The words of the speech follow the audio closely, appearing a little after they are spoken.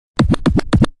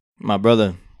My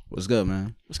brother, What's good,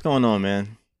 man? what's going on,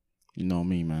 man? You know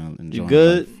me, man. You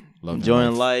good? Life. Loving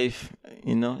Enjoying life.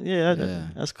 You know? Yeah,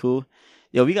 that's cool.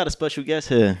 Yo, we got a special guest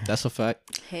here. That's a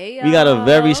fact. Hey, y'all. We got a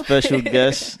very special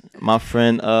guest, my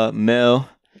friend Mel.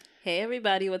 Hey,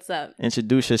 everybody. What's up?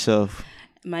 Introduce yourself.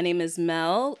 My name is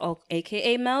Mel,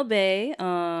 a.k.a. Mel Bay.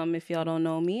 If y'all don't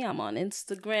know me, I'm on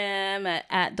Instagram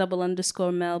at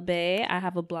 @double_Mel Bay. I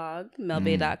have a blog,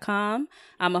 melbay.com.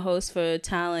 I'm a host for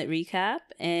Talent Recap,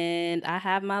 and I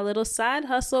have my little side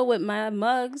hustle with my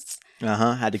mugs.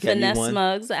 Had to get me one. Finesse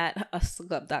mugs at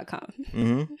hustleclub.com.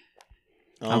 Mm-hmm.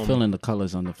 I'm feeling the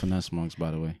colors on the finesse mugs,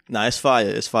 by the way. Nah, it's fire.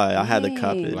 It's fire. I had to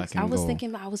cop it. Black I and was gold.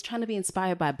 thinking, I was trying to be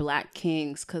inspired by Black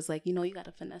Kings because, you got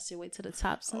to finesse your way to the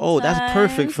top sometimes. Oh, that's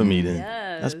perfect for me then.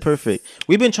 Yes. That's perfect.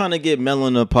 We've been trying to get Mel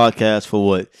on the podcast for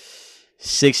what?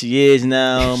 6 years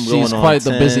now. She's going on quite the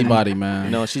 10. busybody, man.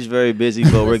 You know, she's very busy,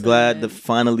 but we're glad to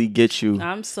finally get you.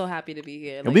 I'm so happy to be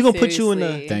here. And we're going to put you in the...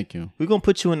 seriously. Thank you. We're going to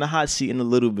put you in the hot seat in a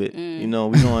little bit. You know,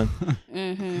 we're going...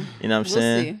 You know what I'm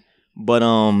saying? See. But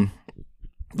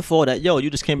before that, yo, you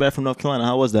just came back from North Carolina.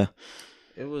 How was that?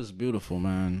 It was beautiful,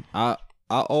 man. I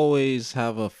always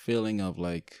have a feeling of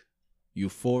like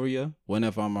euphoria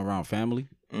whenever I'm around family.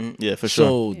 Yeah, for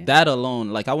sure. So that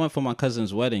alone, like I went for my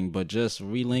cousin's wedding, but just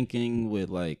relinking with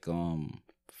like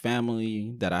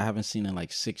family that I haven't seen in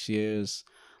like 6 years,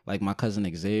 like my cousin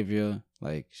Xavier,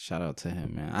 like shout out to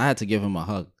him, man. I had to give him a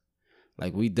hug.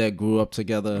 Like we grew up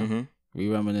together. We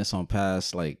reminisce on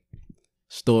past like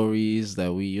stories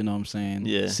that we, you know what I'm saying?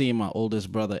 Yeah. Seeing my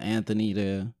oldest brother Anthony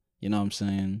there, you know what I'm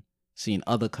saying? Seeing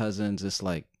other cousins, it's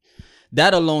like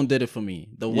that alone did it for me.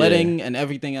 The wedding and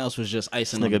everything else was just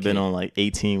icing This on the nigga been cake. on like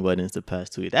 18 weddings the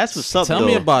past 2 years. That's what's up, Tell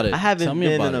me though. about it. I haven't Tell me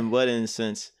been about in a it. wedding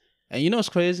since... And you know what's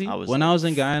crazy? When I was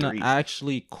in Guyana, I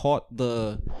actually caught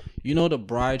the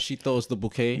bride, she throws the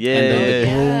bouquet. Yeah. And then the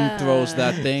Yeah. groom throws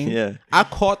that thing. Yeah. I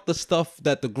caught the stuff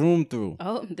that the groom threw.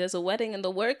 Oh, there's a wedding in the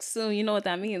works soon. You know what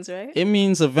that means, right? It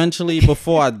means eventually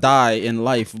before I die in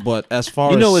life, but as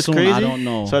far You know as what's soon, crazy? I don't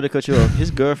know. Sorry to cut you off.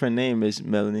 His girlfriend name is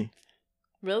Melanie.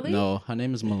 Really? No, her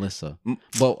name is Melissa.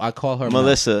 But I call her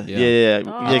Melissa. Mel. Yeah.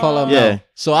 I call her yeah. Mel.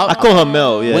 So I call her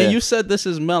Mel, yeah. When you said this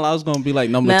is Mel, I was going to be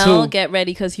like number Mel, 2. get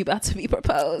ready because you about to be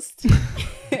proposed. You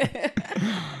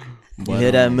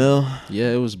hear that, Mel?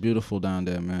 Yeah, it was beautiful down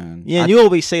there, man. Yeah, and you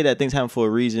always say that things happen for a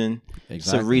reason. Exactly.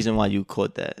 It's a reason why you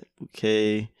caught that.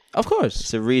 Okay. Of course.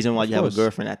 It's a reason why you have a course.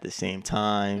 girlfriend at the same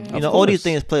time. You Of know, all these course.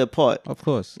 things play a part. Of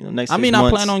course. You know, next I 6 mean, months. I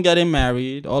plan on getting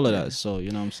married, all of that. So,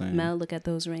 you know what I'm saying? Mel, look at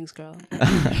those rings, girl.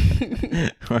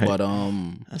 Right. But,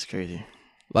 That's crazy.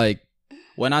 like,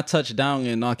 when I touched down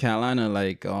in North Carolina,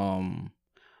 like,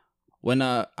 when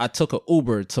I took an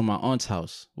Uber to my aunt's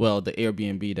house, well, the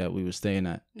Airbnb that we were staying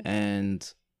at, and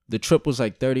the trip was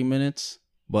like 30 minutes.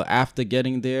 But after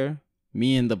getting there,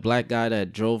 me and the black guy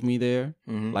that drove me there,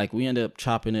 like we ended up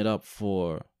chopping it up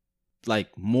for like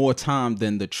more time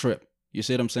than the trip. You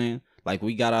see what I'm saying? Like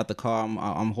we got out the car,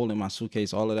 I'm holding my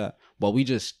suitcase, all of that. But we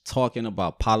just talking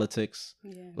about politics.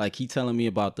 Yeah. Like he telling me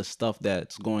about the stuff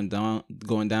that's going down,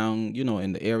 you know,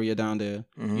 in the area down there.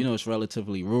 You know, it's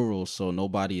relatively rural, so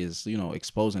nobody is, you know,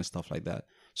 exposing stuff like that.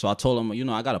 So I told him, you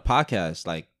know, I got a podcast,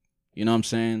 like, you know what I'm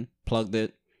saying? Plugged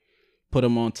it, put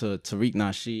him on to Tariq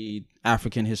Nasheed,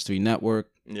 African History Network.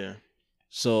 Yeah.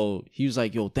 So he was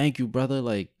like, yo, thank you, brother.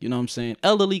 Like, you know what I'm saying?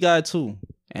 Elderly guy too.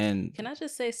 And Can I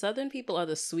just say, Southern people are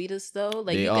the sweetest, though.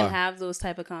 Like, They you are. can have those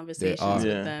type of conversations are. with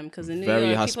Yeah. them. Because in New Very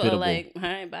York, hospitable. people are like, all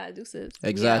right, bye, deuces.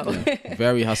 exactly. Yo.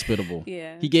 Very hospitable.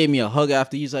 Yeah. He gave me a hug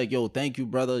after. He's like, yo, thank you,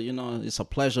 brother. You know, it's a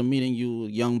pleasure meeting you,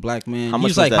 young black man. How much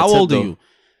He's was like, that how tip, old though? are you?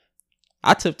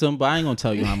 I tipped him, but I ain't gonna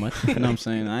tell you how much. You know what I'm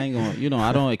saying? I ain't gonna, you know,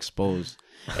 I don't expose.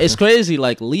 It's crazy.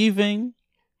 Like leaving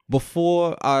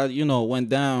before I, you know, went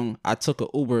down, I took an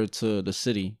Uber to the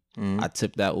city. I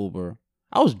tipped that Uber.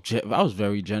 I was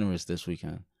very generous this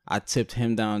weekend. I tipped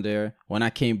him down there. When I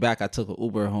came back, I took an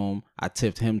Uber home. I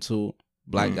tipped him too.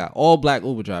 Black guy, all black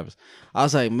Uber drivers. I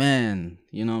was like, man,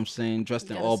 you know what I'm saying? Dressed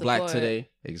in gotta all black support. today.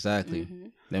 Exactly.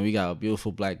 Then we got a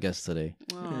beautiful black guest today.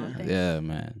 Oh, thanks. Yeah,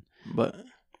 man. But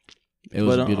It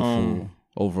was But, a beautiful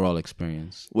overall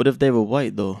experience. what if they were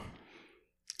white, though?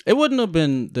 It wouldn't have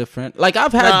been different. Like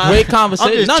I've had great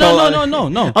conversations. I'm just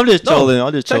No. I'm just No. trolling.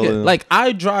 I'm just Check it. trolling. Like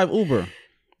I drive Uber.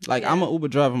 Like Yeah. I'm an Uber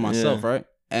driver myself, Yeah. right?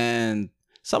 And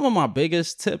some of my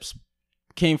biggest tips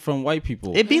came from white people.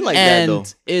 It be like that though.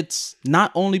 And it's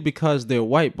not only because they're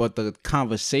white, but the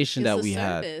conversation that we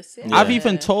had. Yeah. I've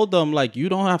even told them, like, you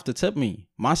don't have to tip me.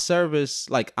 My service,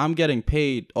 like, I'm getting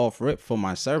paid off rip for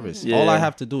my service. Yeah. All I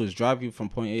have to do is drive you from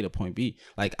point A to point B.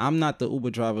 Like, I'm not the Uber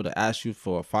driver to ask you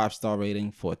for a 5-star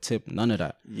rating, for a tip, none of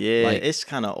that. Yeah, Like, it's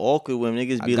kind of awkward when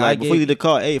niggas be guy like, before you leave the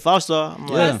car, hey, 5-star. I'm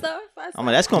Yeah. like, I'm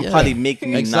like, that's gonna probably make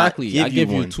me exactly. not I give give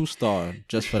you you one. 2-star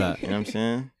just for that. You know what I'm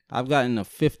saying? I've gotten a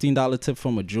 $15 tip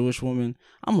from a Jewish woman.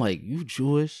 I'm like, you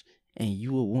Jewish and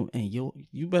you a woman, and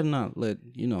you better not let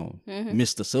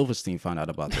Mr. Silverstein find out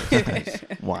about this.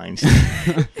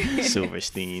 Weinstein,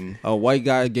 Silverstein. A white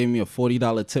guy gave me a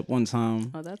 $40 tip one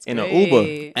time, Oh, that's In a great.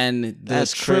 Uber. and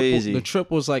That's crazy. The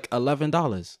trip was like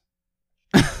 $11.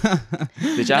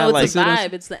 Did No, y'all it's like? the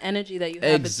vibe. It's the energy that you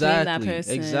have between that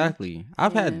person. Exactly.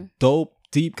 I've Yeah. had dope,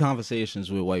 deep conversations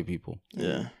with white people.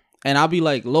 Yeah. And I'll be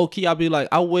like, low key, I'll be like,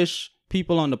 I wish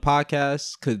people on the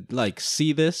podcast could like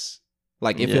see this,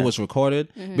 like if Yeah. it was recorded,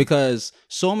 because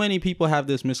so many people have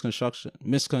this misconception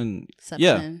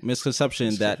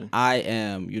that I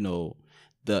am,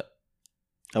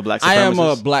 A black I am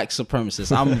a supremacist? black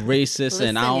supremacist. I'm racist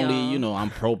and I Listen, only, y'all. I'm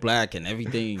pro-black and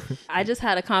everything. I just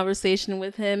had a conversation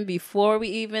with him before we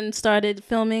even started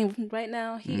filming. Right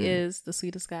now, he is the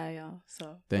sweetest guy, y'all.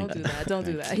 So Thank don't you. do that. Don't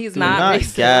do that. He's Do not not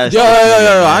racist. gas Yo, I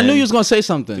man. knew you was gonna say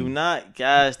something. Do not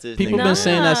gas this People nigga. been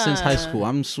saying that since high Nah. school.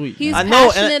 I'm sweet. He's man. I know,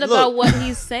 and passionate look, about what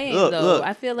he's saying, though.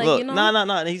 I feel like, look, No.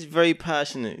 Nah. He's very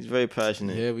passionate. He's very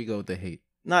passionate. Here we go with the hate.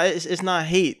 Nah, it's not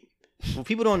hate. Well,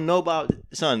 people don't know about,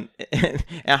 son, in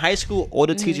high school, all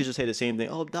the teachers would say the same thing.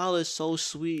 Oh, Abdallah is so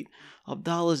sweet.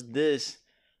 Abdallah's this.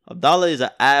 Abdallah is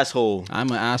an asshole. I'm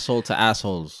an asshole to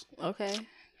assholes. Okay.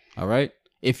 All right.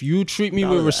 If you treat me That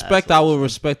with was respect, I asshole, will son.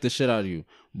 respect the shit out of you.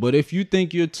 But if you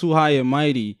think you're too high and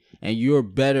mighty and you're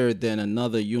better than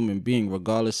another human being,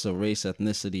 regardless of race,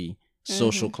 ethnicity,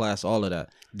 social class, all of that,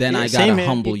 then Yeah, I same gotta here.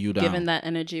 humble you down. Giving that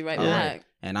energy right Yeah. back.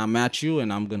 And I'm at you,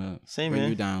 and I'm gonna Same bring here.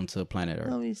 you down to planet Earth.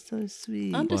 Oh, he's so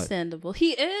sweet. Understandable.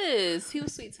 He is. He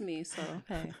was sweet to me, so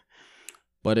okay.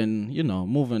 But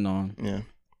moving on. Yeah.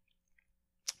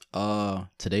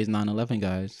 Today's 9/11,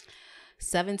 guys.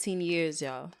 17 years,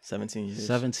 y'all. 17 years.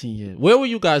 17 years. Where were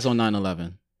you guys on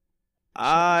 9/11?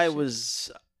 I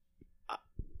was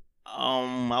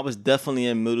definitely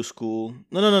in middle school.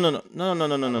 No. You're in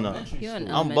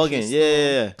I'm elementary bugging. school.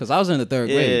 Yeah. Because I was in the third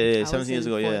Yeah, grade. yeah, was 17 years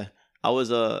in ago, fourth. yeah. I was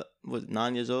was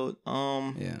 9 years old.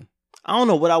 Yeah. I don't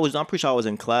know what I was. I'm pretty sure I was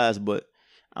in class, but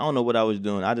I don't know what I was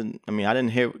doing. I didn't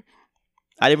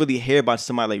really hear about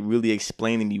somebody like really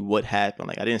explaining me what happened.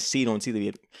 Like I didn't see it on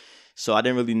TV, so I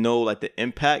didn't really know like the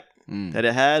impact that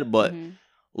it had. But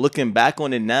looking back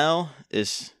on it now,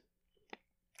 it's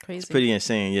Crazy. pretty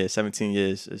insane. Yeah, 17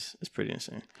 years is pretty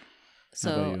insane. How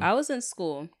about So you? I was in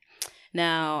school.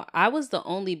 Now, I was the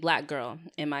only black girl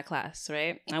in my class,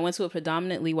 right? I went to a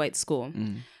predominantly white school.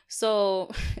 So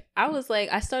I was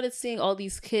like, I started seeing all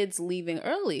these kids leaving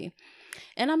early.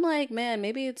 And I'm like, man,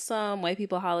 maybe it's some white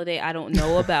people holiday I don't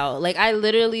know about. Like I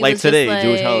literally Like was today, just like,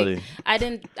 Jewish holiday. I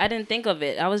didn't think of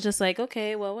it. I was just like,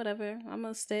 okay, well, whatever. I'm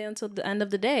gonna stay until the end of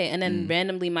the day. And then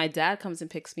randomly my dad comes and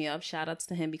picks me up. Shout outs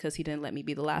to him because he didn't let me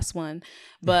be the last one.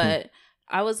 But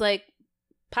I was like,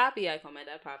 Poppy, I call my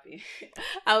dad Poppy.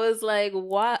 I was like,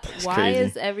 what? Why crazy.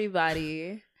 is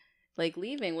everybody like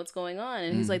leaving? What's going on?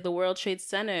 And he's like, the World Trade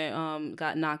Center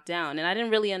got knocked down. And I didn't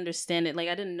really understand it. Like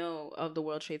I didn't know of the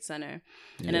World Trade Center.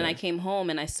 And then I came home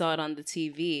and I saw it on the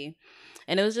TV.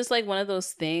 And it was just like one of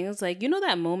those things, like, you know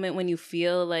that moment when you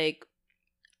feel like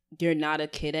you're not a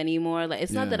kid anymore? Like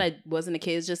it's not Yeah. that I wasn't a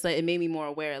kid, it's just like it made me more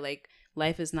aware. Like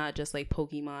life is not just like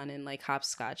Pokemon and like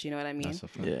hopscotch, you know what I mean? That's a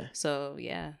fact. Yeah. So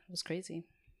yeah, it was crazy.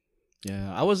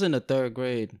 Yeah, I was in the third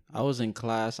grade. I was in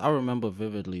class. I remember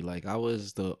vividly. Like I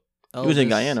was the You was in eldest-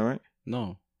 Guyana, right?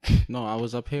 No, I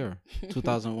was up here,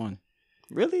 2001.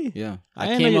 Really? Yeah, I I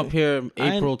didn't came know you- up here I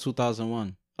didn't- April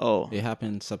 2001. Oh, It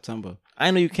happened September. I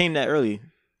didn't know you came that early.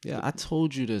 Yeah, I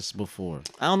told you this before.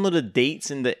 I don't know the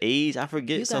dates and the age. I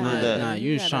forget You some gotta- of that. Nah,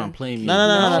 you was gotta- trying to play me.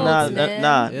 No. man.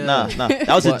 Nah. That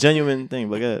was a But- genuine thing.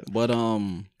 But good. But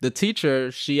the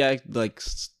teacher, she act like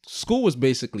school was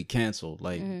basically canceled.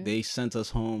 Like they sent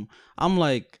us home. I'm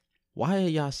like, why are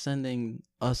y'all sending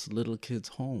us little kids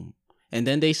home? And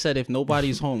then they said if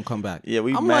nobody's home, come back. Yeah,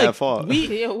 we I'm mad like, far.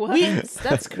 Yeah, what?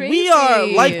 That's crazy. We are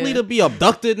likely to be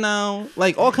abducted now.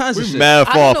 Like all kinds of shit. mad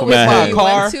I far don't know from which that. one head. you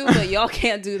Car. went to, but y'all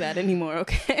can't do that anymore,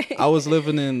 okay? I was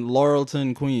living in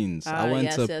Laurelton, Queens. I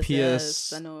went to PS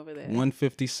yes. I know over there.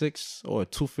 156 or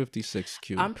 256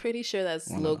 Q. I'm pretty sure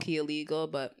that's low key illegal,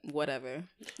 but whatever.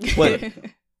 What?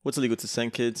 What's illegal to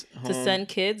send kids home? To send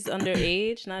kids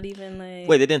underage, not even like.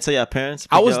 Wait, they didn't tell your parents?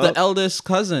 I was the eldest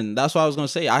cousin. That's what I was gonna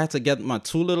say. I had to get my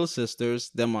 2 little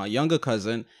sisters, then my younger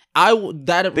cousin.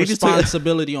 That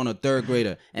responsibility on a 3rd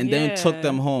grader, and then took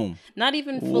them home. Not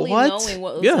even fully What? knowing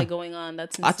what was like going on.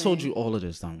 That's insane. I told you all of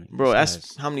this, Dominic. Bro,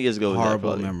 that's how many years ago?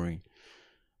 Horrible memory.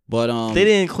 But they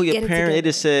didn't call your parents. They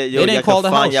just said, "Yo, they didn't call the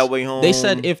house. Your way home." They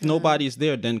said if nobody's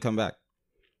there, then come back.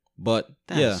 But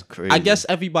that's crazy. I guess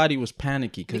everybody was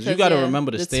panicky because you got to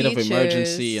remember the state of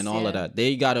emergency and all of that.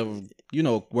 They got to,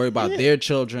 worry about their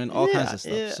children, all kinds of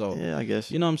stuff. So I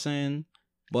guess you know what I'm saying.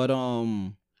 But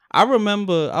I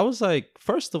remember I was like,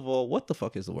 first of all, what the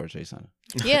fuck is the World Trade Center?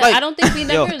 Yeah, I don't think we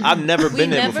never. I've never been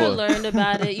there before. We never learned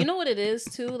about it. You know what it is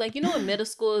too? Like in middle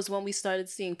school is when we started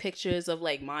seeing pictures of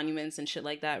like monuments and shit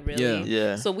like that. Really,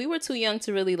 yeah. So we were too young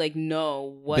to really like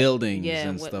know what buildings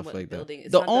and stuff like that.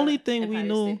 It's the only thing we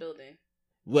knew.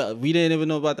 Well, we didn't even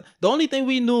know about that. The only thing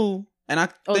we knew, and I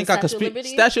think I could speak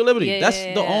Statue of Liberty. That's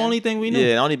the only thing we knew.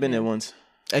 Yeah, I only been there once.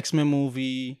 X-Men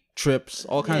movie, trips,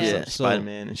 all kinds of stuff.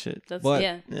 Spider-Man and shit.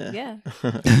 Yeah.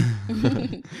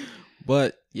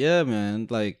 But yeah, man,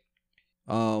 like,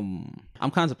 I'm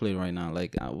contemplating right now.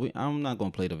 Like, I'm not gonna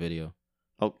play the video.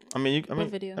 Oh, what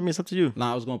video? It's up to you.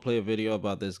 Nah, I was gonna play a video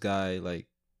about this guy, like,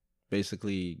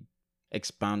 basically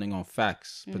expounding on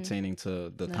facts pertaining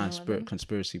to the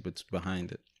conspiracy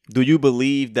behind it. Do you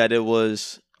believe that it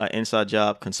was an inside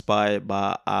job conspired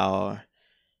by our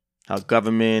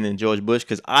government and George Bush?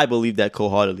 Because I believe that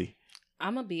cold-heartedly.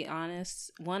 I'm gonna be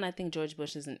honest. One, I think George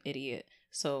Bush is an idiot,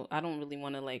 so I don't really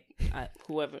want to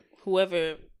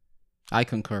whoever. I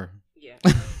concur. Yeah.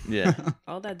 Yeah.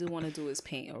 All that I do want to do is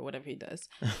paint or whatever he does,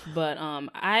 but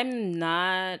I'm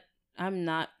not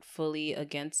fully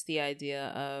against the idea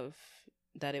of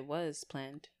that it was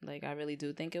planned. Like I really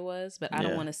do think it was, but I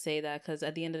don't want to say that because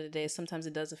at the end of the day, sometimes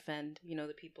it does offend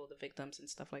the people, the victims, and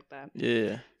stuff like that.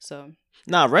 Yeah. So.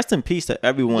 Nah, rest in peace to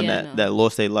everyone that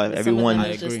lost their life. Everyone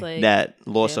that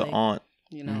lost her aunt.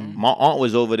 My aunt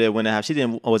was over there when it happened.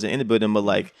 She wasn't in the building, but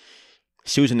like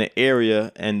she was in the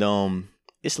area, and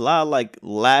it's a lot of like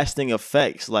lasting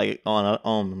effects. Like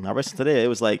on I listened to that. It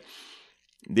was like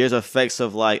there's effects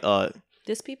of like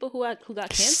there's people who got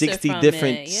cancer 60 from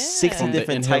different it. Yeah. 60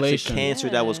 different types of cancer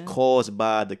that was caused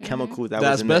by the chemicals that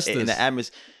was in the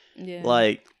atmosphere. Yeah.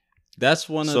 Like that's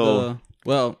one of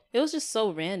the it was just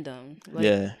so random. Like,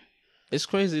 yeah. It's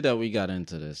crazy that we got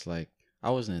into this. Like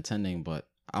I wasn't intending, but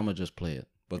I'm gonna just play it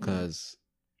because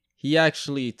he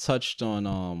actually touched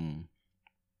on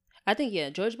I think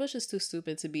George Bush is too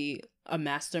stupid to be a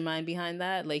mastermind behind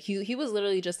that. Like he was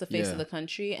literally just the face of the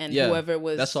country, and whoever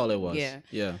was, that's all it was.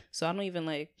 Yeah. So I don't even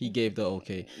like. He gave the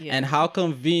okay. Yeah. And how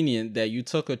convenient that you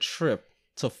took a trip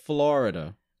to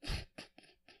Florida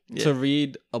to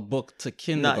read a book to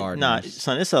kindergartners. Nah,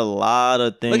 son, it's a lot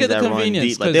of things that run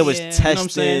deep. Like there was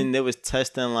testing,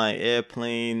 like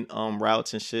airplane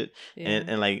routes and shit,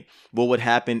 and like what would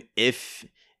happen if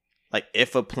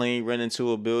a plane ran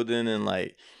into a building and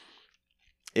like.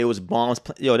 It was bombs.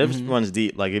 Yo, that runs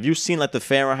deep. Like if you've seen like the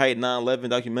Fahrenheit 9/11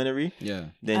 documentary,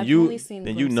 then I've you only seen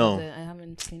then you know. I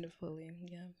haven't seen it fully.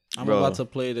 Yeah, I'm about to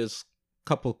play this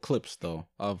couple clips though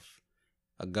of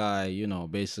a guy,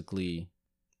 basically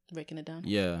breaking it down.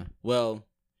 Yeah, well,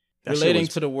 relating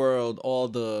to the world, all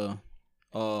the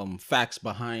facts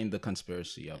behind the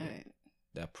conspiracy of it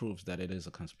that proves that it is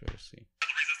a conspiracy.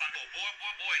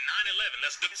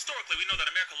 Historically, we know that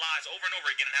America lies over and over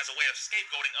again and has a way of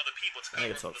scapegoating other people to cover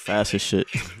up the fast as shit.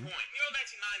 In the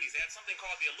 1990s, they had something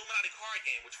called the Illuminati card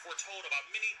game, which foretold about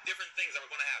many different things that were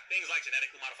going to happen. Things like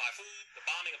genetically modified food, the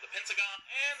bombing of the Pentagon,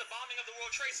 and the bombing of the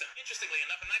World Trade Center. Interestingly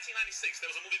enough, in 1996, there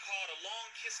was a movie called A Long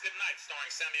Kiss Goodnight,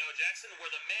 starring Samuel L. Jackson,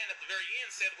 where the man at the very end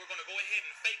said, "We're going to go ahead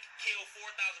and fake kill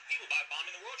 4,000 people by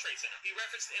bombing the World Trade Center." He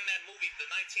referenced in that movie the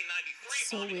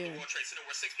 1993 bombing of the World Trade Center,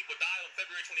 where 6 people died on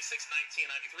February 26,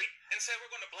 1993, and said,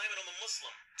 "We're going to blame it on the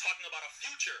Muslim," talking about a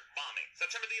future bombing.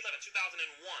 September the 11th,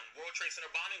 2001, World Trade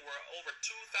Center bombing, where over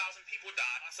 2,000 people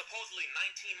died. Supposedly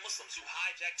 19 Muslims who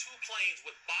hijacked 2 planes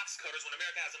with box cutters when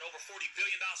America has an over $40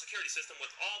 billion security system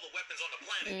with all the weapons on the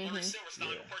planet. Larry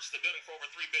Silverstein purchased the building for over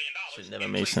 $3 billion. Should never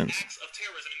make sense. Acts of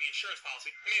terrorism in the insurance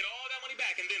policy. He made all that money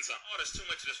back and then some. Oh, that's too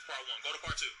much of this part 1. Go to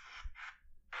part 2.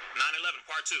 9/11,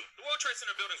 Part 2. The World Trade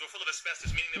Center buildings were full of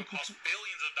asbestos, meaning they would cost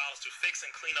billions of dollars to fix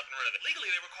and clean up and renovate.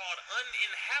 Legally, they were called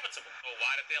uninhabitable. So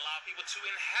why did they allow people to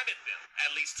inhabit them?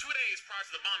 At least 2 days prior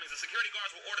to the bombings, the security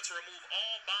guards were ordered to remove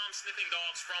all bomb-sniffing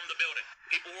dogs from the building.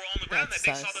 People who were on the ground that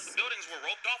day saw that the buildings were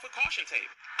roped off with caution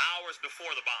tape hours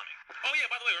before the bombing. Oh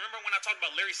yeah, by the way, remember when I talked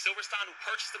about Larry Silverstein, who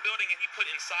purchased the building and he put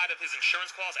inside of his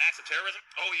insurance clause acts of terrorism?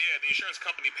 Oh yeah, the insurance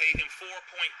company paid him $4.8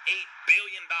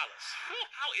 billion.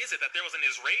 How is it that there was an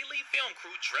Israeli film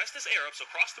crew dressed as Arabs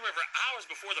across the river hours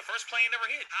before the first plane ever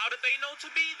hit? How did they know to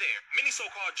be there? Many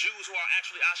so-called Jews who are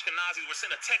actually Ashkenazis were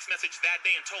sent a text message that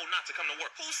day and told not to come to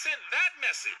work. Who sent that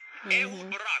message? Ehud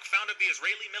Barak, founder of the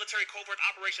Israeli Military Covert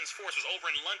Operations Force, was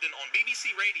over in London on BBC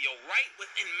Radio right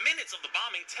within minutes of the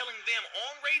bombing, telling them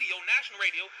on radio, national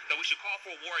radio, that we should call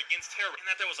for a war against terror and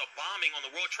that there was a bombing on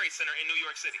the World Trade Center in New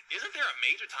York City. Isn't there a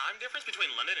major time difference between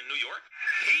London and New York?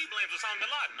 He blames Osama bin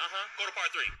Laden. Go to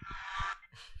part 3.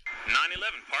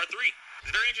 9/11, part 3. It's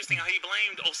very interesting how he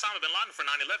blamed Osama bin Laden for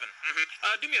 9/11.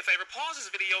 Do me a favor, pause this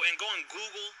video and go and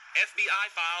Google FBI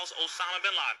files Osama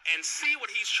bin Laden and see what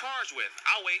he's charged with.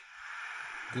 I'll wait.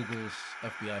 Google's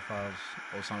FBI files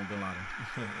Osama bin Laden.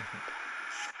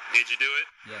 Did you do it?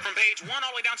 Yes. From page 1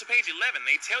 all the way down to page 11,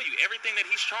 they tell you everything that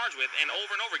he's charged with, and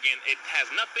over again, it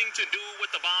has nothing to do with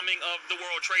the bombing of the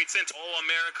World Trade Center. Oh,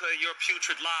 America, your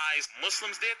putrid lies.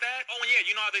 Muslims did that? Oh, and yeah,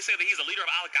 you know how they say that he's a leader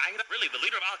of Al-Qaeda? Really, the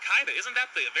leader of Al-Qaeda, isn't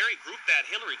that the very group that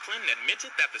Hillary Clinton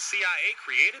admitted that the CIA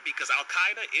created because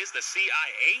Al-Qaeda is the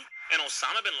CIA? And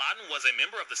Osama bin Laden was a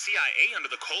member of the CIA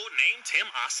under the code name Tim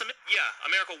Osman? Yeah,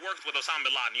 America worked with Osama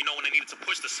bin Laden. You know, when they needed to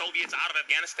push the Soviets out of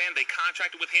Afghanistan, they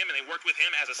contracted with him and they worked with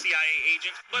him as a CIA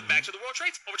agent. But back to the World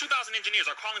Trade. Over 2,000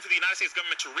 engineers are calling for the United States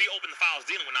government to reopen the files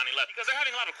dealing with 9/11 because they're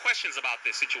having a lot of questions about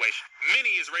this situation.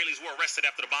 Many Israelis were arrested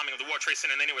after the bombing of the World Trade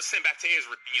Center and then they were sent back to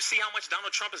Israel. And you see how much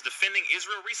Donald Trump is defending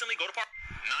Israel recently? Go to part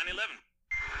 9/11.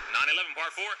 9/11,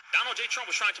 part 4. Donald J. Trump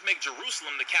was trying to make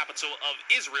Jerusalem the capital of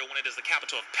Israel when it is the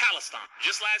capital of Palestine.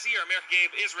 Just last year, America gave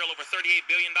Israel over $38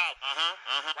 billion.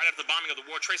 Right after the bombing of the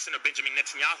World Trade Center, Benjamin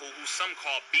Netanyahu, who some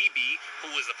call Bibi,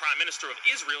 who is the prime minister of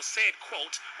Israel, said,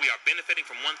 quote, "We are benefiting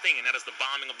from one thing, and that is the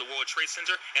bombing of the World Trade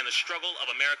Center and the struggle of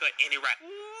America in Iraq."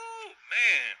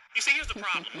 Man, you see, here's the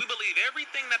problem. We believe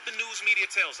everything that the news media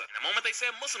tells us. And the moment they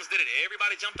said Muslims did it,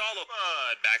 everybody jumped all over.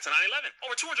 Back to 9/11.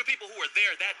 Over 200 people who were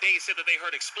there that day said that they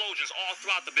heard explosions all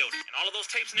throughout the building. And all of those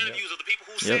tapes and interviews of the people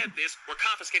who said this were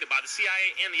confiscated by the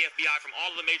CIA and the FBI from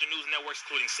all of the major news networks,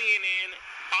 including CNN,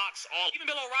 Fox, all. Even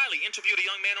Bill O'Reilly interviewed a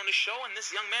young man on his show, and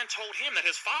this young man told him that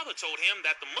his father told him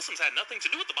that the Muslims had nothing to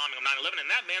do with the bombing of 9/11, and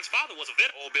that man's father was a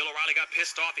vet. Oh, Bill O'Reilly got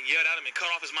pissed off and yelled at him and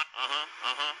cut off his mic.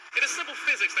 It is simple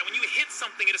physics that when you hit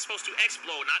something, it is supposed to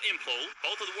explode, not implode.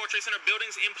 Both of the World Trade Center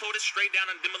buildings imploded straight down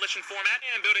in demolition format,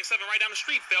 and Building 7 right down the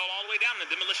street fell all the way down in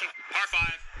demolition. Part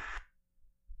 5.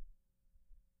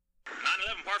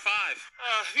 9/11, part 5.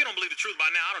 If you don't believe the truth by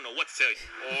now, I don't know what to tell you.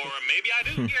 Or maybe I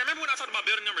do. Yeah, remember when I talked about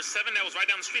building number 7 that was right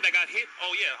down the street that got hit?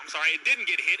 Oh yeah, I'm sorry, it didn't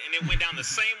get hit, and it went down the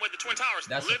same way the Twin Towers,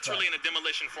 literally in a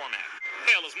demolition format.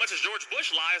 Hell, as much as George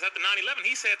Bush lies after 9/11,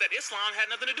 he said that Islam had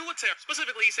nothing to do with terror.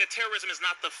 Specifically, he said terrorism is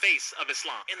not the face of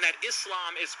Islam, and that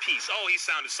Islam is peace. Oh, he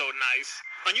sounded so nice.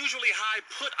 Unusually high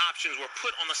put options were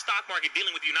put on the stock market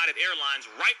dealing with United Airlines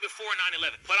right before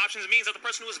 9/11. Put options means that the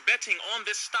person who is betting on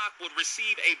this stock would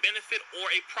receive a benefit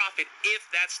or a profit if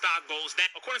that stock goes down.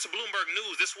 According to Bloomberg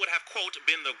News, this would have, quote,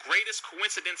 been the greatest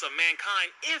coincidence of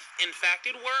mankind if, in fact,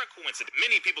 it were a coincidence.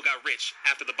 Many people got rich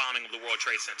after the bombing of the World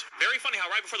Trade Center. Very funny how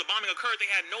right before the bombing occurred, they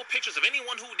had no pictures of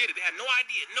anyone who did it. They had no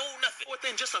idea, no nothing.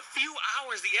 Within just a few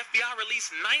hours, the FBI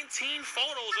released 19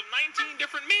 photos of 19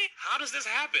 different men. How does this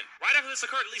happen? Right after this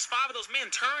occurred, at least 5 of those men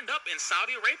turned up in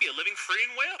Saudi Arabia, living free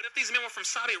and well. But if these men were from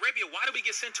Saudi Arabia, why did we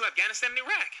get sent to Afghanistan and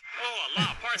Iraq? Oh,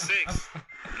 Allah, part 6.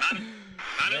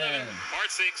 9/11, part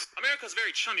 6. America is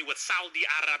very chummy with Saudi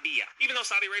Arabia. Even though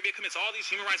Saudi Arabia commits all these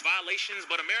human rights violations,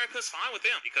 but America's fine with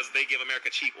them because they give America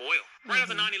cheap oil. Right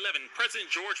after 9/11, President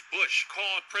George Bush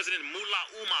called President Mullah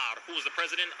Omar, who was the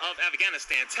president of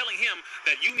Afghanistan, telling him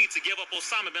that you need to give up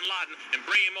Osama bin Laden and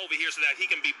bring him over here so that he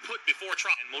can be put before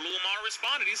trial. And Mullah Omar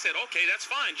responded. He said, okay, that's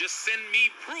fine. Just send me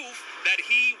proof that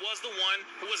he was the one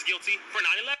who was guilty for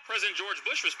 9/11. President George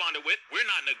Bush responded with, we're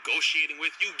not negotiating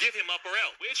with you. Give him up or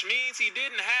else. Which means he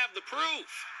didn't have the proof.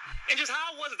 And just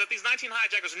how was it that these 19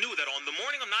 hijackers knew that on the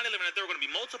morning of 9/11 that there were going to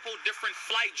be multiple different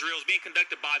flight drills being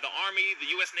conducted by the Army,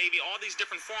 the U.S. Navy, all these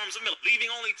different forms of military,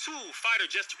 leaving only 2 fighter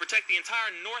jets to protect the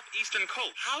entire northeastern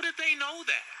coast? How did they know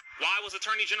that? Why was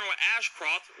Attorney General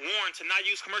Ashcroft warned to not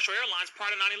use commercial airlines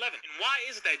prior to 9/11? And why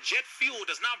is it that jet fuel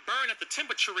does not burn at the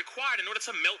temperature required in order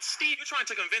to melt steel? You're trying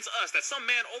to convince us that some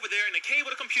man over there in a cave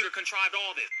with a computer contrived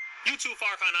all this. You too,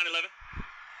 Farrakhan 9/11.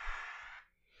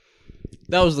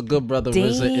 That was the good brother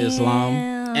Visit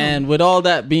Islam. And with all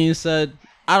that being said,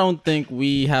 I don't think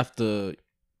we have to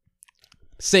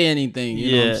say anything.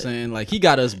 You know what I'm saying? Like, he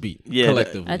got us beat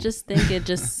collectively. I just think it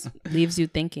just leaves you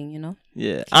thinking, you know?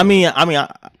 Yeah. I'm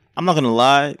not going to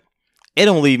lie. It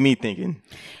don't leave me thinking.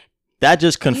 That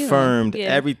just confirmed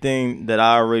everything that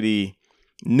I already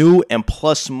knew and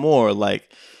plus more. Like,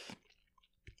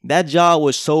 that job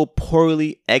was so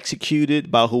poorly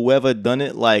executed by whoever done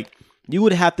it. Like, you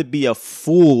would have to be a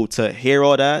fool to hear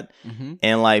all that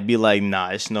and like be like, nah,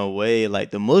 it's no way.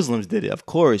 Like, the Muslims did it, of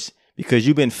course, because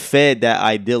you've been fed that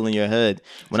ideal in your head.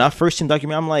 When I first seen the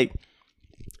documentary, I'm like,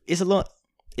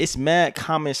 it's mad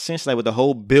common sense, like with the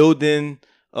whole building,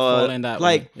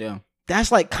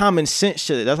 that's like common sense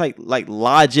shit. That's like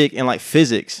logic and like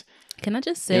physics. Can I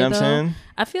just say, you know what I'm saying?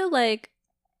 I feel like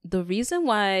the reason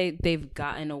why they've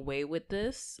gotten away with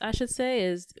this, I should say,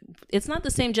 is it's not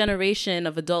the same generation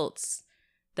of adults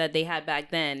that they had back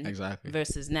then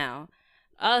versus now.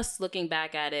 Us looking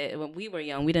back at it, when we were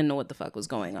young, we didn't know what the fuck was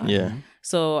going on. Yeah.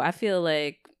 So I feel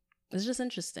like it's just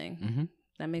interesting. Mm-hmm.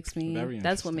 That makes me,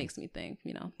 that's what makes me think,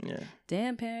 you know. Yeah.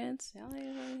 Damn, parents. Y'all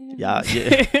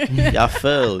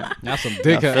failed. Y'all some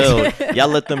dickheads. Y'all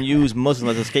let them use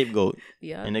Muslims as a scapegoat.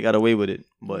 Yeah. And they got away with it.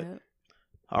 But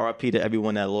RIP to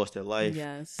everyone that lost their life.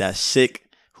 Yes. That's sick,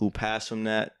 who passed from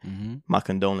that. My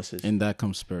condolences. In that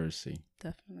conspiracy.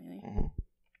 Definitely.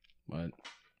 But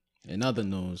in other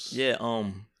news. Yeah,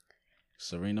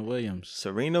 Serena Williams.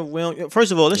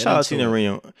 First of all, let's shout out Serena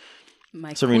Williams.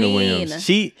 Serena Williams.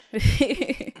 She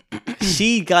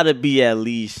gotta be at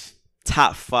least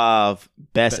top 5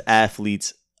 best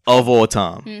athletes of all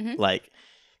time. Like,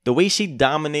 the way she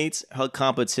dominates her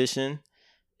competition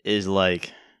is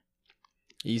like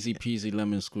easy peasy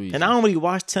lemon squeeze. And I don't really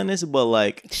watch tennis, but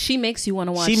like, she makes you want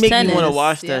to watch. She makes me want to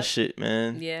watch that shit,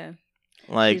 man. Yeah.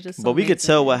 Like, but we could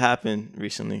tell what happened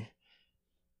recently.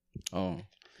 Oh.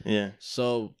 Yeah.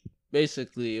 So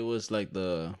basically, it was like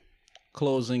the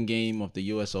closing game of the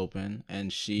U.S. Open,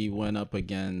 and she went up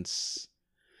against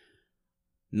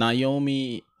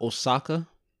Naomi Osaka,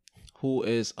 who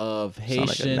is of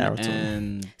Haitian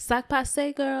and Sac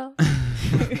passe, girl.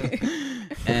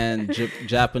 and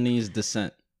Japanese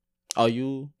descent. Are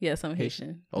you? Yes, I'm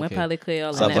Haitian. Okay. Moi parle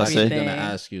Creole and everything. I'm gonna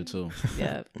ask you too.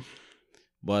 Yeah.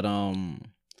 But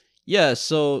yeah.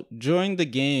 So during the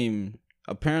game,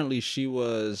 apparently she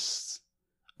was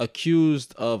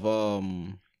accused of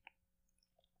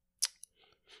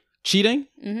cheating.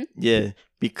 Yeah,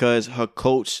 because her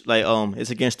coach, like,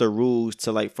 it's against the rules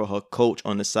to, like, for her coach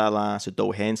on the sidelines to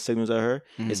throw hand signals at her.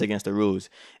 It's against the rules,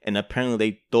 and apparently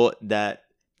they thought that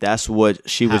that's what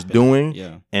she was doing.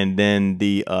 Yeah, and then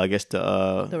the ref.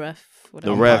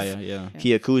 The ref,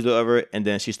 he accused her of it, and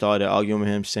then she started arguing with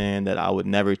him, saying that I would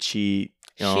never cheat.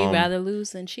 She'd rather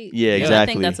lose than cheat. Yeah, exactly. I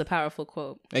think that's a powerful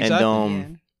quote. Exactly.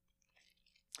 And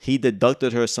he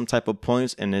deducted her some type of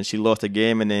points, and then she lost the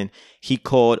game, and then she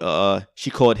called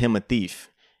him a thief.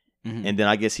 And then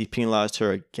I guess he penalized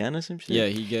her again or some shit. Yeah,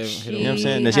 he gave. You know what I'm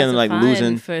saying? Then she ended up like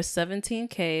losing for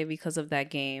 $17,000 because of that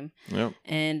game. Yep.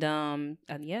 And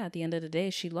at the end of the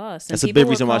day, she lost. That's a big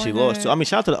reason why she lost too. I mean,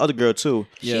 shout out to the other girl too.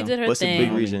 She did her What's thing. the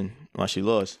big reason why she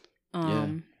lost?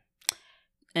 And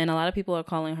a lot of people are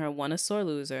calling her, 1, a sore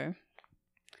loser.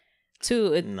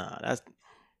 2, that's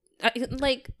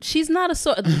like, she's not a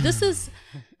sore. This is.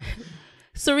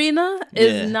 Serena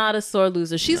is not a sore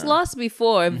loser. She's lost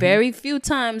before, very few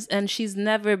times, and she's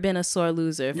never been a sore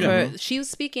loser. She was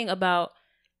speaking about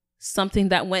something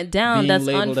that went down that's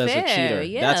unfair. As a cheater.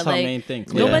 Yeah, that's her main thing.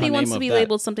 Nobody wants to be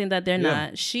labeled something that they're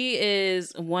not. She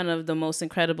is one of the most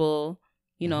incredible,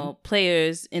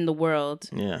 players in the world.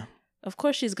 Yeah. Of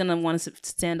course, she's gonna want to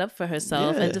stand up for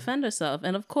herself and defend herself,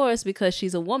 and of course, because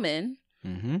she's a woman.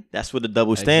 That's where the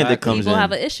double standard comes in. People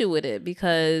have an issue with it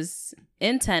because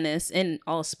in tennis, in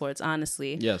all sports,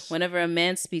 honestly, whenever a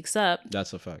man speaks up,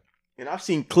 that's a fact. And I've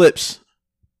seen clips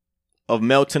of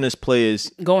male tennis players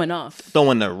going off,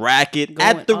 throwing the racket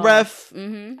at the ref,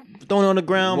 throwing it on the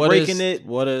ground, breaking it.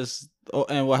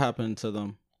 And what happened to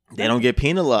them? They don't get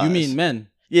penalized. You mean men?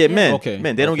 Yeah, men. Okay.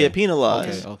 Men. They don't get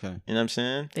penalized. Okay. You know what I'm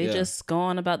saying? They just go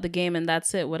on about the game and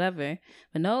that's it, whatever.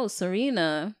 But no,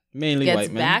 Serena, Mainly gets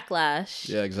white men. backlash.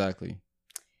 Yeah, exactly.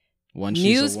 When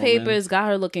she's a Newspapers got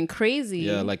her looking crazy.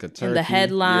 Yeah, like a turkey. In the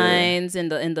headlines, in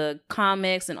the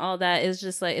comics, and all that. It's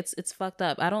just like it's fucked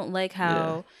up. I don't like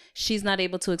how she's not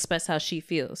able to express how she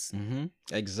feels. Mm-hmm.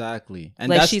 Exactly, and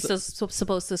like that's she's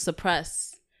supposed to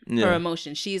suppress her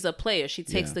emotions. She's a player. She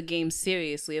takes the game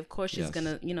seriously. Of course, she's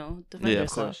gonna defend herself. Of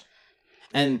course.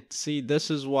 And see, this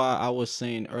is why I was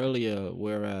saying earlier.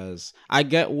 Whereas I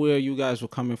get where you guys were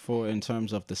coming for in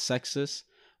terms of the sexist,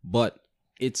 but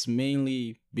it's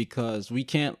mainly because we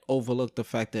can't overlook the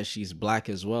fact that she's black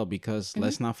as well, because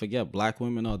let's not forget, black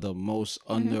women are the most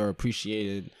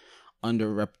underappreciated,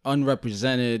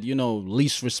 unrepresented,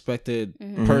 least respected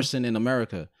person in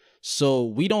America. So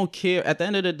we don't care. At the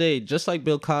end of the day, just like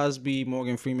Bill Cosby,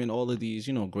 Morgan Freeman, all of these,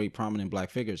 great prominent black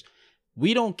figures,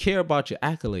 we don't care about your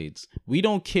accolades. We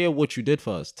don't care what you did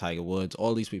for us, Tiger Woods,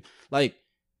 all these people. Like,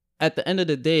 at the end of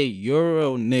the day, you're a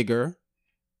nigger,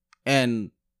 and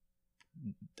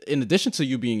in addition to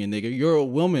you being a nigger, you're a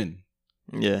woman.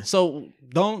 Yeah. So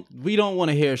we don't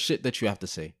want to hear shit that you have to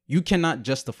say. You cannot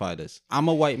justify this. I'm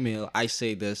a white male. I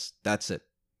say this. That's it.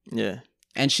 Yeah.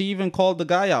 And she even called the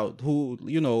guy out who,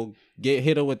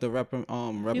 hit her with the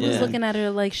He was looking at her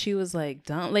like she was like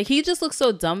dumb. Like he just looked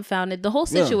so dumbfounded. The whole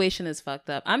situation is fucked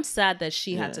up. I'm sad that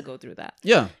she had to go through that.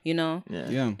 Yeah.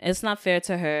 Yeah. It's not fair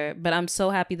to her, but I'm so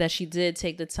happy that she did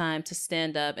take the time to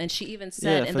stand up. And she even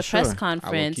said in the press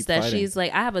conference that she's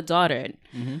like, I have a daughter.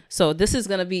 So this is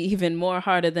going to be even more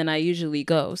harder than I usually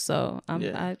go. So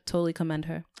I totally commend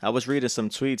her. I was reading some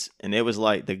tweets and it was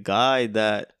like the guy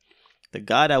that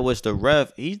was the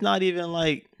ref, he's not even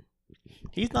like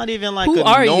Who a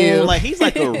are known, you? like he's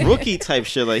like a rookie type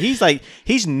shit. Like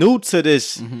he's new to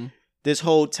this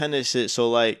whole tennis shit. So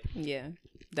like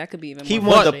that could be even he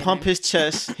more wanted to pump his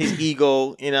chest, his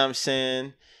ego, you know what I'm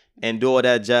saying, and do all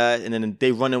that jazz, and then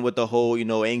they running with the whole,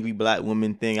 angry black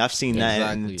woman thing. I've seen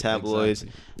that in the tabloids.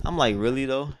 I'm like, really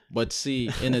though? But see,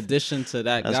 in addition to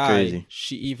that That's guy, crazy.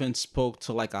 she even spoke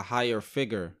to like a higher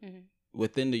figure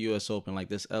within the US Open, like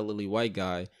this elderly white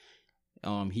guy.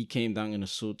 He came down in a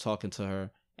suit talking to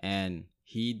her, and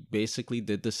he basically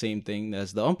did the same thing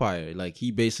as the umpire. Like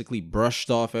he basically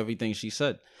brushed off everything she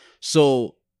said.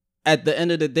 So at the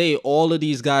end of the day, all of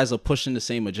these guys are pushing the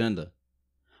same agenda.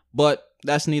 But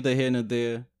that's neither here nor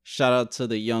there. Shout out to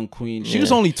the young queen. She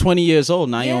was only 20 years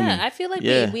old, Naomi. Yeah, I feel like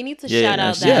we need to shout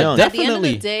out that. Yeah, At the end of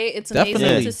the day, it's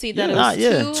amazing to see that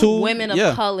it was two women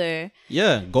of color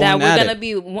that were going to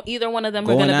be, either one of them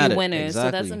were going to be winners. Exactly.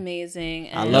 So that's amazing.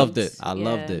 And I loved it. I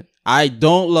loved it. I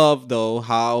don't love, though,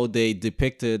 how they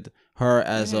depicted her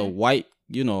as a white,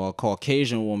 a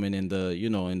Caucasian woman in the,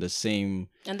 in the same.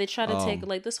 And they try to take,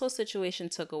 like, this whole situation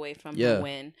took away from her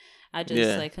win. I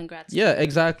just like congrats. Yeah,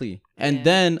 exactly. And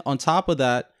then on top of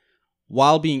that,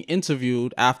 while being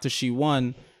interviewed after she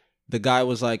won, the guy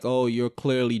was like, "Oh, you're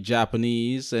clearly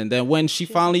Japanese." And then when she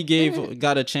finally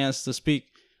got a chance to speak,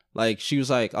 like she was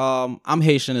like, "I'm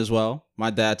Haitian as well, my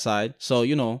dad's side, so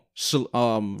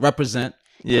represent."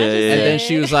 Yeah. And then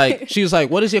she was like,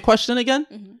 "What is your question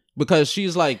again?" Because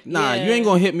she's like, "Nah, you ain't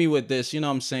gonna hit me with this." You know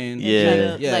what I'm saying?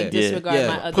 Yeah. Like disregard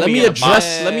my other. Let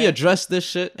me address this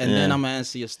shit, and then I'm gonna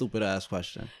answer your stupid ass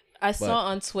question. I saw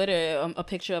on Twitter a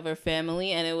picture of her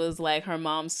family, and it was like her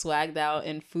mom swagged out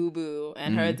in FUBU,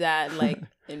 and her dad like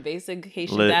in basic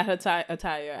Haitian dad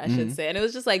attire, I should say. And it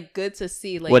was just like good to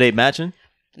see. Like, were they matching?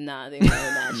 Nah, they weren't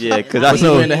matching. Yeah, because I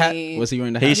know. Was he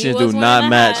wearing the hat? Haitians do not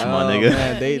match, my nigga.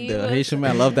 Man, the Haitian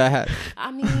man love that hat.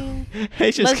 I mean,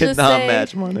 Haitians cannot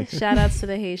match, my nigga. Shout out to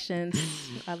the Haitians.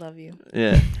 I love you.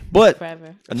 Yeah, but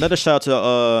forever. Another shout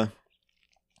out to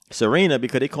Serena,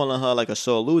 because they calling her like a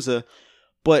sore loser,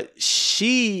 but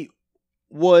she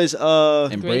was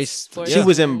embraced. She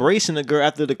was embracing the girl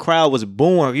after the crowd was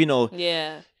booing.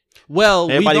 Yeah.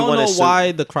 Well, everybody we don't know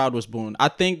why the crowd was booing. I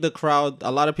think the crowd,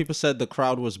 a lot of people said the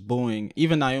crowd was booing.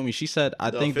 Even Naomi, she said,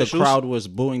 I think the crowd was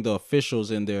booing the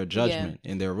officials in their judgment,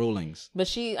 in their rulings. But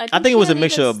I think it was a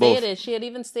mixture of both. She had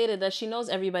even stated that she knows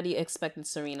everybody expected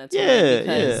Serena to win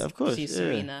because of course, she's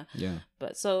Serena. Yeah.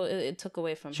 But so it took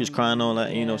away from her. She was crying on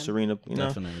that, Serena.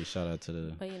 Definitely, shout out to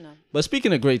the. But But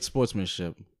speaking of great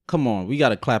sportsmanship, come on, we got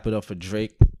to clap it up for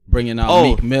Drake. Bringing out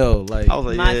Meek Mill, like, I was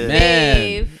like, my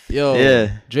fave. Yo,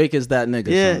 Drake is that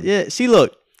nigga. Yeah. See,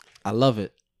 look, I love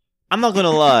it. I'm not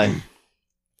gonna lie.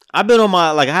 I've been on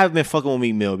I haven't been fucking with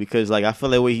Meek Mill because like I feel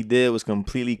like what he did was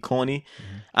completely corny.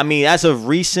 I mean, as of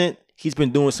recent, he's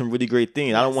been doing some really great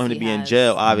things. I don't want him to be in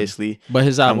jail, obviously. But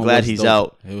his album, I'm glad he's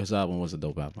out. His album was a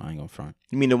dope album. I ain't gonna front.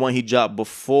 You mean the one he dropped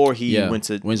before he went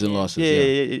to Wins and Losses?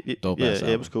 Yeah. Dope. Yeah,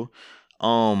 it was cool.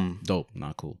 Dope,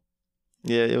 not cool.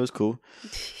 Yeah, it was cool.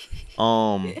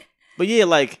 But But yeah,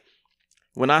 like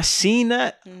when I seen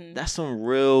that, that's some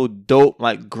real dope,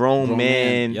 like grown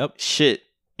man Yep. shit.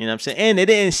 You know what I'm saying? And it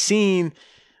didn't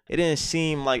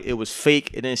seem like it was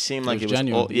fake. It didn't seem like it was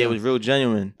genuine. it was real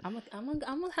genuine. I'm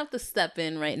gonna have to step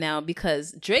in right now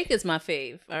because Drake is my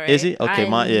fave. All right, Is he? Okay,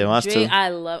 mine's Drake, too.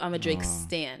 I'm a Drake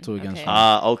stan. two against okay?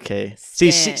 one. Okay.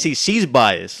 See, Stan. she's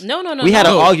biased. No. We had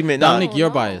an no. argument. No, Dominic, you're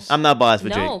no. biased. I'm not biased for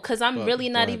Drake. No, because I'm Go- really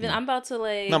go not ahead, even. man. I'm about to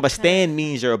like. No, but Stan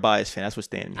means you're a biased fan. That's what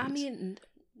Stan means. I mean,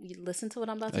 you listen to what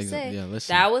I'm about to Exactly. say. Yeah,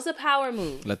 listen. That was a power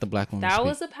move. Let the black woman That speak.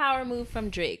 was a power move from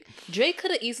Drake. Drake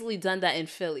could have easily done that in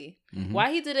Philly. Mhm.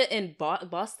 Why he did it in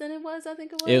Boston? I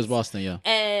think it was. It was Boston, yeah.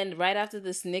 And right after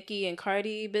this Nicki and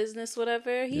Cardi business,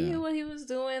 whatever, he Yeah. knew what he was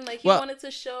doing. Like he Well, wanted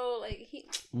to show, like he.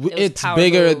 W- It was It's power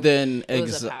bigger move. than It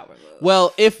was a power move.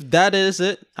 Well, if that is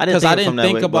it, I didn't because think I it from didn't that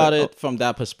think way, about but- it from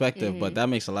that perspective, Mm-hmm. but that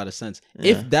makes a lot of sense.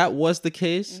 Yeah. If that was the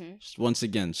case, once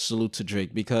again, salute to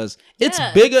Drake because it's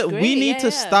Yeah, bigger. it's We great. need Yeah, to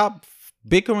yeah. stop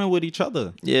bickering with each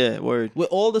other. Yeah, word. With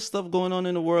all the stuff going on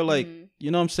in the world, like you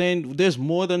know what I'm saying, there's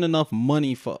more than enough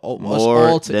money for us More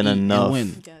all to than eat enough. and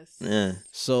win. Yes. Yeah.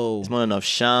 So It's more than enough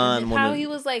shine. And More how than, he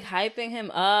was like hyping him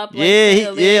up. Like, Yeah, saying he- the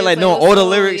yeah, lyrics, like, it knowing was all the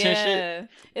lyrics and shit. yeah.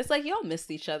 It's like y'all missed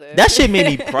each other. that shit made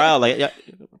me proud. Like, yeah,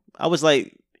 I was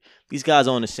like, these guys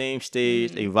are on the same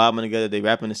stage. They vibing together. They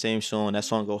rapping the same song. That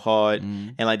song go hard.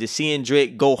 And like just seeing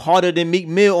Drake go harder than Meek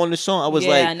Mill on the song, I was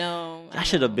yeah, like, I know. I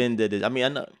should have been there. I mean, I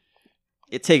know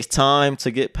it takes time to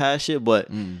get past shit, but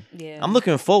Yeah, I'm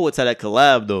looking forward to that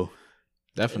collab though.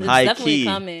 It's definitely, high definitely key.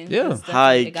 coming. Yeah. It's definitely-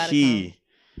 High it gotta key.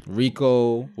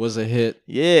 Rico was a hit.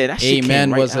 Yeah, that shit Amen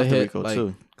came right was a after hit. Rico Like,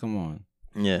 too. come on.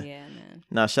 Yeah. come. Yeah, man.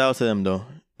 Nah, shout out to them though.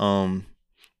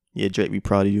 Yeah, Drake, we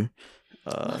proud of you.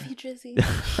 Love you, Drizzy.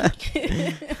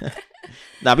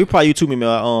 Nah, we proud of you too, man.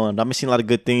 I've been seeing a lot of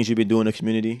good things you've been doing in the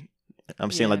community.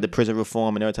 I'm seeing like Yeah. the prison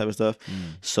reform and that type of stuff.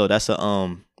 So that's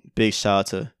a big shout out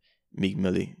to Meek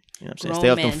Millie. You know what I'm saying? Grown Stay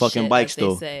off them man fucking shit, bikes like they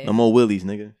though. say. No more willies,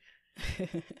 nigga.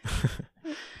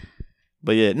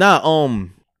 But yeah,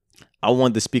 I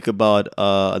wanted to speak about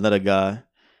another guy,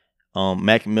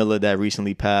 Mac Miller, that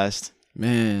recently passed.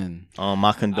 Man,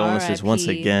 My condolences once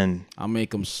R.I.P. again. I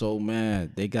make them so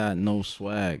mad. They got no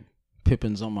swag.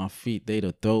 Pippins on my feet. They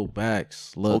the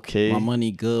throwbacks. Look, Okay. my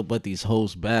money good, but these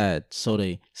hoes bad. So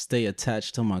they stay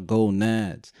attached to my gold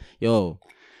nads. Yo,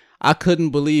 I couldn't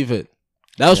believe it.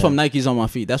 That was from Nike's on My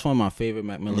Feet. That's one of my favorite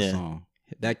Mac Miller Yeah. songs.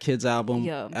 That kid's album,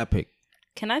 Yo. epic.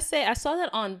 Can I say I saw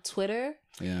that on Twitter,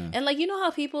 Yeah. and like you know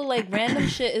how people like random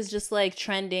shit is just like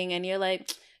trending, and you're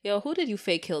like, yo, who did you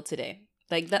fake kill today?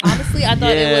 Like that. Honestly, I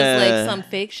thought it was Yeah. like some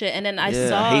fake shit, and then I Yeah, I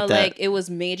saw hate that. like it was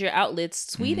major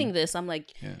outlets tweeting this. I'm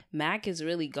like, Yeah. Mac is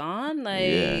really gone. Like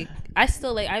Yeah. I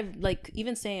still like I like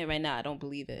even saying it right now. I don't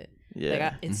believe it. Yeah.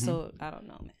 Like it's so I don't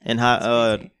know, man. And It's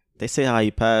how crazy. they say how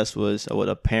he passed was with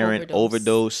a parent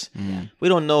overdose. We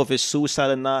don't know if it's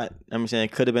suicide or not. I'm saying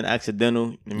it could have been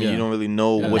accidental. I mean, Yeah. you don't really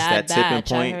know Yeah. what's that Bad tipping batch,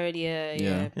 point. I heard, yeah. Yeah. You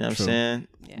know what I'm True. saying?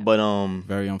 Yeah. But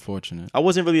Very unfortunate. I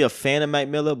wasn't really a fan of Mac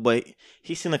Miller, but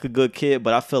he seemed like a good kid.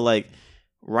 But I feel like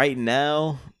right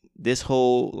now, this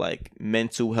whole like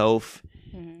mental health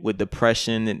with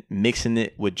depression and mixing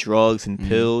it with drugs and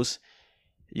pills,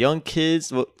 young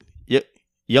kids,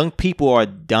 young people are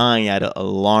dying at an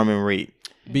alarming rate.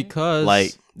 Because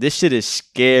Like this shit is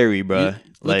scary, bruh.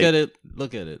 Look Like, at it.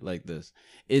 Look at it like this.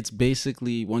 It's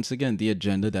basically once again the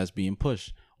agenda that's being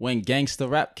pushed. When gangster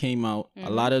rap came out, a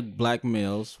lot of black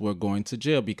males were going to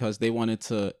jail because they wanted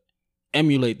to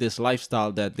emulate this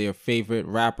lifestyle that their favorite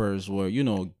rappers were, you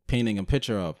know, painting a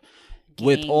picture of.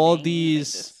 With all Gangbanging,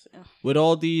 these, like this. Ugh. with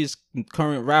all these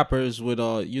current rappers, with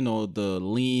you know, the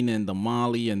lean and the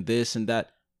Molly and this and that,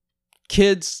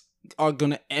 kids are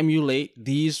gonna emulate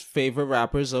these favorite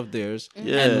rappers of theirs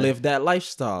Yeah. and live that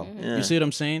lifestyle. Yeah. You see what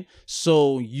I'm saying?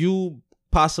 So you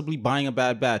possibly buying a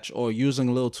bad batch or using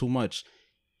a little too much,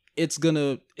 it's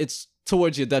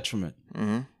towards your detriment.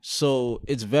 mhm. So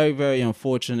it's very, very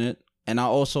unfortunate. And I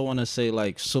also want to say,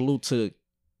 like, salute to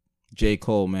J.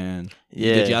 Cole, man.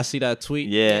 Yeah. Did y'all see that tweet?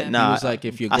 Yeah, Yeah. nah. He was like,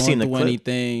 if you're I going seen the through clip.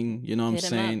 anything, you know what I'm Hit him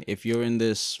saying? up. If you're in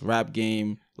this rap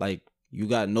game, like, you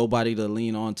got nobody to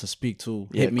lean on to speak to,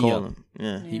 Yeah, hit me call up. him.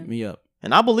 Yeah. Hit me up.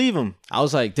 And I believe him. I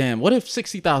was like, damn, what if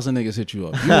 60,000 niggas hit you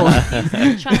up? You want-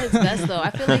 He's trying his best though.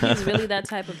 I feel like he's really that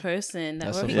type of person. That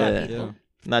That's where a he fact, got people. yeah.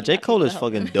 Nah, J. got Cole people is to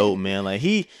help fucking him. dope, man. Like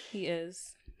He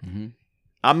is.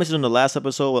 I mentioned in the last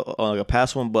episode, like a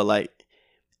past one, but like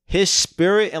his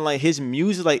spirit and like his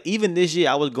music, like even this year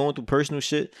I was going through personal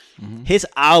shit. His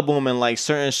album and like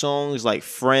certain songs, like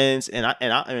Friends, and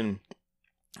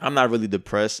I'm not really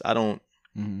depressed. I don't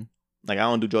Mhm. like I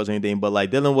don't do drugs or anything, but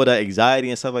like dealing with that anxiety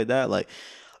and stuff like that, like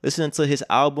listening to his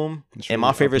album, It's and my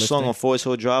really favorite song uplifting. on Forest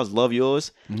Hill Drive, "Love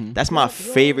Yours." Mhm. That's my Love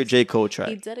favorite Yours. J. Cole He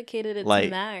track. dedicated it Like, to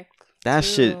Mac. That too,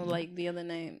 shit. like the other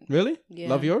night. Really? Yeah.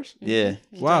 Love yours? Yeah,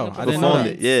 He's Wow, doing a I didn't know that. performed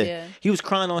it. performance. Yeah. He was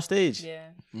crying on stage. Yeah.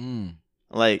 Mm.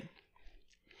 Like,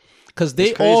 Because they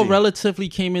It's crazy. all relatively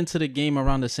came into the game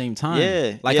around the same time.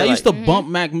 Yeah, Like yeah, I used to like- bump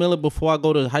Mac Miller before I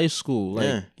go to high school. Like,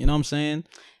 Yeah. you know what I'm saying?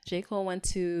 J. Cole went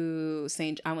to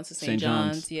I went to St. St.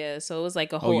 John's. John's. Yeah. So it was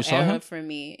like a Oh, whole you saw era him? for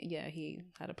me. Yeah, he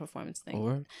had a performance thing.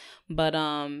 Or But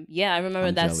yeah, I remember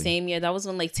I'm that jelly. same year. That was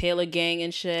when like Taylor Gang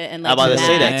and shit, and I'm like about to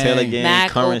say that Mac- Taylor Gang,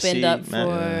 Mac Currency, opened up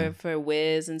Mac- for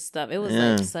Wiz and stuff. It was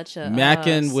Yeah. like such a Mac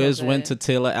and so Wiz went to good.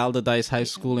 Taylor Alderdice High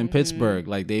School in Pittsburgh.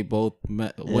 Like they both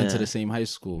went to Yeah. the same high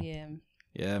school. Yeah.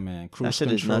 Yeah, man. that Cruise shit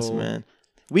control. is nuts, man.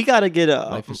 We gotta get a.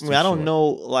 Life is I mean, too I don't short. know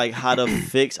like how to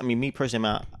fix. I mean, me personally,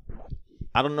 man,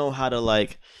 I don't know how to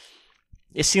like.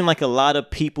 It seemed like a lot of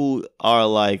people are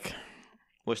like,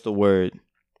 what's the word?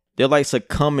 They're like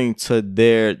succumbing to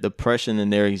their depression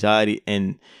and their anxiety,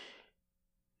 and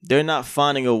they're not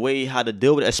finding a way how to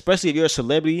deal with it. Especially if you're a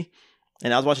celebrity.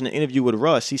 And I was watching an interview with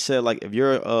Russ. He said like, if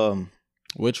you're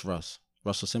Which Russ?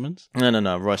 Russell Simmons?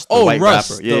 No, Russ. The Oh, white Russ,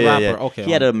 rapper. the Yeah, yeah, rapper. yeah. Okay,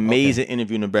 He had an okay. amazing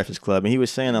interview in the Breakfast Club, and he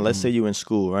was saying that let's Mhm. say you in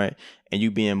school, right, and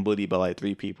you being bullied by like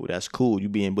 3 people. That's cool. You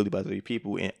being bullied by 3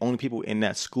 people, and only people in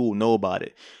that school know about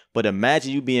it. But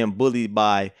imagine you being bullied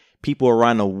by people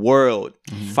around the world,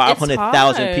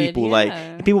 500,000 hard, people. Like, yeah.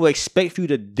 and people expect you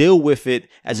to deal with it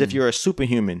as if you're a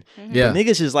superhuman. Yeah. But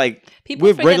niggas is like People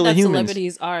we're forget regular that humans.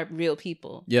 celebrities are real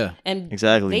people. Yeah. And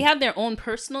Exactly. they have their own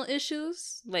personal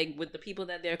issues, like with the people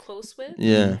that they're close with,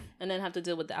 Yeah. and then have to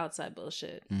deal with the outside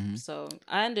bullshit. Mhm. So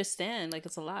I understand, like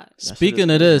it's a lot. shit Speaking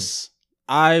is of crazy. this,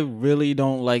 I really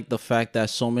don't like the fact that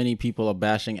so many people are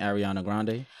bashing Ariana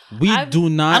Grande. We do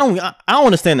not. I don't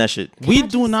understand that shit. We I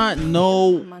do just- not oh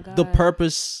know my the God.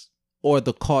 purpose or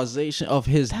the causation of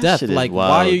his That death. shit is Like, wild.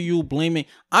 why are you blaming?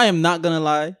 I am not gonna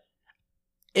lie.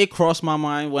 It crossed my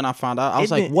mind when I found out. I was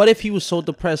It like, did- what if he was so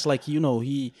depressed? Like, you know,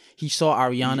 he saw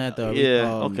Ariana at the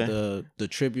Yeah, okay. the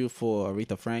tribute for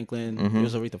Aretha Franklin. Mhm. It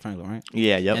was Aretha Franklin, right?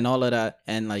 Yeah, yep. And all of that,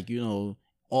 and like, you know,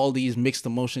 all these mixed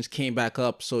emotions came back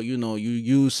up. So, you know, you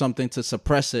use something to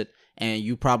suppress it, and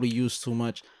you probably use too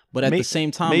much. But at May- the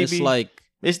same time, it's maybe- like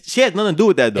She had nothing to do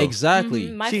with that though. exactly.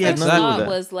 Mhm. My She had first nothing to do with thought that.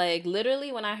 was like,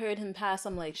 literally, when I heard him pass,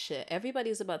 I'm like, shit,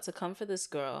 everybody's about to come for this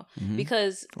girl Mhm.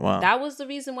 because Wow. that was the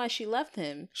reason why she left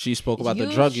him. She spoke about You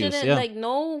the drug use. shouldn't, Yeah. like,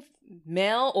 no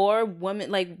male or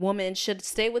woman should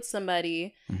stay with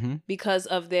somebody hmm because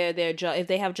of their drug. If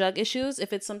they have drug issues,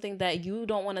 if it's something that you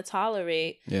don't want to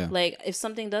tolerate, Yeah. like if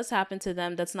something does happen to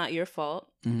them, that's not your fault.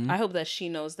 Mhm. I hope that she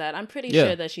knows that. I'm pretty Yeah.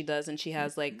 sure that she does, and she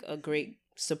has like a great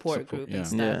support group yeah. and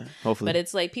stuff. Yeah, hopefully. But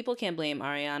it's like people can't blame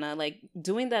Ariana. Like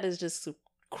doing that is just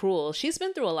cruel. She's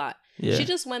been through a lot. Yeah. She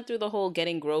just went through the whole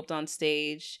getting groped on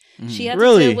stage. Mhm. She had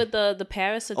Really? to deal with the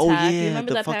Paris attack. Oh, You yeah, remember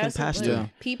the that fucking Paris pastor. Yeah.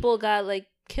 people got like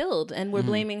killed and we're Mhm.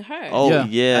 blaming her. Oh Yeah,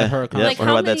 yeah, at her Yep, concert. like I heard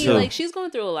how about that many too. like she's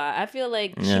going through a lot. I feel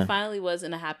like Yeah. she finally was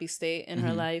in a happy state in her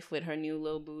Mhm. life with her new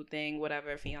little boo thing,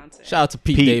 whatever, fiance. Shout out to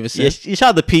Pete, Pete Davidson. Yeah, shout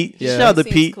out to Pete. Yeah. Shout out to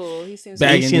He seems Pete. cool. He seems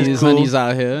Bagging He seems these cool. honeys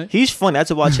out here. He's funny. I had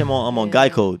to watch him on Yeah. Guy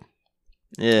Code.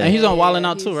 Yeah, And he's on Yeah, Wildin'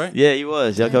 Out too, he's- right? yeah, he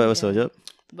was. Yep, Yeah. episode. Yep.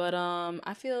 But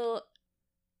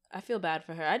I feel bad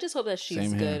for her. I just hope that she's Same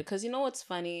here. good because you know what's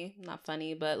funny? Not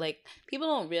funny, but like people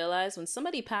don't realize when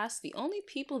somebody passed, the only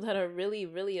people that are really,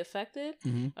 really affected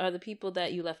hmm are the people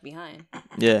that you left behind.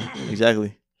 Yeah,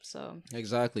 exactly. So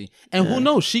Exactly. And Yeah. who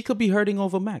knows? She could be hurting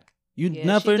over Mac. You yeah,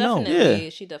 never she know. definitely- Yeah.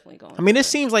 she definitely going. I mean, through it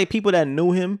seems like people that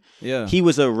knew him, Yeah. he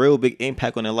was a real big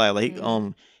impact on their life. Like,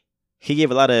 Mhm. he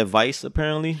gave a lot of advice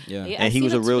apparently. Yeah. Yeah, And I he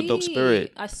was seen a real dope tweet.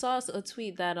 spirit. I saw a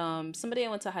tweet that somebody I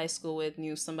went to high school with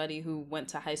knew somebody who went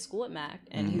to high school at Mac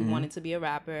and Mhm. he wanted to be a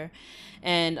rapper,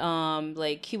 and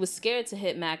like he was scared to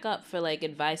hit Mac up for like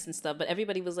advice and stuff, but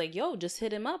everybody was like, "Yo, just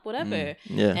hit him up, whatever."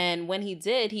 Yeah. And when he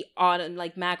did,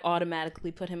 Mac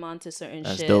automatically put him onto certain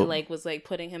That's shit, dope. like was like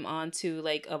putting him onto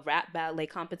like a rap battle, like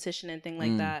competition and thing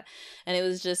like Mm. that, and it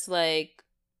was just like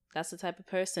that's the type of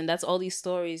person. That's all these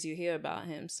stories you hear about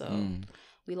him. So Mm.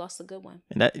 we lost a good one.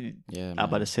 And that Yeah. I'm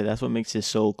about man. to say that's what makes it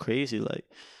so crazy. Like,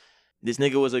 this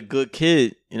nigga was a good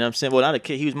kid. You know what I'm saying? Well, not a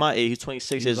kid. He was my age. He's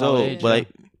 26 He was years our old. age, But yeah. like,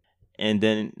 and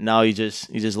then now he just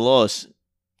lost.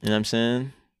 You know what I'm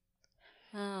saying?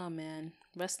 Oh man,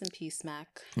 rest in peace, Mac.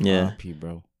 Yeah. RP,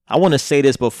 bro. I want to say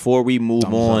this before we move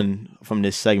Thumbs on from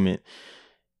this segment.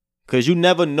 Because you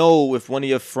never know if one of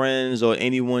your friends or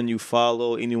anyone you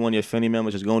follow, anyone of your family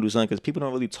members is going to do something. Because people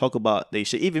don't really talk about they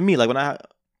shit. Even me, like when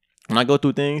I go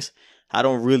through things, I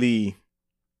don't really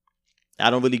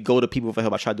go to people for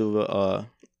help. I try to do it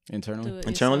Internally. Do it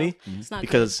internally yourself. Mhm. It's not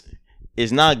because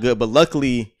is not good. But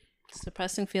luckily,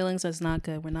 Suppressing feelings is not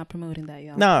good. We're not promoting that,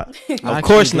 y'all. nah, I of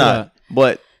course can't do not. that.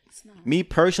 But It's not. me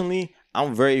personally,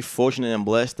 I'm very fortunate and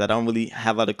blessed that I don't really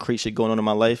have a lot of crazy shit going on in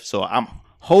my life. So I'm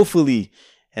hopefully,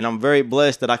 and I'm very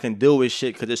blessed that I can deal with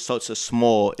shit because it's such a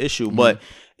small issue. But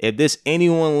if there's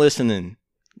anyone listening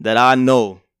that I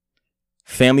know,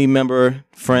 family member,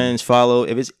 friends, follow,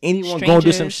 if it's anyone going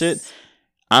through some shit, Strangers.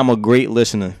 I'm a great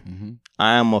listener. Mhm.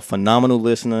 I am a phenomenal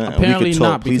listener. Apparently and we could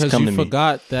talk. not, Please because come you to me.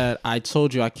 forgot that I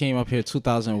told you I came up here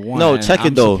 2001. No, and check I'm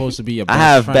it though. Supposed to be your I best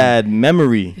have friend. bad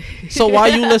memory. So why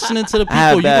you listening to the people? I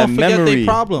have You bad gonna forget memory. their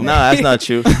problem. Nah, that's not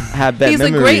true. I have bad He's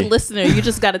memory. a great listener. You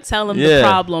just got to tell him the Yeah,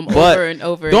 problem but over and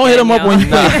over. Don't hit again, him up y'all. when you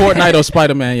play Fortnite or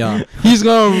Spider-Man, y'all. He's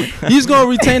gonna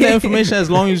retain the information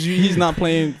as long as he's not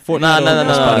playing Fortnite. Nah, or nah, nah,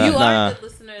 nah, Spider-Man. You nah. are a good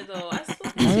listener, though. I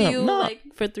spoke to you like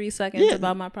for 3 seconds Yeah.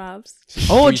 about my props.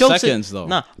 All 3 jokes seconds, is, though.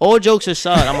 Nah, all jokes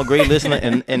aside, I'm a great listener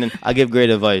and I give great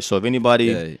advice. So if anybody,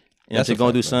 Yeah, you know, that's if a you're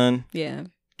going fact, through bro. something, Yeah.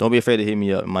 don't be afraid to hit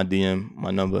me up. My DM, my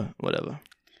number, whatever.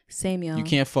 Same, y'all. You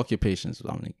can't fuck your patience,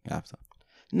 Dominic. After.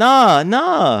 Nah.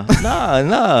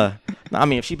 I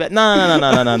mean, if she bet, nah.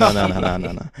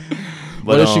 But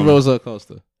What if she Rosa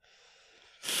Acosta?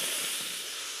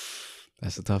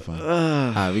 That's a tough one. All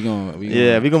right, we gonna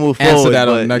yeah, we gonna move answer forward. that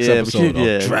on but the next yeah, episode but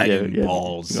of Dragon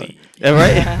Ball Z. Yeah,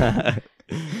 right.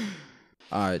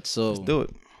 All right, so Do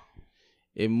it.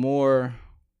 in more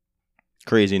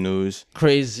Crazy news.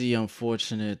 crazy,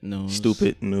 unfortunate news.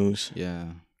 Stupid news. Yeah.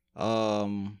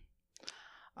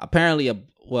 Apparently,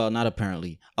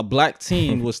 a black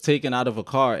teen was taken out of a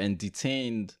car and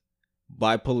detained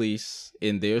by police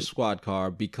in their squad car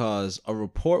because a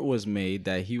report was made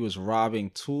that he was robbing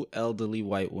 2 elderly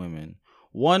white women,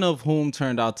 one of whom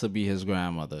turned out to be his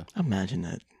grandmother. Imagine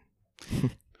that.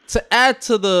 To add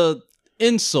to the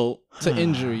insult to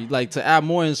injury, like to add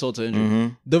more insult to injury,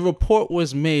 Mhm. the report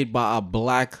was made by a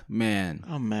black man.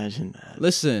 Imagine that.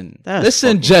 Listen, That's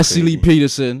fucking Jesse Lee crazy.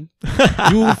 Peterson,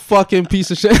 you fucking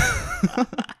piece of shit.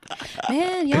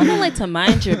 Man, y'all don't like to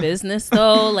mind your business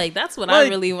though. Like that's what I Like-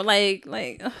 really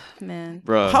like. Ugh, man.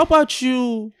 Bro. How about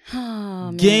you Oh,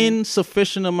 man. gain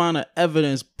sufficient amount of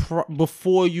evidence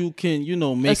before you can,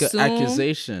 make Assume. an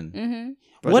accusation? Mm-hmm.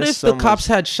 Bro, What there's if so the cops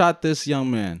much- had shot this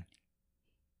young man?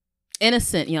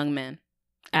 Innocent young man.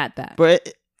 At that. Bro, there's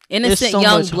Innocent so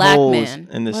young much black holes man.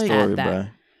 in this Like- story, At that. bro.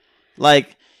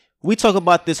 Like, we talk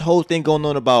about this whole thing going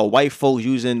on about white folks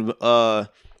using the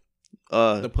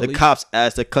police? cops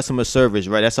as the customer service,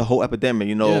 right? That's a whole epidemic,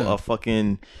 Yeah. a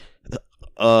fucking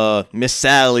Miss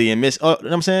Sally and Miss, you know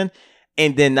what I'm saying?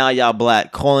 And then now y'all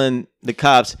black calling the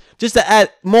cops just to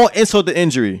add more insult to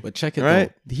injury. But check it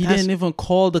Right? though. He That's- didn't even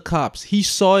call the cops. He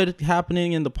saw it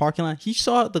happening in the parking lot. He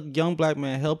saw the young black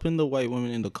man helping the white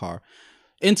woman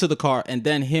into the car, and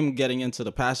then him getting into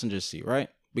the passenger seat, right?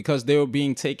 Because they were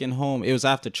being taken home. It was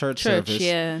after church service.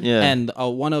 Yeah. Yeah. And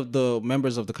one of the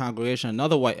members of the congregation,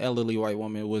 another elderly white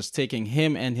woman, was taking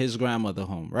him and his grandmother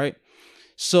home, right?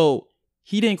 So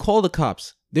he didn't call the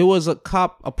cops. There was a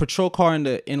patrol car in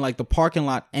the parking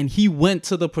lot, and he went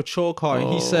to the patrol car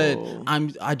and he said, Oh.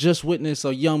 I just witnessed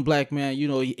a young black man.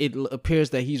 It appears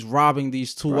that he's robbing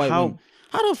these 2 Bro, white how- women.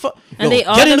 How the fuck? And they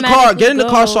get in the car. Get in the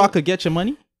car automatically so I go- could get your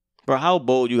money. Bro, how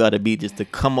bold you gotta be just to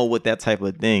come up with that type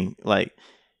of thing? Like,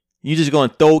 you just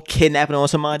gonna throw kidnapping on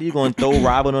somebody? You gonna throw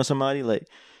robbing on somebody? Like,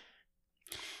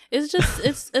 It's just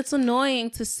it's annoying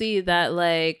to see that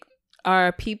like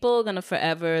are people gonna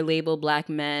forever label black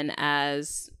men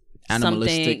as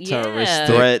Animalistic, something,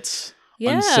 terroristic, threats.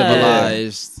 yeah.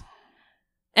 uncivilized.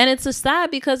 And it's a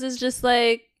sad because it's just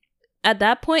like at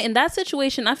that point in that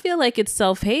situation, I feel like it's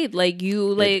self-hate. Like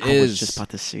you like It I was is. just about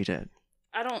to say that.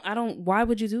 I don't why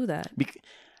would you do that?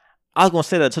 I was gonna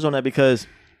say that, touch on that, because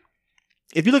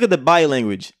if you look at the body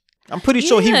language, I'm pretty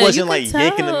sure he Yeah, wasn't you like could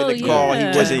yanking them in the tell, car.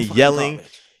 yeah. He wasn't Fucking yelling.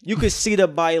 garbage. You could see the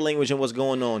body language and what's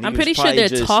going on. He I'm was pretty sure probably they're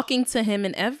just- talking to him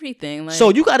and everything. Like So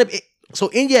you gotta be. So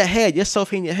in your head,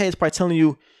 yourself in your head is probably telling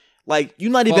you, like,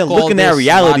 you're not even Fuck all looking at this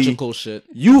reality. logical shit.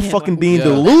 You Yeah, fucking but- being Yeah.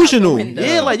 delusional. window.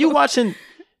 Yeah, like you watching.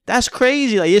 That's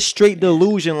crazy. Like it's straight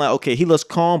delusion. Like, okay, he looks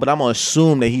calm, but I'm gonna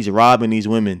assume that he's robbing these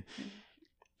women.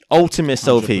 Ultimate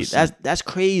self hate. 100%. That's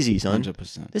crazy, son.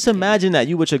 100%. Just imagine that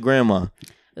you with your grandma.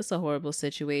 it's a horrible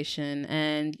situation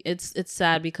and it's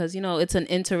sad because it's an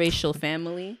interracial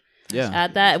family. Yeah.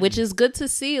 At that, which is good to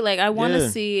see. Like I want to Yeah.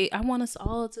 see, I want us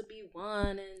all to be one,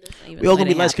 and it's not even We all gonna be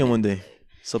really light skinned happening. one day.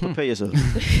 So prepare yourself.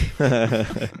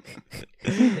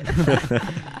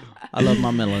 I love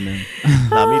my melanin.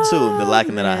 Nah, me too. The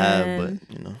lacking that I have, man.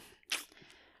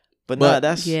 but But nah,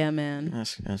 that's Yeah, man.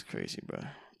 that's crazy, bro.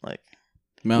 Like,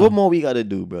 Mel, what more we gotta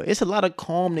do, bro? It's a lot of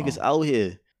calm niggas out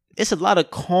here. it's a lot of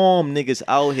calm niggas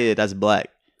out here that's black.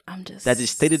 I'm just That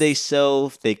just stay to they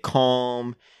self. They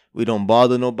calm. We don't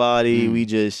bother nobody. We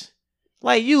just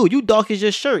like you dark as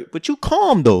your shirt, but you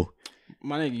calm though.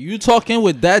 My nigga, you talking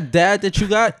with that dad that you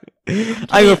got?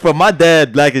 I go from my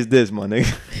dad black as this, my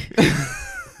nigga.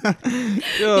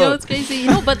 Yo, it's crazy. You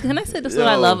know, but can I say this? What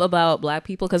I Yo. love about black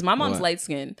people? Because my mom's What? light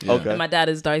skinned, Okay. and my dad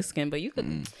is dark skinned. But you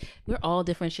could, we're all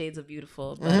different shades of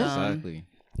beautiful. But Exactly.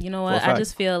 you know For a what? I fact.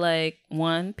 just feel like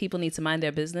one, people need to mind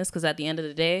their business because at the end of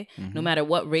the day, no matter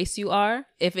what race you are,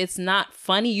 if it's not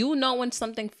funny, you know when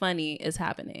something funny is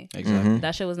happening. Exactly.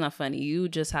 That shit was not funny. You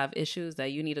just have issues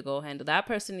that you need to go handle. That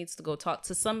person needs to go talk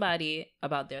to somebody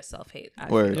about their self hate.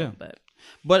 Word. Yeah. But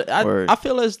But Word. I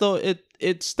feel as though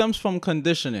it stems from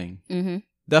conditioning.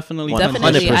 Definitely. 100%.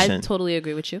 definitely, I 100%. totally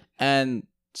agree with you. And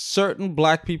certain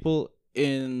black people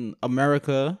in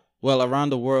America, well,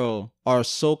 around the world, are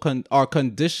are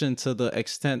conditioned to the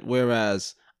extent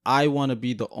whereas I want to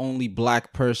be the only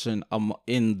black person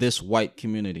in this white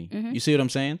community. You see what I'm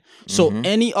saying? So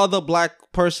any other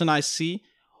black person I see,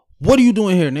 what are you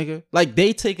doing here, nigga? Like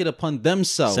they take it upon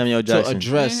themselves Samuel Jackson. to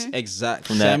address exact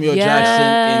From that- Samuel Jackson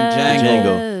in Django.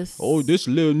 Django. Oh, this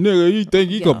little nigga, you think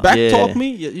he Yeah. could back Yeah. talk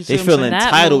me? You see They what I'm feel saying? That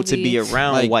entitled to be movie-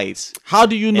 around Like, whites. How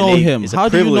do you know they- him? it's a How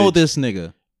do you know privilege. this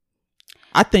nigga?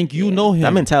 I think you know him.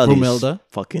 That mentality is Brumilda.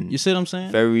 fucking You see what I'm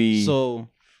saying? very So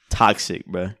toxic,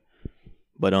 bruh.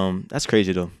 But that's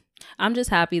crazy though. I'm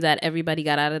just happy that everybody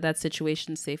got out of that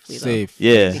situation safely. Though. safe.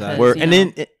 Yeah, Because, word. you And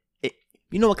know- then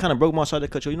you know what kind of broke my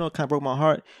heart? You know what kind of broke my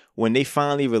heart when they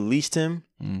finally released him,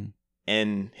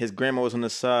 and his grandma was on the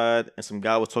side, and some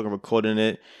guy was talking, recording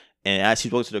it, and as he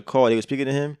spoke to the car, they were speaking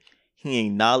to him. He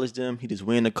acknowledged them. He just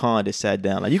went in the car and just sat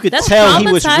down. Like you could That's tell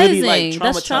he was really like traumatizing.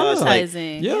 traumatized. That's Like,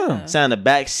 traumatizing. yeah. sat in the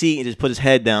back seat and just put his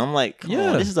head down. I'm like, come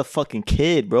Yeah. on, this is a fucking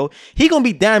kid, bro. He gonna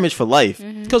be damaged for life.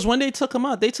 because when they took him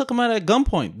out at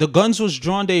gunpoint. The guns was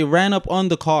drawn. They ran up on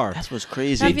the car. That's what's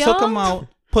crazy. Have They took y'all- him out.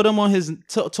 Put him on his.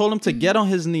 Told him to get on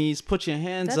his knees. Put your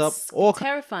hands up. That's All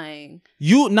terrifying.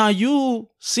 you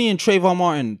seeing Trayvon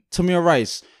Martin, Tamir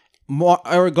Rice,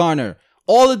 Eric Garner,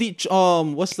 all of the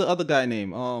what's the other guy name?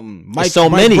 Mike, so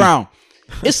Mike many. Brown.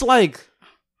 It's like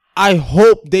I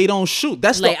hope they don't shoot.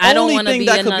 That's Like, the I don't only wanna thing be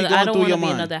that could another- be I going don't through your wanna be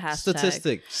mind. another hashtag.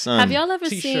 Statistic. Son, Have y'all ever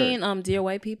T-shirt. seen Dear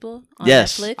White People on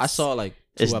Yes. Netflix? I saw like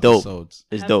 2 It's dope. episodes.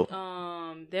 it's dope.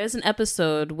 There's an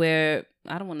episode where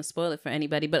I don't want to spoil it for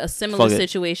anybody, but a similar Fuck it.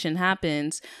 situation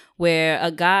happens where a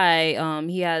guy,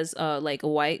 he has like a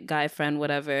white guy friend,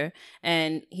 whatever,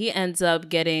 and he ends up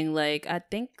getting like I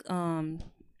think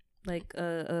like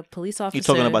a police officer. You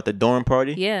talking about the dorm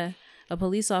party? Yeah, a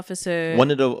police officer. One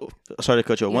of the sorry to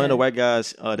cut you off. One of the Yeah. white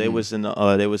guys, they was in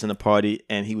the party,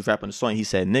 and he was rapping the song. He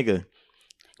said "nigga."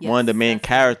 Yes, One of the main that's-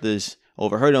 characters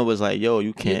overheard him was like, "Yo, you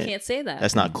You can't. can't say that.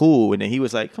 That's not cool." And then he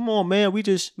was like, "Come on, man, we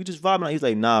just vibing." He's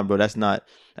like, "Nah, bro, that's not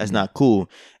cool."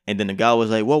 And then the guy was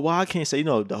like, "Well, why I can't say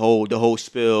the whole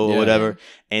spill or Yeah. whatever?"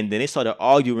 And then they started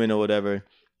arguing or whatever.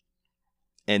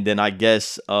 And then I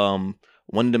guess one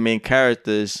of the main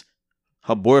characters,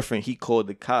 her boyfriend, he called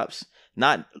the cops,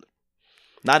 not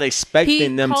expecting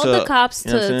He them called to the cops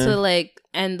you know what I'm to saying? like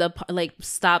end the like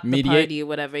stop the Mediate? party or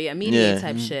whatever. Yeah, mediate Yeah.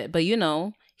 type shit. But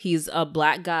he's a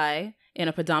black guy in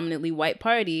a predominantly white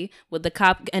party. What the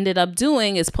cop ended up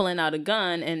doing is pulling out a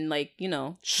gun and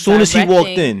Soon as he walked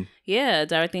in,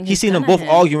 directing. he his seen them gun at both him.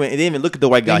 arguing and didn't even look at the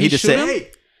white guy. Did He he just shoot said, him?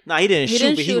 "Hey." Nah, he didn't He shoot,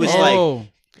 didn't but he shoot was him. like,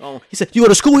 Oh, he said, "You go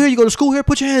to school here? You go to school here?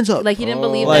 Put your hands up." Like he didn't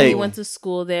believe Oh. that he Like- went to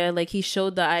school there. Like he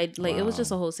showed it was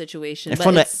just a whole situation. in But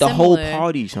front of it's the whole similar.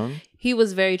 party, son. He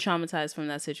was very traumatized from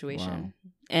that situation.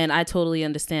 And I totally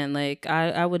understand. Like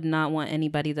I would not want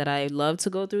anybody that I love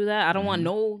to go through that. I don't want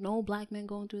no black men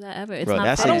going through that ever. It's Bro, not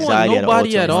that's I fair. don't want anxiety at all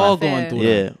nobody at times. all It's not going fair. through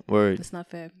that. Yeah, word. It's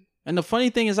not fair. And the funny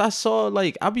thing is, I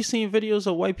be seeing videos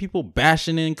of white people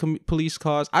bashing in police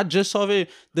cars. I just saw the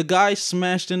guy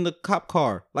smashed in the cop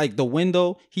car, like the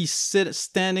window. He's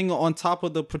standing on top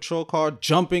of the patrol car,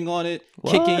 jumping on it,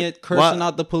 kicking What? it, cursing What?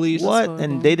 out the police. What? horrible.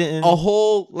 And they didn't. A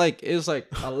whole it was like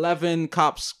 11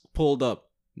 cops pulled up.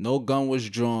 No gun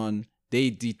was drawn. They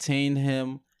detained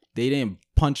him. They didn't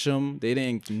punch him. They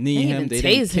didn't knee They him. didn't They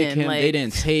didn't tase kick him, him. like- They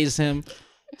didn't tase him.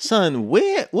 Son,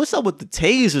 what's up with the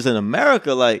tasers in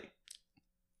America? Like,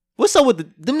 what's up with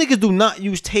them niggas do not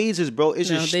use tasers, bro. It's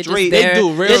No, just they straight. there. do,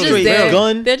 They're really. just straight there.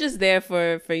 gun. They're just there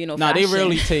for Nah, they fashion.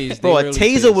 rarely tase. Bro, They a rarely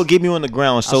taser tase. will get me on the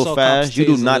ground I so saw fast. cops You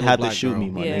do tase a not little have to black shoot girl me,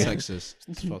 my Yeah. in nigga. Texas.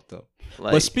 It's fucked up.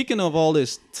 Like, But speaking of all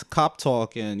this cop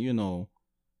talk and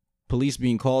police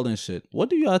being called and shit, what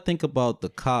do y'all think about the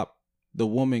cop the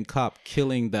woman cop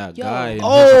killing that Yo. guy in his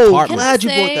Oh, apartment. glad you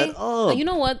Say, brought that up. You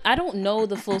know what? I don't know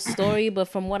the full story, but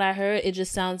from what I heard, it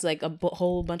just sounds like a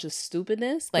whole bunch of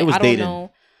stupidness. Like was I don't dating.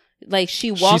 know. Like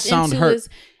she walked sound into hurt.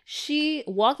 she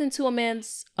walked into a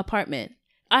man's apartment.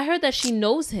 I heard that she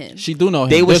knows him. She do know him.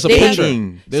 They was There's a picture.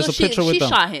 dating. There's So a picture with she them.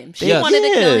 shot him. She Yes. wanted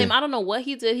to kill Yeah. him. I don't know what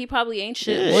he did. He probably ain't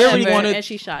shit. Yeah. Whatever, She wanted- and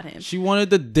she shot him. She wanted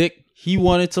the dick. He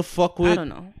wanted to fuck I with don't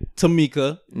know.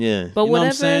 Tamika. Yeah. But You know what I'm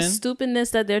whatever saying?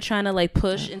 stupidness that they're trying to like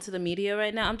push into the media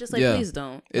right now, I'm just like, Yeah. please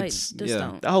don't. Like, It's- just yeah.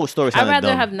 don't. That whole story I'd sounded rather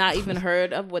dumb. have not even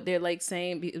heard of what they're like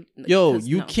saying. Yo, 'cause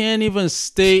you no. can't even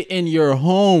stay in your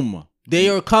home. They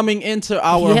are coming into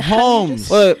our Yeah, homes.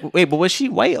 Wait, but was she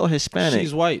white or Hispanic?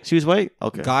 She's white. She was white?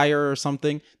 Okay. Geyer or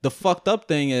something. The fucked up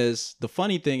thing is, the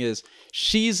funny thing is,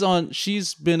 she's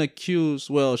been accused,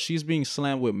 well, she's being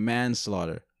slammed with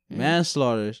manslaughter.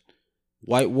 Manslaughter,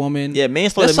 white woman. Yeah,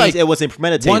 manslaughter That's means like it wasn't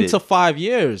premeditated. 1 to 5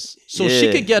 years. So she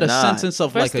Yeah, could get a nah. sentence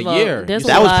of First like of a all, year. there's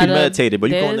That a was lot of- premeditated, but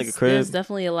you go in there's- the crib. There's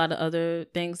definitely a lot of other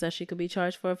things that she could be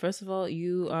charged for. First of all,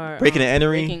 you are Breaking and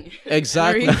entering? breaking-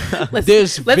 Exactly. let's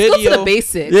There's go to video- the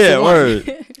basics. Yeah, Come on.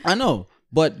 word. I know,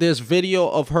 but there's video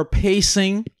of her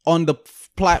pacing on the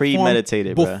platform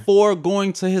Premeditated, bruh. before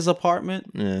going to his apartment.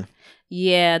 Yeah.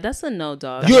 Yeah, that's a no,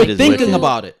 dog. That You're shit is thinking wicked.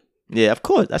 about it. Yeah, of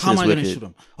course. That How shit am is I going to shoot wicked.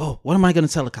 him? Oh, what am I going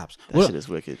to tell the cops? That What- shit is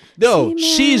wicked. Yo, See,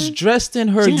 she's man. dressed in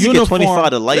her She needs to get uniform. 25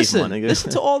 to life, listen, my nigga. listen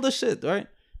to all the shit, right?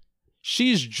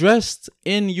 She's dressed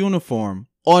in uniform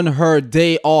on her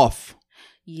day off.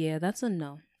 Yeah, that's a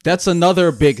no. That's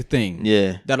another big thing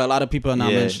Yeah. that a lot of people are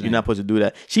not Yeah, mentioning. you're not supposed to do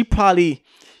that. She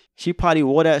probably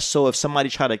wore that so if somebody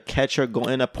tried to catch her going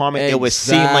in the apartment, it would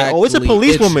seem like, oh, it's a Exactly.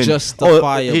 policewoman. It's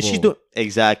justifiable. Oh, she's doing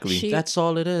exactly. That's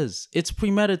all it is. It's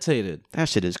premeditated. That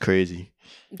shit is crazy.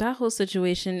 That whole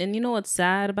situation, and you know what's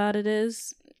sad about it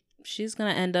is, she's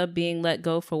gonna end up being let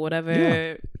go for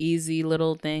whatever easy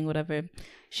little thing, whatever.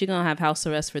 She's gonna have house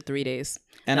arrest for 3 days.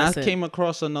 And That's I it. came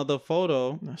across another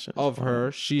photo shit is of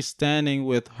her. She's standing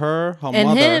with her And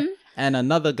mother, him? and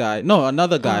another guy. No,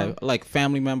 another guy, Oh. like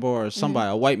family member or somebody,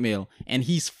 a white male, and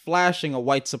he's flashing a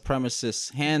white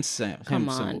supremacist hand symbol. Come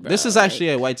on, bro, This is actually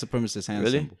a white supremacist hand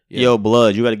Really? symbol. Yeah. Yo,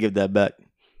 blood, you got to give that back.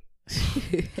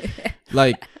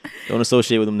 Like, Don't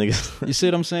associate with them niggas. you see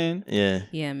what I'm saying? Yeah.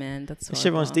 Yeah, man, that's That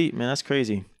shit runs horrible. deep, man. That's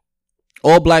crazy.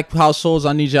 All black households,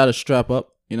 I need y'all to strap up.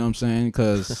 You know what I'm saying?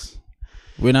 Because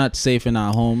we're not safe in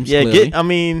our homes. Yeah, clearly. I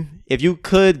mean, if you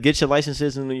could get your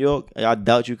licenses in New York, I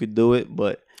doubt you could do it,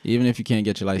 but Even if you can't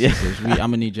get your licenses, I'm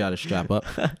gonna need y'all to strap up.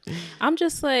 I'm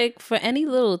just like, for any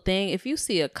little thing, if you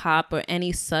see a cop or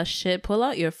any sus shit, pull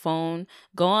out your phone,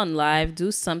 go on live,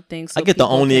 do something. So I get the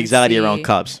people only can anxiety see. around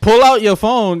cops. Pull out your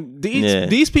phone. Yeah.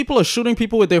 These people are shooting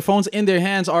people with their phones in their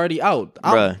hands already out.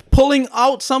 Bruh. Pulling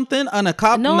out something on a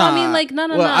cop. No, nah. I mean like no.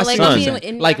 Well, I Like see what I you're mean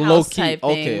saying. in Like your low house key. type thing.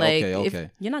 Okay, Like okay, if okay.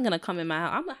 you're not gonna come in my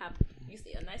house, I'm gonna have you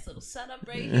see a nice little setup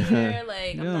right here.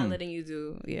 Like I'm Yeah. not letting you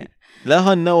do. Yeah. Let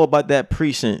her know about that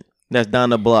precinct that's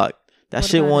down the block. That What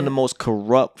shit about one of it? the most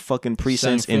corrupt fucking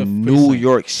precincts in 75th New precinct.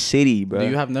 York City, bro. Do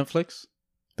you have Netflix?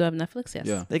 Do I have Netflix? Yes.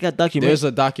 Yeah. They got documentaries. There's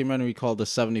a documentary called The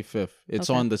 75th. It's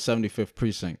Okay. on the 75th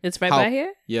precinct. It's right How- by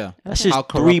here. Yeah. That's just How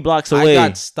 3 corrupt- blocks I away.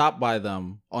 got stopped by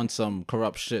them on some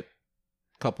corrupt shit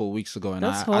a couple of weeks ago, and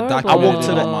That's I documented I walked it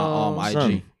to the- on my IG.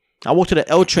 Son, I walked to the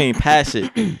L train past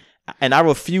it, and I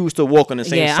refuse to walk on the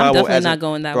same Yeah, I'm sidewalk definitely as not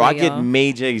going that bro. way, I get y'all.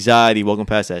 major anxiety walking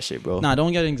past that shit, bro. Nah,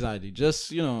 don't get anxiety.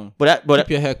 Just, but keep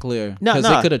your head clear. Nah, Because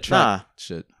nah, it could attract nah.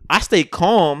 shit. I stay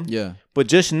calm. Yeah. But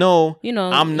just know, You know,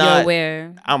 I'm you're not.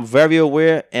 aware. I'm very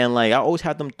aware, and like I always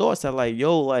have them thoughts that like,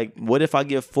 yo, like, what if I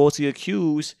get falsely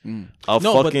accused of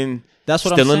No, but fucking that's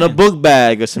what I'm stealing a saying. book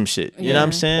bag or some shit? You know what I'm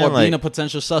Yeah. saying? Or like, being a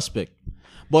potential suspect.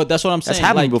 But that's what I'm saying.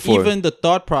 happened Like, before. even the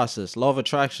thought process, law of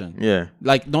attraction. yeah,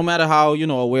 Like, no matter how,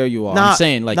 aware you are. Nah, I'm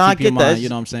saying, like, nah, I keep your get that. mind, you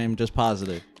know what I'm saying? Just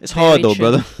positive. it's hard though, true.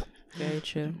 brother. Very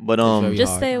true. But Very Just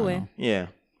hard, stay I away. know. yeah,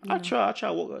 I try. You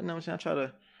know what I'm saying? I try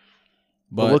to.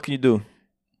 But But what can you do?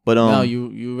 But now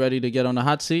you ready to get on the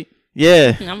hot seat?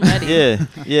 yeah, I'm ready. yeah,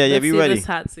 Let's be see ready. This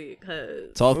hot seat,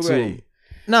 'cause- Talk We're to ready. him.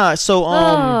 Nah, so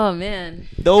oh man.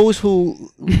 those who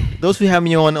have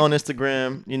me on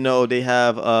Instagram, they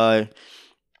have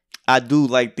I do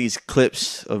like these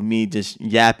clips of me just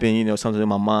yapping, something in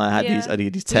my mind. I had Yeah,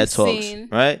 these TED we've Talks, seen.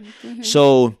 right?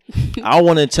 So I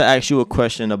wanted to ask you a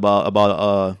question about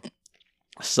a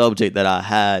subject that I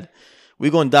had.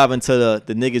 We're gonna dive into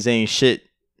the niggas ain't shit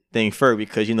thing first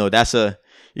because that's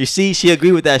you see she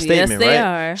agreed with that Yes, statement, they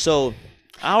right? are. So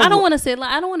I don't want to say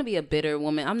I don't want to be a bitter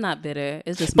woman. I'm not bitter.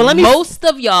 It's just But let me- most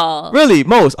of y'all. really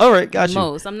most. All right, got you.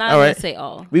 Most. I'm not All gonna right. say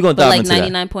all. We gonna but dive like into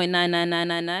that.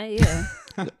 99.9999.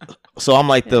 Yeah. So I'm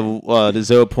like the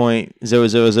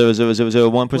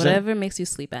 0.0000001%. Whatever makes you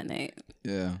sleep at night.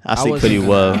 Yeah. I see pretty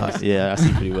well. Yeah, I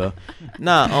see pretty well.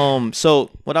 Nah, so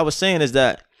what I was saying is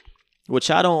that, which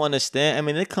I don't understand. I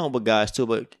mean, they come with guys too,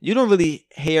 but you don't really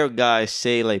hear guys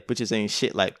say like bitches ain't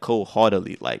shit like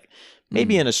cold-heartedly. Like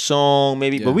maybe in a song,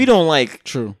 maybe, but we don't like.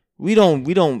 True. We don't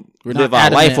We're live not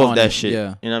our life adamant off on that it, shit.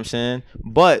 yeah. You know what I'm saying?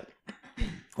 But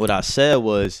what I said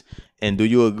was, and do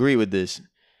you agree with this?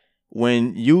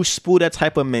 When you spool that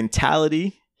type of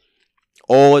mentality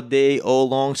all day, all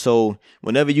long, so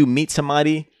whenever you meet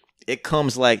somebody, it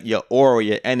comes like your aura,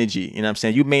 your energy. You know what I'm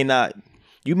saying? You may not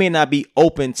be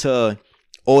open to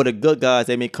all the good guys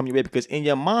that may come your way, because in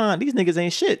your mind, these niggas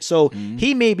ain't shit. So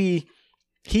he may be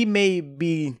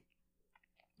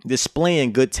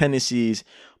displaying good tendencies,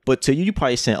 but to you, you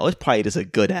probably saying, oh, it's probably just a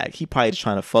good act. He probably just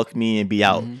trying to fuck me and be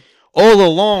out. All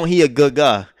along, he a good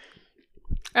guy.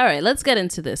 All right, let's get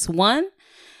into this. One,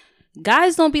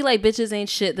 guys don't be like bitches ain't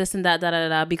shit, this and that, da da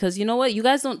da, because you know what? You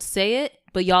guys don't say it,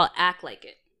 but y'all act like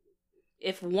it.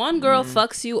 If one girl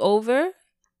fucks you over,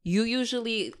 you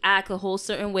usually act a whole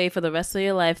certain way for the rest of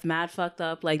your life, mad fucked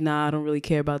up, like, nah, I don't really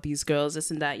care about these girls, this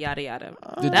and that, yada yada.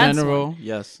 The That's general, one.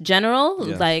 yes. General,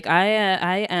 Yes. like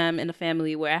I am in a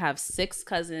family where I have 6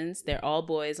 cousins. They're all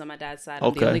boys on my dad's side. I'm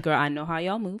Okay. the only girl. I know how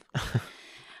y'all move.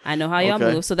 I know how y'all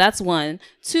Okay. move. So that's one.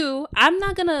 2, I'm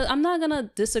not gonna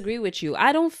disagree with you.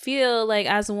 I don't feel like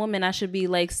as a woman I should be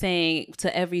like saying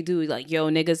to every dude like, yo,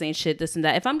 niggas ain't shit, this and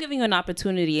that. If I'm giving you an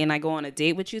opportunity and I go on a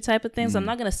date with you type of things, I'm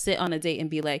not gonna sit on a date and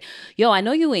be like, yo, I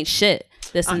know you ain't shit,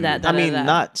 this and that. I mean,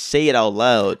 not say it out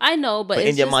loud. I know, but But it's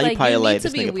in your just mind, you like probably you like, need to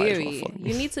this be nigga probably just weary. wanna fuck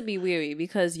me. You need to be weary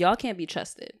because y'all can't be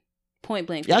trusted. Point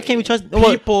blank. Y'all can't be period. trusted.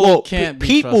 People can't be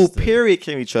People, trusted. period,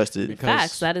 can't be trusted. Because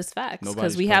Facts. That is facts. Because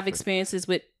nobody's we have perfect. experiences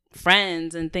with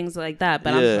friends and things like that.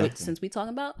 But Yeah. since we talking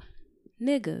about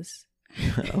niggas,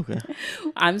 Okay.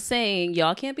 I'm saying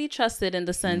y'all can't be trusted in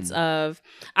the sense of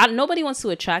nobody wants to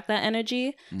attract that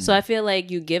energy. So I feel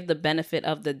like you give the benefit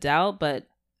of the doubt, but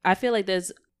I feel like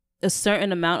there's a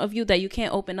certain amount of you that you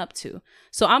can't open up to.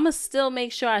 So I'm gonna still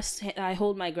make sure I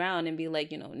hold my ground and be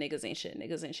like, you know, niggas ain't shit,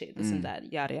 this and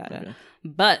that, yada yada. Okay.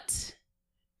 But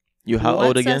You how once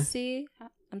old I again? see,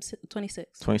 I'm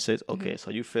 26. 26. Okay,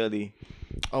 so you fairly.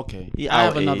 Okay. Yeah, I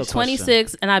have our another age. question.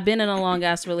 26, and I've been in a long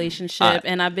ass relationship,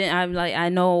 and I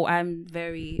know I'm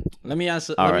very. Let me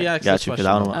ask. All Let right, me ask got this you, because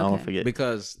question. I don't Okay. forget.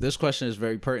 Because this question is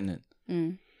very pertinent.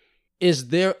 Mm. Is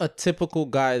there a typical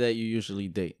guy that you usually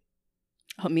date?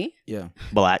 Oh, me? Yeah.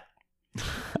 Black.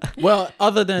 Well,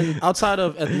 other than outside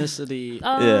of ethnicity,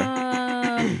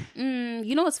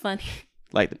 You know what's funny?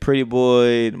 Like the pretty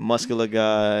boy, muscular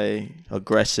guy,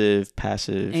 aggressive,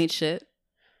 passive. Ain't shit.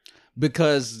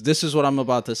 because this is what I'm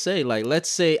about to say. Like, let's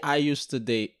say I used to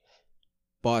date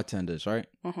bartenders, right?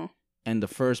 Uh-huh. And the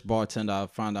first bartender, I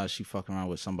found out she fucking around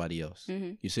with somebody else.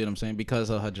 Mm-hmm. You see what I'm saying? Because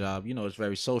of her job, you know, it's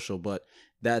very social, but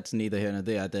that's neither here nor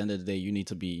there. At the end of the day, you need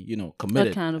to be, you know,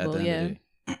 committed. Accountable, at the end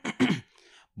of the day.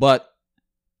 But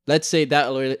let's say that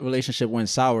relationship went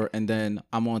sour, and then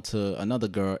I'm on to another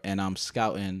girl, and I'm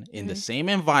scouting in the same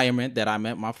environment that I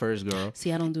met my first girl.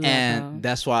 See, I don't do that, And bro.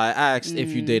 that's why I asked if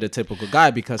you date a typical guy,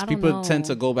 because I don't people tend know.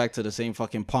 to go back to the same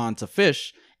fucking pond to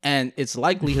fish. And it's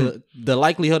likelihood, the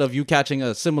likelihood of you catching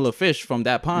a similar fish from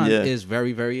that pond Yeah. is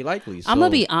very, very likely. I'm gonna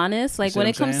So- be honest. Like see when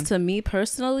what it I'm comes saying? to me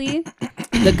personally,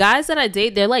 the guys that I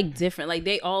date, they're like different. Like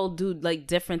they all do like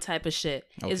different type of shit.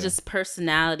 It's Okay. just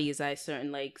personalities I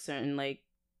certain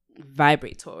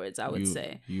vibrate towards. I would you,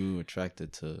 say. you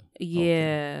attracted to.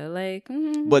 Yeah, like.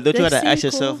 But don't you they have to ask seem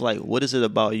yourself, cool. like, what is it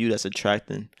about you that's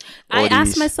attracting? I all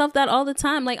ask these- myself that all the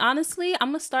time. Like, honestly, I'm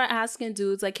gonna start asking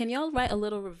dudes, like, can y'all write a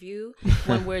little review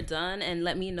when we're done and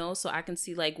let me know so I can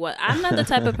see, like, what I'm not the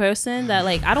type of person that,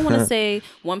 like, I don't want to say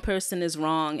one person is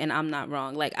wrong and I'm not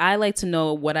wrong. Like, I like to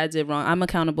know what I did wrong. I'm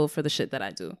accountable for the shit that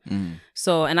I do.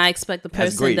 So, and I expect the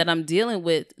That's person great. that I'm dealing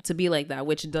with to be like that,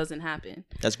 which doesn't happen.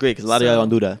 That's great, because a lot of y'all don't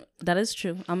do that. That is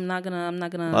true. I'm not gonna.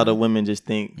 A lot of women just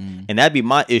think, and that'd be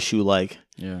my issue. Like,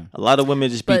 Yeah. a lot of women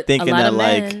just be But thinking a lot that, of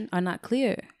like, men are not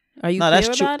clear. Are you No, clear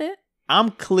that's true. about it? I'm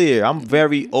clear. I'm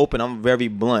very open. I'm very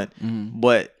blunt.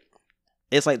 But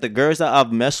it's like the girls that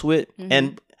I've messed with,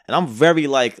 and I'm very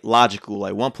like logical.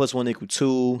 Like 1 + 1 =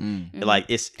 2. Like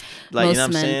it's like, Most you know what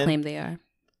I'm men saying? claim they are.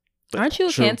 But- Aren't you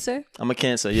a True. Cancer? I'm a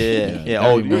Cancer. Yeah. very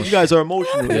Oh, you emotional. guys are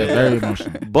emotional. Yeah, very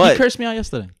emotional. But- you cursed me out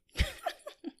yesterday.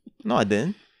 No, I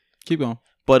didn't. Keep going.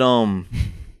 But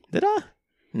did I?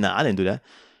 Nah, I didn't do that.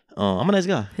 I'm a nice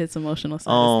guy. His emotional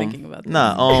side is thinking about this. What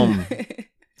I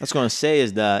was gonna say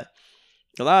is that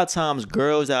a lot of times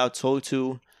girls that I've talked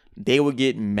to, they would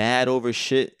get mad over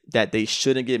shit that they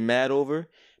shouldn't get mad over,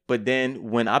 But then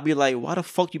when I be like, why the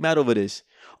fuck you mad over this?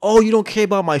 Oh, you don't care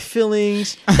about my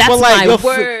feelings. That's But, like, my your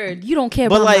word. You don't care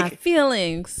but, about my like-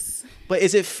 feelings. But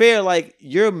is it fair? Like,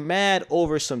 you're mad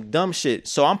over some dumb shit.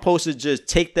 So I'm supposed to just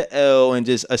take the L and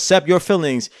just accept your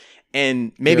feelings.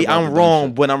 And maybe about the I'm dumb wrong,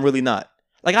 shit. but I'm really not.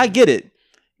 Like, I get it.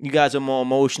 You guys are more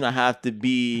emotional. I have to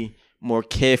be more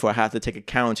careful. I have to take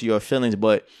account to your feelings.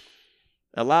 But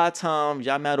a lot of times,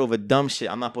 y'all mad over dumb shit.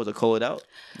 I'm not supposed to call it out.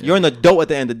 You're an adult at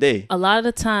the end of the day. A lot of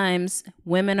the times,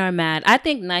 women are mad. I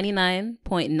think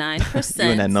 99.9%. You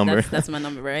and that number. That's my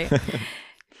number, right?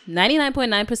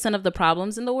 99.9% of the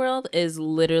problems in the world is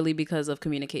literally because of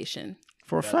communication.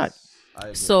 For a fact. I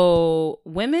agree. So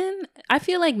women, I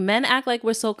feel like men act like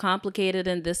we're so complicated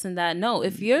and this and that. No,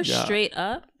 if you're Yeah. straight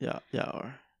up, Yeah,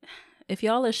 are. if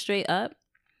y'all are straight up,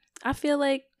 I feel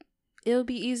like it'll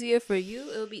be easier for you.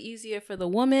 It'll be easier for the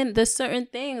woman. There's certain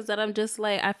things that I'm just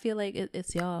like, I feel like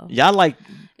it's y'all. Y'all like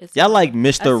It's y'all like I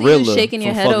Mr. see you Riddler shaking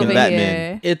your from head fucking over Batman.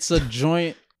 here. It's a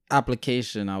joint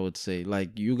application, I would say.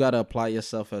 Like, you gotta apply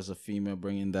yourself as a female,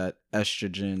 bringing that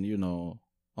estrogen,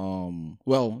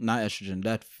 well, not estrogen,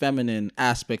 that feminine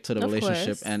aspect to the Of relationship,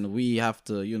 course. and we have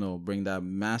to, bring that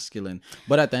masculine.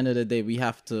 But at the end of the day,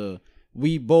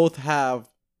 we both have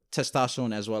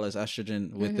testosterone as well as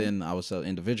estrogen within ourselves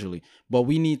individually, but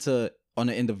we need to, on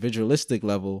an individualistic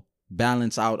level,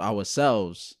 balance out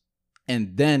ourselves,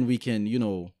 and then we can,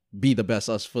 be the best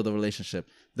us for the relationship.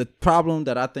 The problem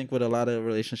that I think with a lot of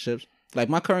relationships, like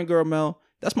my current girl Mel,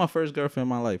 that's my first girlfriend in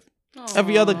my life.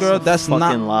 Every other girl, that's Fucking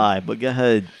not. lie, but go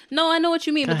ahead. No, I know what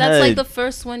you mean, Go but that's like ahead. the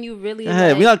first one you really Go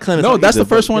ahead. like. We not cleaning No, this that's up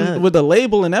the first either, but go one ahead. with the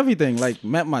label and everything. Like,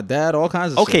 met my dad, all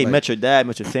kinds of Okay, shit. Like, met your dad,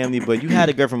 met your family, but you had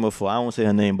a girlfriend before. I won't say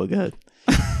her name, but go ahead.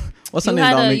 what's her You name,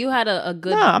 had, Dominique? you had a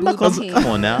good Nah, I'm not gonna- booting, come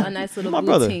on now. a nice little My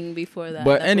brother. booting before that.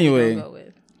 But That's what we gonna anyway, go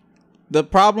with. The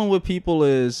problem with people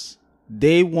is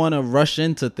they want to rush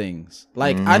into things.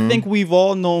 Like, I think we've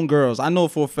all known girls. I know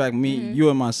for a fact, me, you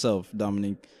and myself,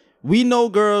 Dominique. We know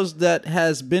girls that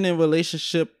has been in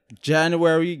relationship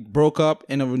January, broke up,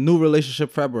 in a new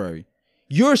relationship February.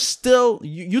 You're still,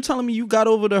 you telling me you got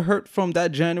over the hurt from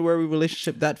that January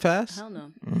relationship that fast? Hell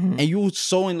no. And you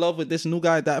so in love with this new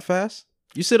guy that fast?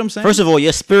 You see what I'm saying? First of all,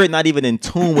 your spirit not even in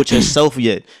tune with yourself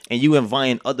yet, and you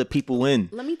inviting other people in.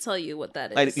 Let me tell you what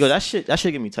that is. Like, yo, that shit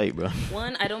get me tight, bro.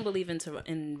 One, I don't believe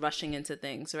in rushing into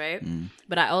things, right? Mm.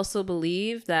 But I also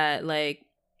believe that like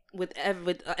with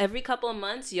every couple of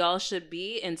months, y'all should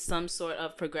be in some sort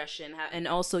of progression, and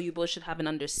also you both should have an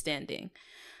understanding.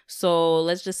 So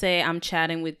let's just say I'm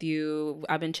chatting with you.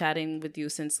 I've been chatting with you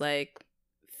since like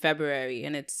February,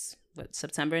 and it's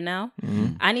September now.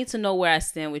 I need to know where I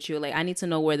stand with you. Like, I need to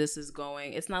know where this is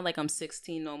going. It's not like I'm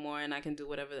 16 no more and I can do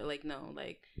whatever. Like, no,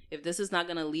 like if this is not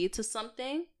gonna lead to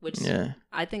something, which Yeah.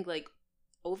 I think like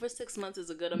over 6 months is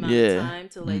a good amount Yeah. of time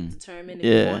to like determine if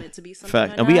you want it to be something.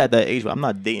 Fact. Or And we not. at that age where I'm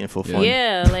not dating for fun.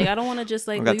 Yeah, like I don't want to just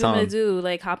like I what got you want to time. do,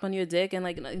 like hop on your dick and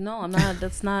like no, I'm not.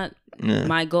 That's not Yeah.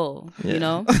 my goal. Yeah. You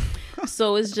know.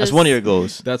 So it's just That's one of your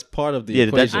goals. that's part of the Yeah,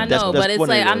 that's- equation. I that's- know, that's but it's one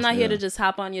of like I'm yours, not here yeah. to just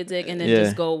hop on your dick and then Yeah.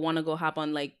 just want to go hop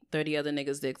on like 30 other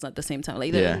niggas' dicks at the same time.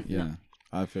 Like, Yeah. Yeah, no.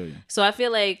 I feel you. So I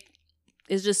feel like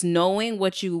it's just knowing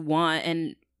what you want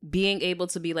and being able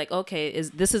to be like, okay,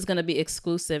 this is gonna be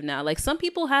exclusive now. Like some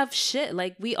people have shit.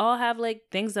 Like we all have like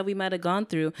things that we might have gone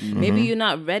through. Maybe you're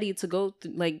not ready to go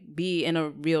like be in a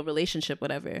real relationship,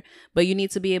 whatever. But you need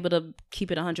to be able to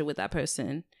keep it 100 with that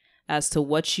person as to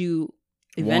what you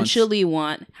eventually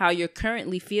want, how you're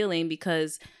currently feeling,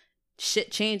 because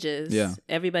shit changes. Yeah.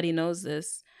 Everybody knows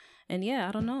this. And yeah,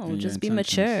 I don't know. And your Just be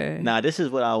intentions. mature. Nah, this is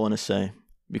what I want to say,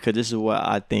 because this is what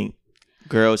I think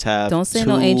girls have. Don't say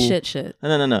no ain't shit.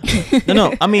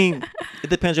 No. I mean, it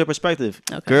depends on your perspective.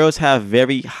 Okay. Girls have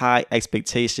very high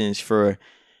expectations for,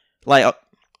 like,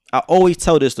 I always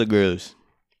tell this to girls.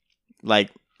 Like,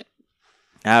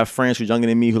 I have friends who's younger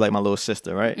than me who like my little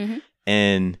sister, right? Mm-hmm.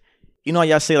 And you know,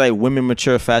 y'all say like women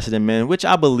mature faster than men, which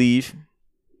I believe.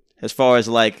 As far as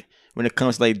like when it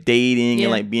comes to like dating Yeah.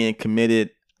 and like being committed,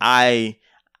 I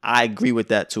agree with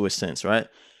that to a sense, right?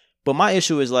 But my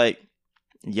issue is like,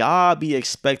 y'all be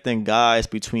expecting guys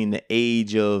between the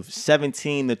age of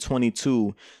 17 to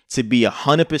 22 to be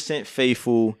 100%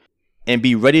 faithful and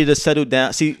be ready to settle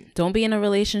down. See, Don't be in a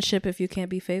relationship if you can't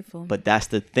be faithful. but that's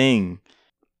the thing.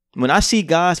 When I see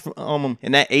guys from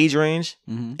in that age range,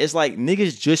 it's like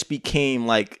niggas just became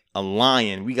like a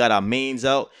lion. We got our manes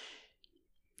out.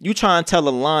 You trying to tell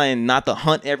a lion not to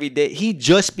hunt every day? He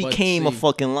just But became a see-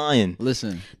 fucking lion.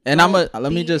 Listen, and Don't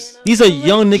let me be just. in a These are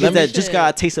young niggas Let me- that just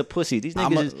got a taste of pussy. These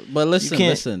niggas is, But listen, can't-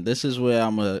 listen. This is where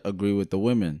I'm gonna agree with the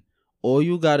women. All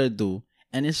you gotta do,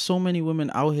 and there's so many women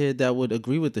out here that would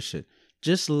agree with the shit.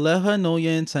 just let her know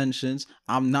your intentions.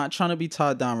 I'm not trying to be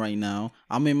tied down right now.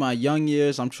 I'm in my young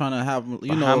years. I'm trying to have, But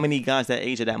how many guys that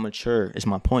age are that mature is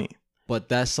my point. But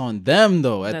that's on them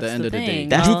though. At That's the end the of the day,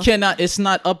 thing. you Well- cannot. It's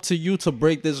not up to you to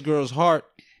break this girl's heart,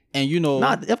 and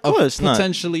Of course not.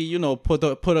 potentially, put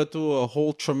her through a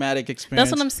whole traumatic experience.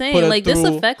 That's what I'm saying. Put her Like, this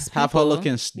through- affects Have her people,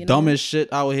 looking you dumb know? as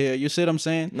shit out here. You see what I'm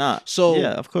saying? Nah. So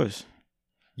yeah, of course.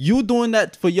 you doing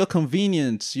that for your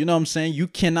convenience. You know what I'm saying? You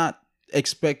cannot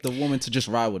expect the woman to just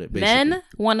ride with it. Basically. Men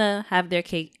want to have their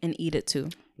cake and eat it too.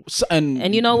 So- and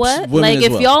And you know what? women Like, as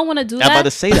if well. y'all want to do I'm about that,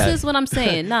 to say this that. is what I'm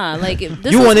saying. Nah, like, if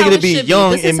this You is want a how nigga to it be should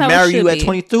young This is and how it marry you should at be.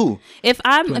 22. If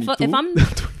I'm 22? if I'm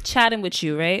chatting with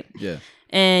you, right, yeah.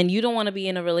 and you don't want to be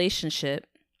in a relationship,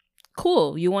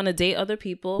 cool. You want to date other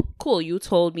people, cool. You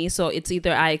told me, so it's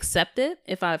either I accept it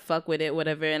if I fuck with it,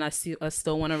 whatever, and I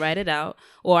still want to write it out,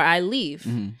 or I leave.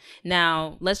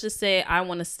 Now, let's just say I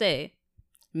want to stay.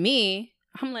 Me,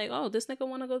 I'm like, oh, this nigga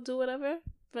want to go do whatever,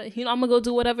 but I'm gonna go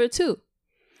do whatever too.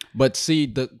 But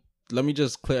see, let me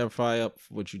just clarify up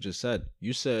what you just said.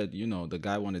 You said, the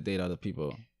guy want to date other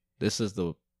people. This is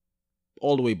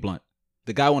all the way blunt.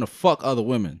 The guy want to fuck other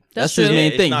women. That's his true.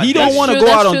 main Yeah, thing. it's not He that don't want to true, go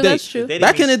that's out true, on that's dates. true. They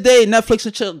Back in didn't the day, Netflix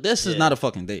and chill. This is Yeah. not a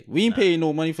fucking date. We ain't paying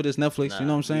no money for this Netflix. You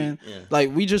know what I'm saying? yeah.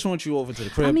 Like, we just want you over to the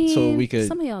crib I mean, so we could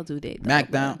some of y'all do date. Mac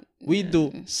though, down. but- We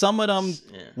do. Some of them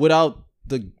Yeah. without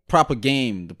the proper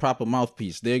game, the proper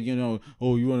mouthpiece. They're,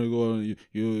 oh, you want to go,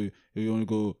 you want to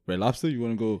go Red Lobster? You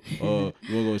want to go, you want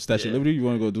to go Statue of Liberty? You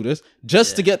want to go do this?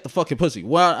 Just to get the fucking pussy.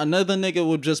 Well, another nigga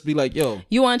would just be like, yo,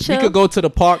 You want chill? we could go to the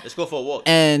park Let's go for a walk.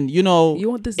 and, You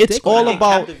want this it's dick? all I can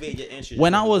about, captivate your interest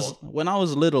when from I a was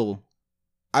walk. little,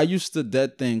 I used to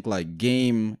think like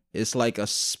game is like a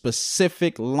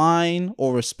specific line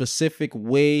or a specific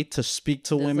way to speak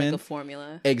to There's women. like a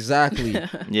formula. Exactly.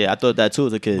 Yeah, I thought that too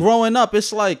as a kid. Growing up,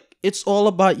 it's like it's all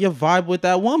about your vibe with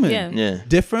that woman. Yeah. Yeah.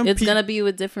 Different It's people. gonna be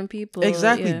with different people.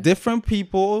 Exactly. Yeah. Different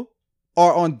people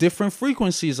are on different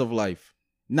frequencies of life.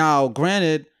 Now,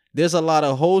 granted, there's a lot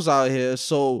of hoes out here,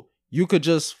 so you could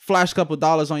just flash a couple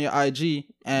dollars on your IG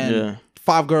and Yeah.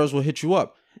 5 girls will hit you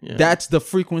up. Yeah. That's the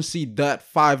frequency that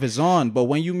 5 is on. But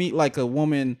when you meet like a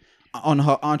woman on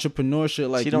her entrepreneurship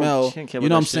like She don't- Mel, she don't care you about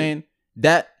know what I'm that shit. saying?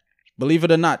 That, believe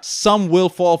it or not, some will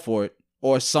fall for it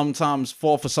or sometimes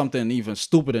fall for something even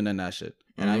stupider than that shit.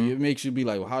 And it makes you be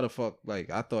like, well, how the fuck? Like,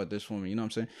 I thought this woman, you know what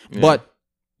I'm saying? Yeah. But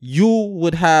you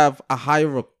would have a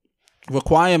higher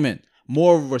requirement,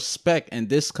 more respect. And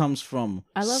this comes from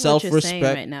I love what self-respect. you're saying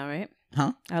right now, right?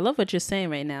 Huh? I love what you're saying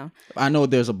right now. I know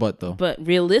there's a but though. But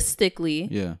realistically,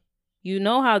 Yeah. you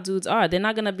know how dudes are. They're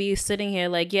not gonna be sitting here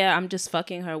like, yeah, I'm just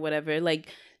fucking her, whatever. Like,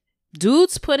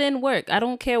 dudes put in work. I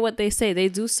don't care what they say. They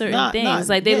do certain Nah, things.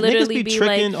 nah, Like, they yeah, niggas literally be be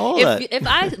tricking, like, all that. if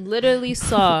I literally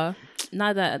saw,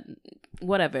 not that,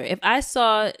 whatever. If I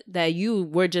saw that you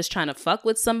were just trying to fuck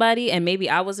with somebody and maybe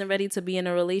I wasn't ready to be in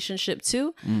a relationship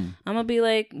too, I'm gonna be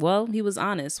like, well, he was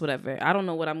honest, whatever. I don't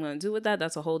know what I'm gonna do with that.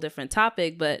 That's a whole different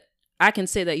topic, but I can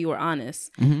say that you were honest.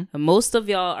 And most of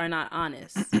y'all are not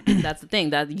honest. That's the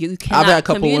thing, that you cannot I've had a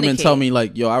couple women communicate. tell me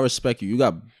like, yo, I respect you. You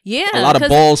got Yeah, a lot of 'cause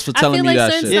balls for I telling feel me like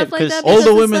that certain shit. stuff like Yeah, that, 'cause because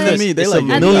older it's women than like, me, they it's like,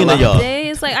 a at million the of end of y'all. the day,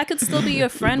 it's like I could still be your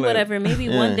friend, Like, whatever. Maybe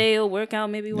yeah. one day it'll work out.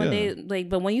 Maybe one day, like,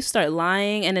 but when you start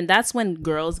lying, and then that's when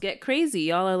girls get crazy.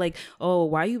 Y'all are like, "Oh,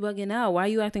 why are you bugging out? Why are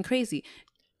you acting crazy?"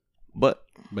 But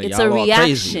It's y'all a all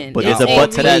crazy. reaction. but It's there's a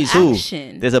but to that too.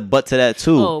 reaction. There's a but to that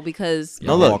too. Oh, because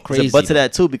No, Y'all all look, crazy, there's a but to though.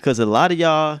 that too because a lot of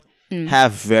y'all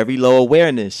have very low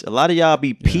awareness. A lot of y'all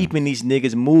be peeping these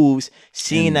niggas' moves,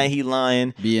 seeing And that he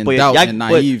lying, be in but doubt y'all, and but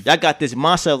naive. y'all got this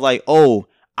mindset of like, oh,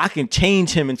 I can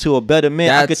change him into a better man.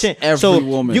 I could That's change every so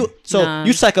woman. Nah.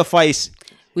 you sacrifice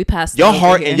we passed your over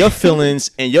heart here. and your feelings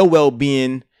and your well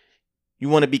being. You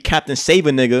want to be Captain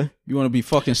Saber, nigga. You want to be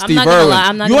fucking Steve not gonna Irwin. lie-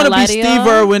 I'm not You gonna want to be lie to Steve y'all.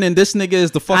 Irwin, and this nigga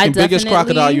is the fucking biggest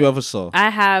definitely- crocodile you ever saw.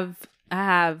 I have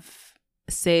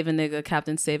save a nigga,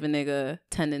 Captain Save a nigga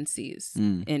tendencies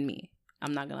in me.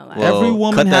 I'm not gonna lie. Well, Every cut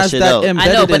woman that has shit that out.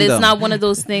 embedded I know, but in it's them. not one of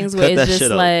those things where Cut that it's just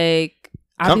shit out. like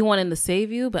I be Come- wanting to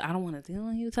save you, but I don't want to deal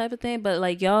with you type of thing. But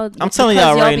like y'all, I'm it's telling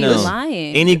because y'all right be now.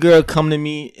 lying. Any girl come to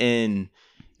me and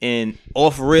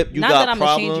off rip, you not got that I'm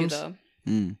problems. gonna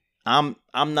change you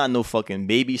I'm not no fucking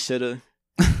babysitter.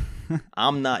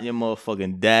 I'm not your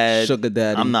motherfucking dad. Sugar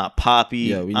daddy. I'm not Poppy.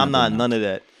 Yeah, we I'm not not doing none of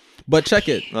that. But check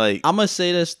it. Like, I'm gonna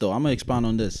say this though. I'm gonna expound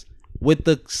on this. With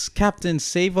the Captain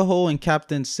Save a Hoe and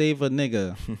Captain Save a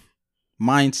Nigga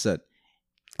mindset,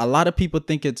 a lot of people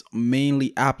think it's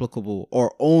mainly applicable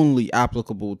or only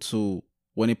applicable to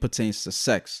when it pertains to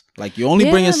sex. Like, you only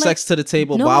Yeah, bringing like, sex to the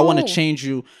table, but I want to no. change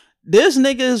you. there's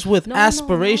niggas with No,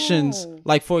 aspirations. no.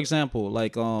 Like for example,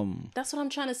 like That's what I'm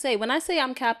trying to say. When I say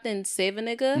I'm Captain Save a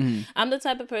Nigga, I'm the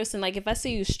type of person, like, if I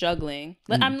see you struggling,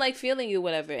 like, I'm like feeling you,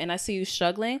 whatever, and I see you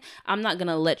struggling, I'm not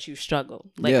gonna let you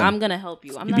struggle. Like, Yeah. I'm gonna help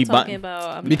you. I'm You not be talking bu-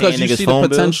 about because Paying you niggas see the phone bill?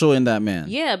 potential in that man.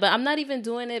 yeah, but I'm not even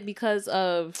doing it because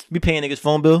of. Be paying niggas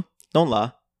phone bill. Don't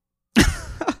lie.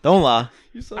 Don't lie.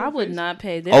 I would not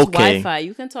pay. There's Okay. Wi-Fi.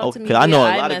 You can talk to me. Okay, I know a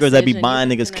via lot of girls that be iMessage and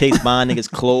buying you niggas can cakes, buying niggas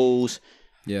clothes,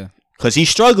 Yeah. cause he's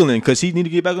struggling, cause he need to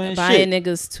get back on his buying shit.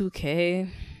 niggas 2K.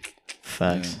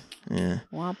 Facts. Yeah.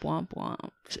 Womp womp womp.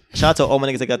 Shout out to all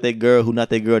my niggas that got their girl who not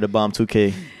their girl to bomb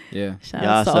 2K. Yeah. Shout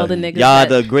Y'all out to all the suck. niggas. Y'all that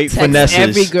the great text finesses.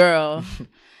 every girl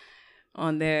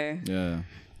on there. Yeah.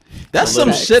 That's A some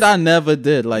little- shit I never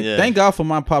did. Like, Yeah. thank God for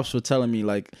my pops for telling me.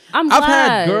 Like, I'm I've glad.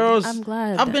 had girls. I'm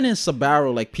glad. I've been in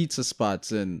Sbarro, like pizza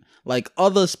spots and like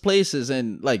other places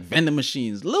and like vending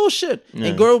machines, little shit. Yeah.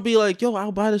 And girl be like, "Yo,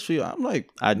 I'll buy this for you." I'm like,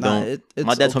 I nah, don't. it's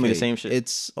My dad told me the okay. same shit.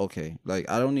 It's okay. Like,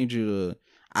 I don't need you to.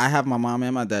 I have my mom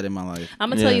and my dad in my life. I'm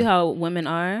gonna tell Yeah. you how women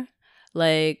are.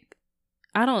 Like,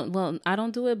 I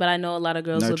don't do it, but I know a lot of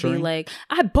girls will Nurturing? be like,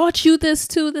 "I bought you this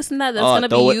too, this and that." That's Oh, gonna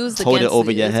throw be it- used hold it against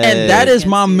over you. your It's head. gonna And be that is against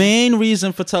my you. main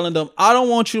reason for telling them I don't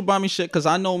want you to buy me shit because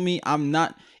I know me. I'm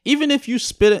not. Even if you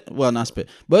spit it, well, not spit,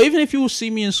 but even if you will see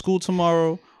me in school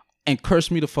tomorrow and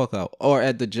curse me the fuck out, or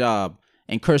at the job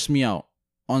and curse me out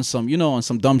on some, on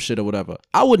some dumb shit or whatever,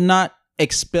 I would not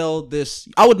expel this.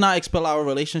 I would not expel our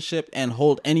relationship and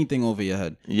hold anything over your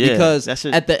head. Yeah, because that's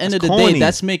just- at the end of that's the day, corny.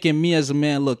 that's making me as a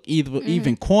man look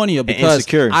even cornier because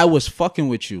insecure. I was fucking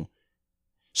with you.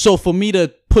 So for me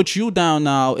to put you down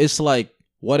now, it's like,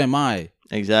 what am I?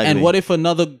 Exactly. And what if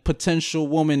another potential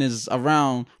woman is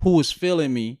around who is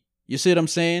feeling me? You see what I'm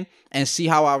saying? And see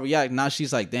how I react. Now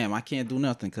she's like, damn, I can't do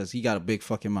nothing because he got a big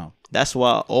fucking mouth. That's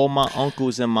why all my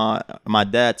uncles and my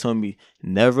dad told me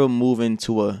never move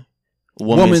into a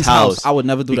woman's house. I would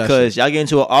never do that because shit. y'all get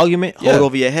into an argument, Yeah. hold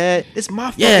over your head. It's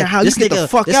my fucking Yeah, house. this You get nigga, the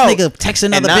fuck this out. nigga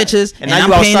texting other now- bitches, and now I'm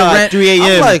you paying the outside rent. 3 a.m.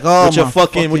 I'm like, oh with your my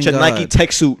fucking God. Nike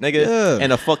tech suit, nigga, Yeah.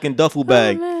 and a fucking duffel Oh,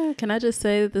 bag. man. Can I just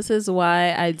say that this is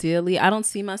why ideally I don't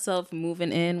see myself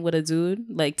moving in with a dude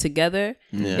like together.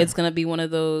 Yeah. It's gonna be one of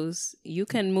those you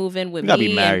can move in with You gotta be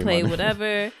me married, and play man.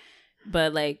 whatever,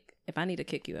 but like if I need to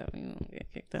kick you out, you won't get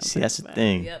kicked out. See, that's the But,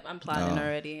 thing. Yep, I'm plotting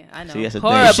already. I know. See, that's the thing.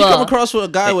 Horrible. If she come across with a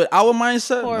guy with our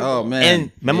mindset, Horrible. oh man.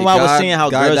 And remember Yeah, when I was God- saying how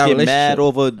God, girls that get mad relationship.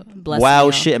 over Bless wild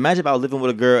me, y'all. shit? Imagine if I was living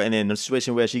with a girl and in a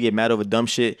situation where she get mad over dumb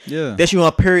shit. Yeah. Then she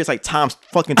on periods like times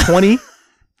fucking 20.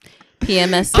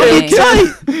 PMS I'll be thing.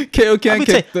 tight. KO I'll can't be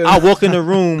kick tight. them. I walk in the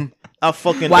room. I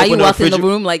fucking Why open you walk in the refrigerator-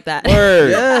 room like that?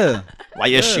 Word. Yeah. Why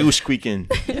your shoes squeaking?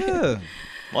 Yeah.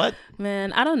 What?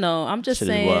 Man, I don't know. I'm just Shit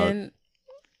is wild. saying,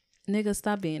 niggas,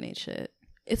 stop being ain't shit.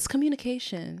 It's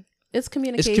communication. It's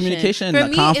communication. communication For and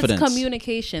me, confidence. it's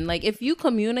communication. Like if you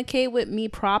communicate with me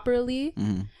properly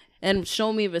and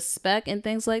show me respect and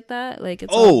things like that, like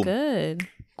it's all good.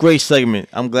 Great segment.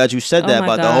 I'm glad you said that my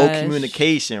about the whole gosh.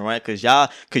 communication, right? Cause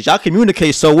y'all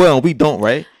communicate so well and we don't,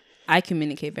 right? I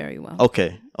communicate very well.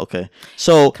 Okay.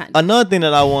 So Kind of. another thing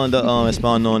that I wanted to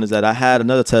expound on is that I had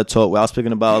another TED talk where I was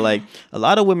speaking about like a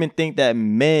lot of women think that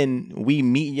men, we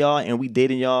meet y'all and we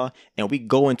dating y'all and we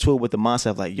go into it with the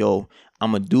mindset of like, yo,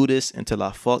 I'm gonna do this until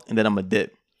I fuck and then I'm gonna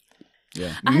dip.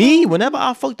 Yeah. Me, whenever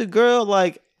I fucked a girl,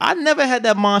 like I never had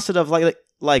that mindset of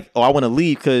like oh, I want to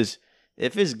leave because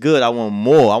if it's good, I want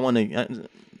more. I want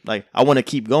to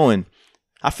keep going.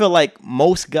 I feel like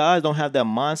most guys don't have that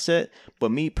mindset, but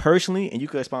me personally, and you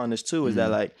could expound on this too, is that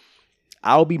like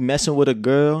I'll be messing with a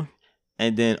girl,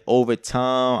 and then over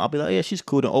time I'll be like, yeah, she's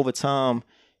cool. Then over time,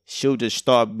 she'll just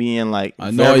start being like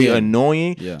very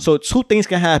annoying. Yeah. So two things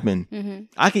can happen.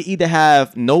 I can either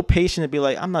have no patience and be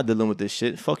like, I'm not dealing with this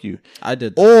shit. Fuck you. I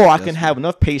did. Or I can have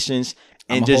enough patience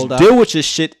and I'ma just hold out. deal with your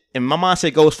shit. And my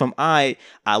mindset goes from, I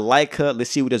like her.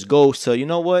 Let's see where this goes. To, you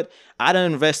know what? I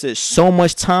done invested so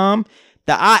much time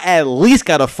that I at least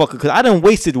gotta fuck her because I done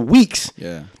wasted weeks.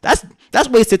 Yeah. That's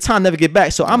wasted time, never get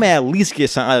back. So I'm at least get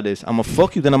something out of this. I'm gonna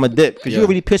fuck you, then I'm gonna dip because you Yeah.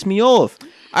 already pissed me off.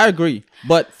 I agree.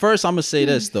 But first, I'm going to say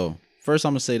this, though.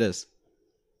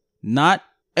 Not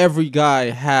every guy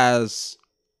has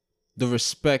the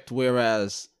respect,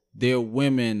 whereas their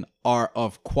women are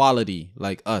of quality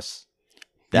like us.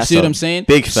 That's you see what a I'm saying?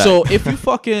 big fact. So if you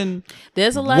fucking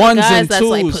There's a lot Ones of guys and that's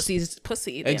like twos.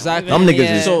 pussy. exactly, Them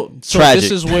niggas is so tragic.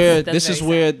 this is where That's this is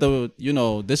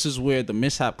very where the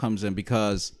mishap comes in,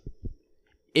 because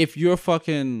if you're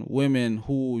fucking women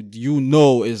who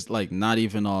is like not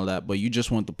even all that, but you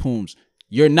just want the pooms,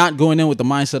 you're not going in with the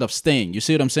mindset of staying. You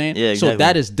see what I'm saying? Yeah, So exactly.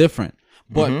 that is different.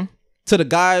 But to the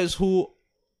guys who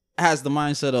has the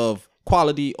mindset of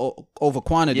quality over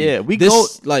quantity. Yeah, we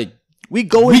we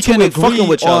go into can it agree fucking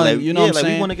with y'all. on, Like, you know what I'm like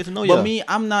saying? we want to get to know y'all. But me,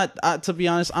 I'm not. To be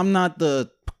honest, I'm not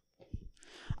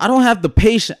I don't have the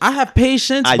patience. I have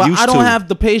patience, but I don't have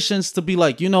the patience to be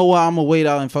like, you know what, I'm gonna wait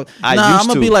out and fuck. I'm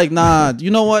gonna be like, nah,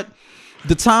 you know what?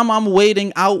 The time I'm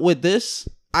waiting out with this,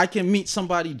 I can meet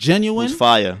somebody genuine.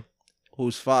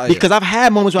 Who's fire. Because I've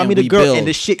had moments where I meet a girl and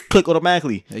this shit click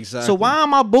automatically. Exactly. So why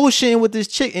am I bullshitting with this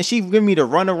chick and she giving me to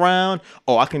run around?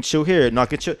 Oh, I can chill here. No, I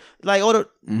can chill. Like,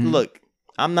 look,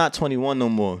 I'm not 21 no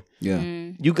more. Yeah.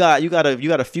 You got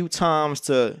a few times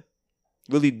to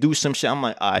really do some shit. I'm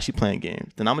like, all right, she playing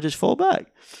games. Then I'm gonna just fall back.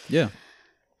 Yeah.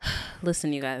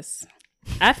 Listen, you guys.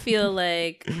 I feel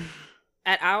like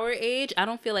at our age, I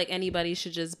don't feel like anybody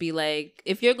should just be like,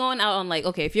 if you're going out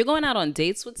on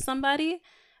dates with somebody,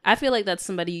 I feel like that's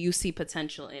somebody you see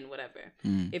potential in, whatever.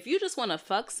 If you just want to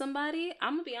fuck somebody,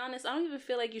 I'm gonna be honest, I don't even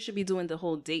feel like you should be doing the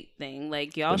whole date thing.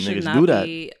 Like, y'all should not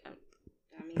be.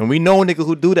 And we know niggas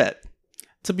who do that.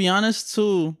 To be honest,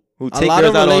 too, a lot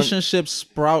of relationships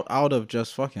sprout out of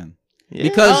just fucking. Yeah.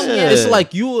 Because it's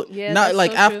like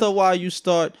like after true. A while you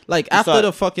start, like after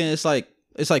the fucking, it's like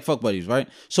fuck buddies, right?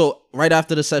 So right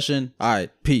after the session, all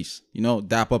right, peace. You know,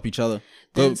 dap up each other.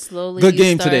 Then slowly good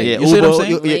game today. You see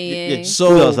what I'm saying?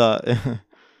 So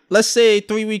let's say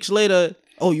 3 weeks later,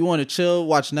 oh, you want to chill,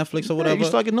 watch Netflix or whatever. You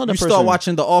start getting to know that You person. start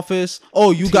watching The Office.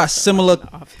 Oh, you got similar.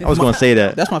 I was gonna say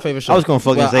that. That's my favorite show. I was gonna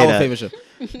fucking say that. Favorite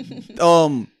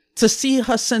show. To see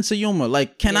her sense of humor,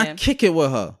 like, can I kick it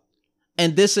with her?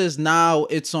 And this is now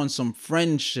it's on some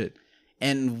friend shit.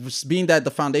 And being that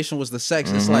the foundation was the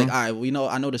sex, it's like, all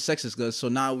right, I know the sex is good, so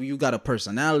now you got a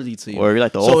personality to you. Or you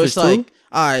like The so Office it's like, too?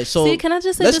 all right, so see, can I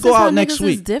just say let's this go is how out next niggas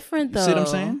week. is different though. See what I'm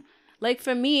saying? Like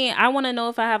for me, I want to know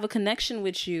if I have a connection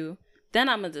with you. Then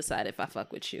I'm gonna decide if I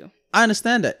fuck with you. I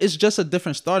understand that. It's just a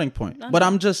different starting point. But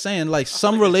I'm just saying, like,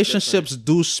 some relationships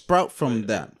do sprout from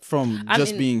that,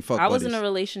 being fuck buddies. I was in a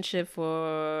relationship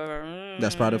for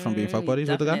that sprouted from being fuck buddies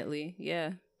with the guy? Definitely,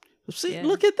 yeah. See,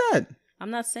 look at that. I'm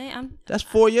not saying That's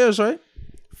 4 years, right?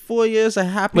 4 years of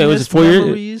happiness. Wait, was it 4 years?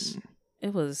 Memories.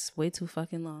 It was way too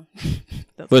fucking long.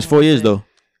 But it's 4 years though.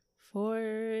 4,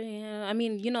 yeah. I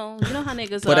mean, you know how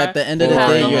niggas but are. at the end of the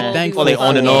day, you're thankful. Like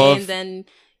on and off. And then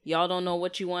y'all don't know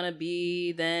what you want to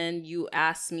be. Then you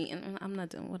ask me, and I'm not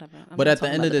doing whatever. But at the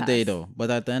end of the day, though,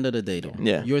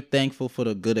 yeah, you're thankful for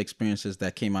the good experiences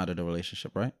that came out of the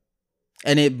relationship, right?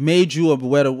 And it made you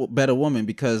a better woman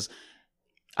because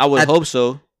I would hope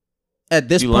so. At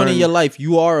this point in your life,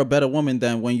 you are a better woman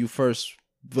than when you first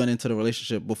went into the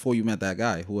relationship before you met that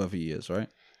guy, whoever he is, right?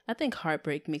 I think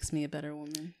heartbreak makes me a better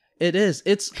woman. It is.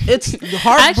 It's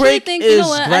heartbreak is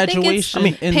graduation. I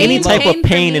mean, any type of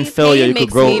pain and failure you could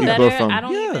grow from. I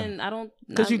don't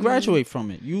because you graduate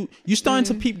from it. You starting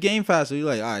to peep game faster. You're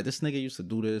like, all right, this nigga used to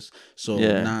do this, so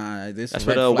that's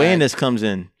where the awareness comes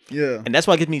in. Yeah, and that's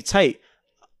why it gets me tight.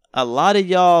 A lot of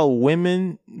y'all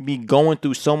women be going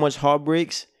through so much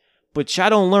heartbreaks, but y'all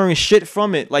don't learn shit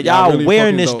from it. Like y'all really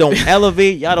awareness don't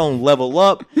elevate. Y'all don't level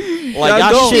up. Like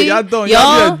y'all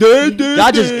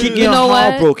just keep getting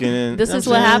heartbroken. And, this is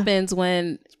what happens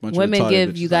when women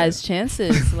give you guys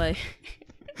chances. Like,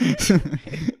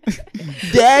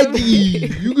 Daddy,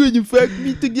 you gonna fuck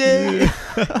me together?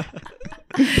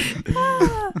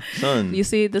 Son, you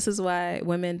see, this is why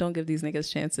women don't give these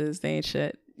niggas chances. They ain't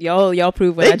shit. Y'all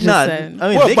prove what I just said.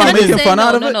 I mean, by making fun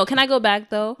out of it. No. Can I go back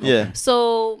though? Yeah.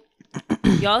 So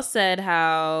y'all said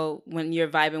how when you're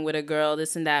vibing with a girl,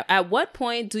 this and that. At what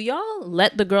point do y'all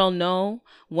let the girl know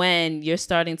when you're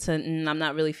starting to? I'm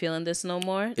not really feeling this no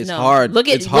more. It's hard. Look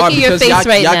at hard your face y'all,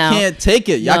 right y'all now. Can't take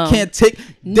it. Y'all can't take.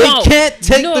 They can't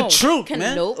take the truth,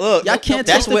 man. Nope. Look, y'all can't.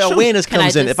 That's take where the awareness Can I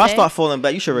comes in. just If I say? start falling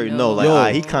back, you should already know.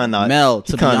 Like, he kind of Mel.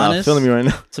 To be honest, feeling me right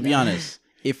now. To be honest,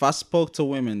 if I spoke to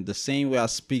women the same way I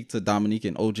speak to Dominique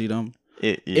and OG them,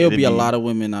 it'll be a lot of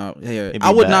women out here.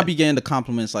 I be would bad. not be getting the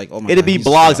compliments like, oh my god. It'll be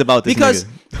blogs about this because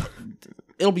nigga.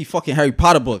 It'll be fucking Harry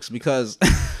Potter books because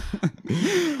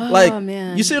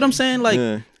man. You see what I'm saying?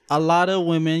 Like a lot of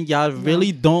women, y'all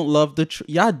really don't love the truth.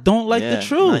 Y'all don't like the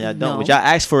truth. No, y'all don't. But y'all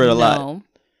ask for it a lot.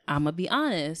 I'm gonna be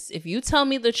honest. If you tell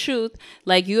me the truth,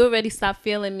 like you already stopped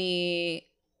feeling me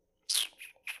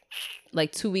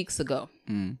like 2 weeks ago.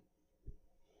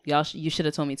 You should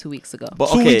have told me 2 weeks ago.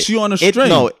 But 2 weeks you on a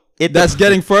string. That's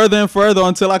getting further and further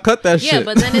until I cut that shit. Yeah,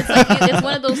 but then it's like it's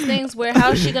one of those things where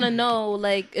how's she gonna know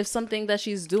like if something that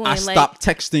she's doing? I stopped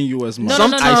texting you as much. No.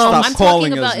 I stopped I'm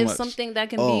calling talking about as if much. something that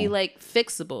can be like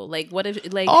fixable. Like what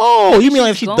if like? Oh, you mean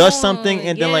like if she she's does gone? something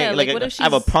and then like what if I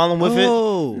have a problem with it?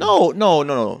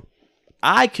 No.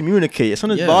 I communicate. If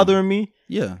something's bothering me,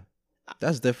 yeah,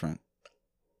 that's different.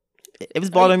 it's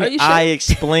bothering are me, you sure? I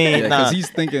explain. Yeah, nah, because he's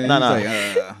thinking. Nah, he's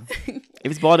nah. like,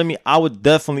 if it's bothering me, I would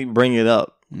definitely bring it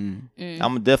up. mm. I'm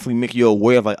gonna definitely make you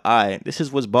aware of like, all right, this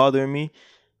is what's bothering me.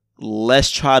 Let's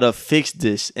try to fix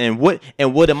this. And what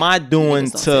am I doing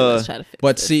Niggas don't say, "Let's to? try to fix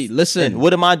But this." see, listen, And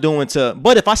what am I doing to?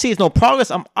 But if I see it's no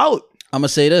progress, I'm out. I'm gonna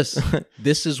say this.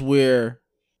 This is where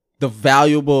the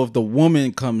valuable of the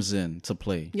woman comes in to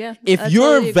play. Yeah, If I you're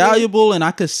totally agree. valuable and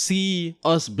I could see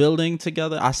us building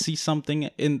together, I see something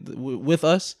with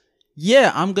us.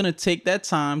 Yeah, I'm gonna take that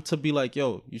time to be like,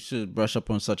 yo, you should brush up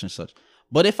on such and such.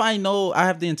 But if I know I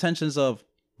have the intentions of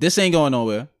this ain't going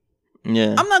nowhere,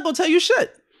 Yeah. I'm not gonna tell you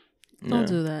shit. Don't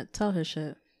do that. Tell her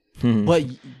shit. But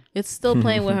It's still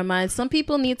playing with her mind. Some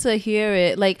people need to hear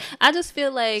it. Like, I just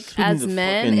feel like Some as need to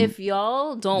men, fucking- if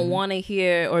y'all don't want to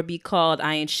hear or be called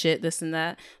I ain't shit, this and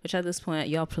that, which at this point,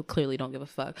 y'all clearly don't give a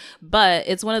fuck. But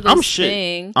it's one of those I'm shit.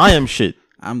 things. I am shit.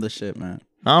 I'm the shit, man.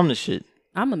 I'm the shit.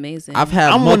 I'm amazing. I've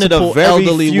had I'm one of the multiple very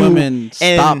elderly few, women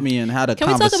stop and- me and had a Can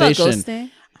we talk about conversation. ghosting?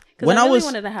 Because When I I really was-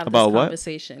 wanted to have About this what?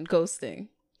 conversation. Ghosting.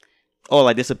 Oh,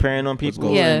 like disappearing on What's people.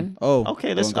 going Yeah. on? Oh,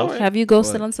 Okay, let's- go. alright. Have you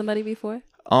ghosted ahead. on somebody before?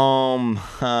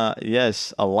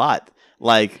 Yes, a lot.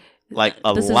 Like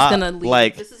a This lot. is gonna lead.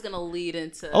 Like This is gonna lead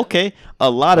into. okay, a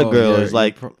lot of Oh, girls. you're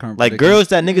Like current like predicament. girls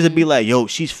that niggas would be like, yo,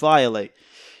 she's fire. Like,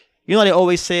 you know, they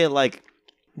always say it like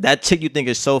that chick you think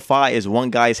is so fire is one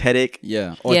guy's headache.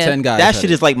 Yeah, or Yeah. 10 guys. That had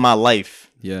shit it. is like my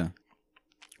life. Yeah.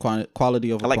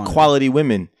 Quality over I like quantity. quality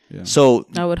women. Yeah. So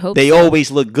I would hope they so. always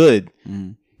look good.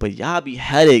 Mhm. But y'all be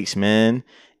headaches, man.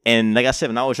 And like I said,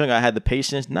 when I was younger, I had the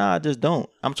patience. Nah, I just don't.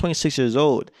 I'm 26 years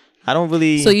old. I don't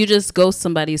really. So you just ghost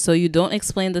somebody. So you don't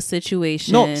explain the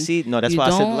situation. No, see, no, that's You why I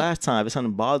said don't- last time. If it's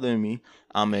something bothering me,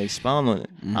 I'm going to expound on it.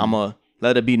 I'm going to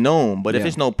let it be known. But if Yeah.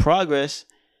 it's no progress,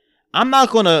 I'm not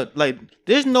going to, like,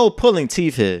 there's no pulling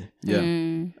teeth here. Yeah.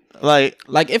 Mm. Like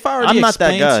If I already I'm not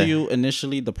that explained guy. to you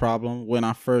initially the problem when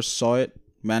I first saw it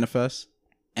manifest,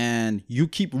 and you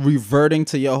keep reverting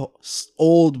to your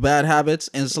old bad habits,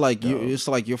 and it's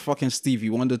like you're fucking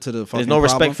Stevie Wonder to the fucking there's no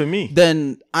respect problem, for me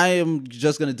then I am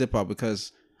just gonna dip out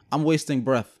because I'm wasting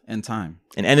breath and time.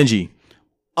 and energy.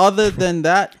 Other than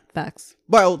that, Facts.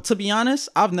 well, to be honest,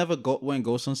 I've never went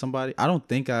ghost on somebody. I don't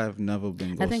think I've never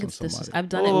been ghost I think on it's this. somebody. I've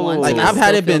done it Whoa. once. Like and I I've had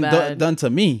still it been feel bad. done to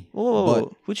me. Whoa,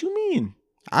 But what you mean?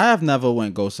 I have never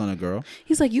went ghost on a girl.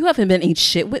 He's like, you haven't been eating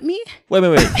shit with me.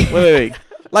 Wait.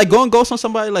 Like going ghost on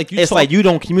somebody, like you. It's talk- like you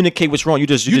don't communicate what's wrong. You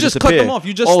just you just cut disappear. them off.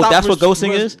 You just oh, stop that's what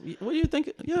ghosting is. What do you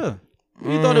think? Yeah,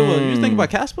 what you thought it was? You think about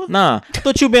Casper? Nah, I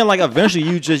thought you been like eventually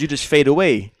you just fade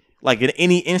away, like in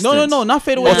any instance. No, not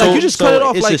fade away. Oh, Like so- you just so cut it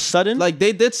off. it's Like just sudden? Like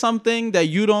they did something that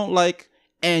you don't like,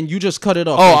 and you just cut it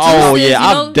off. Oh, This is, yeah, you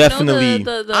I've know definitely.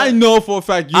 the- I know for a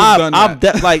fact you've done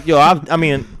that. I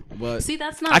mean, but See,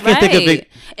 that's not I can't right. think of it.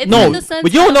 It's No, in the sense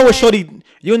but you don't of, know what like- Shorty.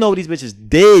 You don't know what these bitches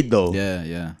did though.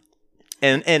 yeah.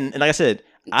 And like I said,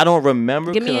 I don't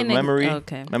remember Give me because an memory.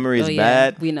 okay. Memory is Oh, yeah,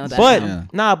 bad. we know that But now.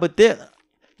 nah, but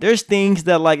there's things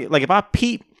that like if I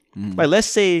peep, Mm-hmm. like let's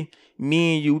say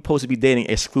me and you supposed to be dating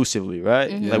exclusively, right?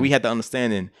 Mm-hmm. Like we had the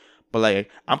understanding. But like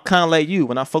I'm kind of like you.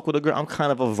 When I fuck with a girl, I'm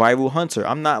kind of a viral hunter.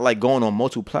 I'm not like going on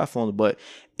multiple platforms. But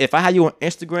if I had you on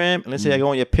Instagram and let's say I Mm-hmm. go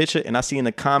on your picture and I see in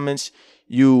the comments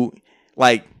you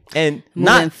like and Moving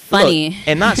not funny. look,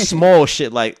 and not small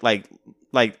shit like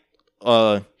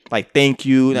thank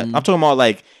you. I'm talking about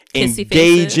like Kissy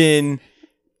engaging.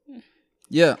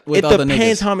 Yeah, with It other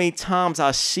depends niggas. how many times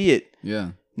I see it.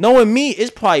 Yeah. Knowing me,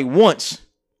 it's probably once,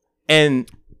 and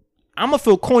I'm gonna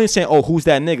feel corny saying, "Oh, who's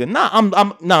that nigga?" Nah, I'm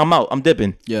out. I'm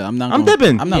dipping. Yeah, I'm not. I'm gonna,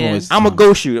 dipping. I'm not Yeah. going. I'm a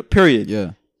ghost you. Period.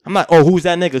 Yeah. I'm not. Oh, who's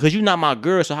that nigga? Because you're not my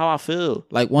girl. So how I feel?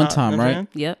 Like one Nah, time, you know what I'm right?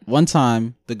 saying? Yep. One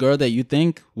time, the girl that you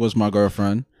think was my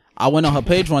girlfriend, I went on her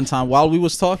page one time while we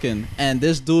was talking, and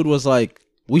this dude was like,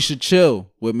 "We should chill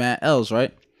with Matt Els,"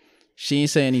 right? She ain't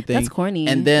say anything. That's corny.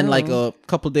 And then like Oh. a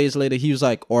couple days later, he was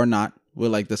like, "Or not,"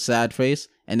 with like the sad face,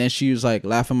 and then she was like,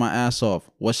 laughing my ass off.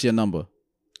 "What's your number?"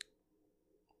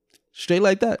 Straight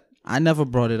like that. I never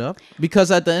brought it up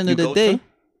because at the end You of the ghost day, her?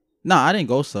 nah, I didn't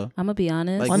ghost her. I'm gonna be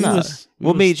honest. Like Why we not? was. we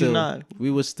What was made you still- not? We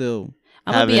was still.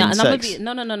 I'm gonna be having honest. I'm gonna sex? be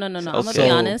no. I'm gonna Okay. be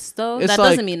honest though. It's That like,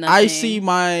 doesn't mean nothing. I see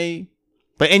my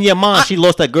But in your mind, she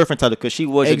lost that girlfriend title because she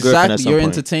was your girlfriend at exactly. some You're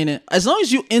point. entertaining. As long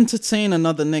as you entertain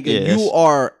another nigga, Yeah, you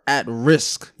are at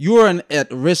risk. You are an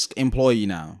at risk employee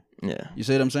now. Yeah, You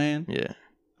see what I'm saying? yeah.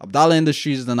 Abdallah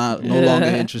Industries are not no longer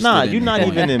interested. Nah, in you're not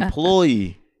employing. even an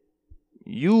employee.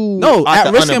 You No, at at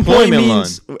the risk employment unemployment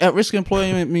means at risk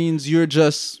employment means you're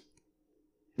just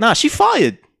Nah, she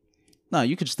fired. No,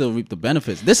 you could still reap the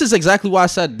benefits. This is exactly why I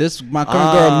said this. My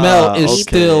current girl Mel is okay.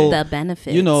 still The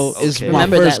benefits. you know, is Okay. my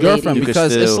Remember first that lady. girlfriend You could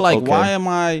because it's still- like, okay. why am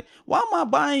I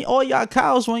buying all y'all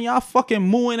cows when y'all fucking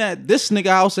mooing at this nigga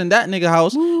house and that nigga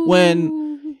house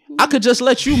when I could just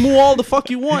let you moo all the fuck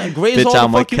you want and graze Bitch, all the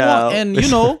I'm a fuck you cow. want, and you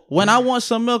know, when I want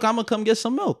some milk, I'm gonna come get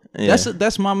some milk. Yeah.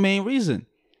 That's my main reason.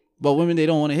 But women, they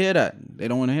don't want to hear that. They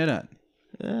don't want to hear that.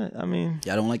 Yeah, I mean,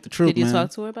 Y'all don't like the truth, Did you man.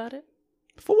 talk to her about it?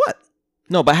 For what?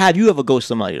 no, but have you ever ghosted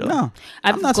somebody though? No,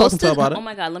 I've I'm not talking to her ghosted- about it. Oh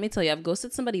my god, let me tell you, I've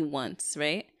ghosted somebody once,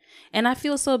 right? And I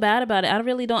feel so bad about it. I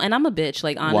really don't. And I'm a bitch,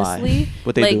 like honestly.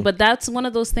 What they like, do? But that's one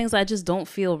of those things I just don't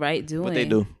feel right doing. What they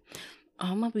do?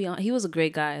 I'm gonna be honest. He was a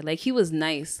great guy. Like he was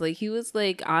nice. Like he was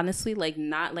like honestly like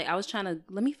not like I was trying to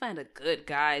let me find a good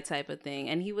guy type of thing,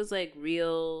 and he was like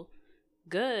real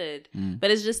good.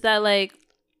 But it's just that like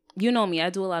you know me, I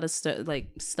do a lot of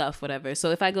stuff, whatever.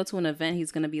 So if I go to an event,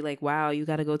 he's gonna be like, "Wow, you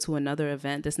got to go to another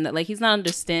event." This and that. Like he's not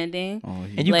understanding. Oh,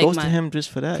 And you Like ghosted my- him just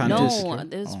for that? Kinda Yeah. just- No,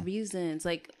 there's Oh. reasons.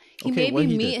 Like he Okay, made what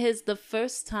me he meet did? the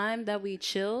first time that we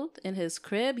chilled in his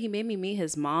crib. He made me meet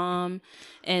his mom,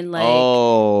 and like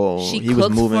Oh, she he was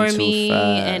cooked moving for too me, fast.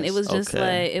 and it was just Okay.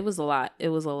 like it was a lot. It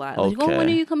was a lot. Like, oh, when Okay.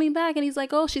 are you coming back? And he's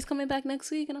like, oh, she's coming back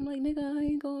next week, and I'm like, nigga, I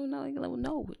ain't going. No,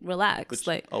 no, relax.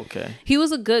 Like Okay, he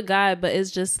was a good guy, but it's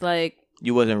just like.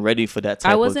 you wasn't ready for that type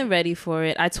I of- wasn't ready for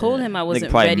it. I told Yeah. him I Nigga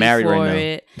wasn't probably ready married for right now.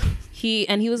 it.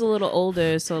 He was a little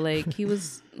older, so like he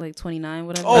was like 29,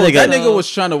 whatever. Oh, That that nigga- nigga was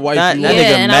trying to wipe That- you. that out.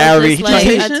 nigga and I was married. just He like,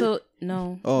 Haitian? I told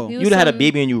no. Oh. He You'd was have had a some-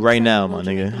 baby in you right some now, my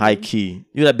little nigga. Jamaican High dude. key.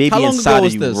 You had a baby How long ago inside of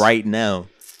was you this? right now.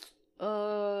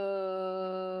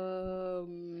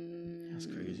 That's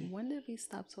crazy. When did we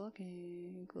stop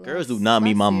talking? Girls do not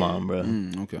meet my Last year. mom,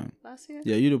 bro. Okay. Last year?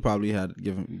 Yeah, you'd have probably had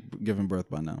given birth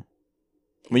by now.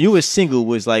 When you were single,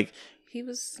 was like He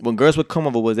was. when girls would come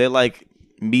over, was they like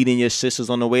meeting your sisters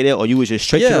on the way there, or you was just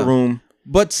straight to Yeah. the room?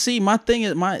 But see, my thing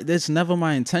is, that's never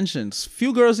my intentions.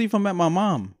 Few girls even met my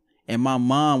mom, and my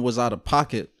mom was out of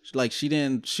pocket. Like she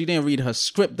didn't read her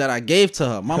script that I gave to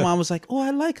her. My mom was like, "Oh, I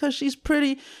like her. She's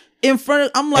pretty." In front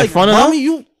of, I'm like, front of her? "Mommy,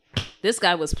 you." This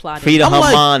guy was plotting. Feed her I'm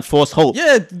like- mind, false hope.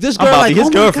 Yeah, this I'm girl about to like, be his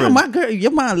 "Oh girlfriend." my God, my girl,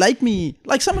 your mom like me."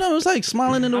 Like some of them was like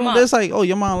smiling in the I'm room. up. They're like, "Oh,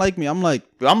 your mom like me." I'm like,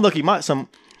 I'm lucky. My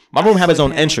room have its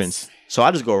own parents. entrance, so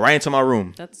I just go right into my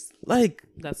room. That's like.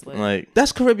 like. Like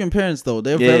That's Caribbean parents though.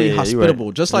 They're Yeah, very yeah, you're right.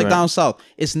 hospitable. Just like You're right. down south.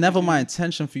 It's never my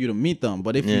intention for you to meet them.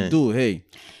 But if Yeah. you do, hey.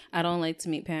 I don't like to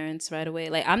meet parents right away.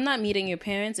 Like I'm not meeting your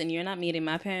parents, and you're not meeting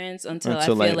my parents until I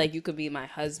Until, feel like- like you could be my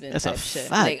husband. That's a type shit.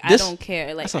 fact. Like This- I don't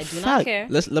care. Like that's a I do fact. not care.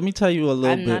 Let me tell you a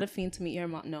little I'm bit. not a fiend to meet your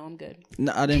mom. No, I'm good.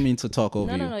 No, I didn't mean to talk over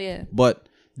No, you. no, no, yeah. But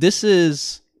this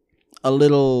is a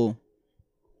little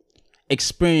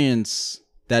experience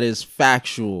that is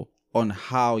factual on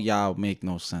how y'all make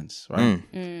no sense, right?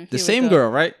 The Here we same go. girl,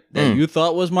 right? That you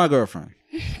thought was my girlfriend,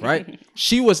 right?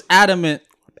 She was adamant.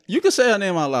 You can say her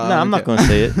name out loud. I nah, don't I'm not care. gonna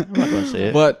say it. I'm not gonna say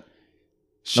it. But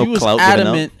she No was clout giving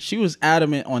adamant. She was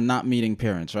adamant on not meeting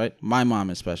parents, right? My mom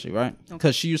especially, right?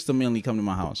 Because she used to mainly come to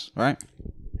my house, right?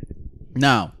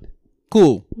 Now,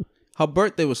 cool. Her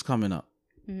birthday was coming up.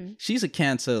 She's a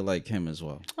Cancer like him as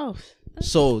well. Oh,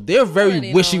 So they're very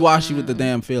already know wishy-washy with the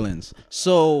damn feelings.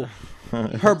 So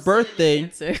her birthday,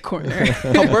 answer corner.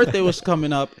 her birthday was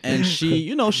coming up, and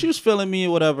she was feeling me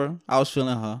or whatever. I was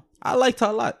feeling her. I liked her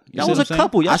a lot. You Y'all see was what a I'm saying?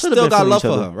 couple. Y'all I should've still been got feeling love each for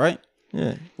other. her, right?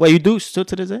 yeah. Wait, you do still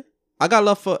to this day? I got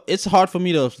love for. It's hard for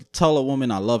me to tell a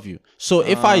woman I love you. So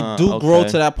if I do grow okay.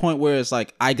 to that point where it's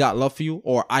like I got love for you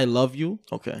or I love you,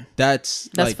 Okay. that's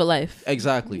like, for life.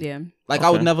 exactly. Yeah. Like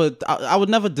I would Okay. never, I would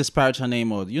never disparage her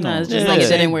name or it's just like it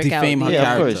didn't work out. defame her Yeah, of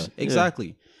character. course. Yeah.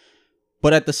 Exactly.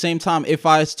 But at the same time, if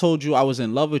I told you I was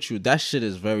in love with you, that shit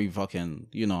is very fucking.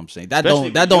 You know what I'm saying? That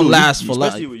don't last for life.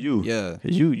 Especially with you. Yeah.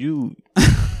 'Cause you.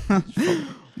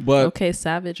 But Okay,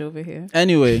 savage over here.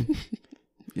 anyway,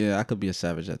 yeah, I could be a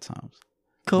savage at times.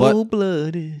 Cold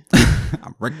blooded.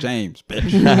 I'm Rick James,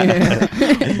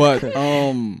 bitch. But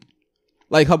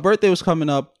like her birthday was coming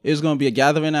up. It was gonna be a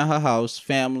gathering at her house,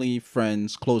 family,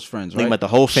 friends, close friends. Think Right? about the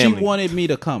whole family. She wanted me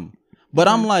to come, but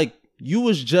I'm like, you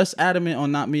was just adamant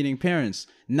on not meeting parents.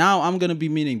 Now I'm gonna be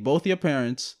meeting both your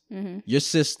parents, your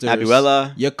sisters,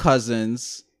 Abuela. your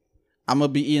cousins. I'm gonna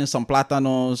be eating some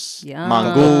plátanos, Yum.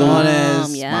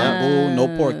 tostones, Yes. mango,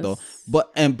 no pork though.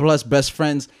 But and plus best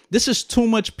friends. This is too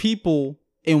much people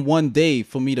in one day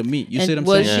for me to meet. You see what I'm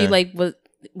was saying? she like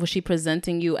was she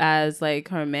presenting you as like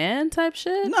her man type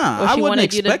shit? Nah, or I she wouldn't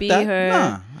wanted you to expect be that. her.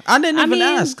 Nah, I didn't even mean,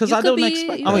 ask because you I could don't be-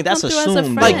 expect. you that. I mean, could that's come through as a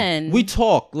assumed. Like friend. we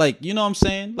talk, like you know what I'm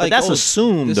saying. Like that's oh,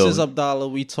 assumed, This though. is Abdallah.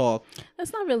 We talk.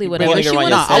 That's not really bring what a nigga she around wanted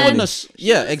your to Nah, I family. wouldn't.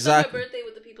 Yeah, exactly.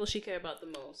 people she care about the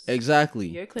most. Exactly.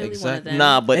 You're clearly one of them.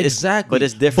 Nah, but Exactly. but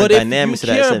it's different But if dynamics you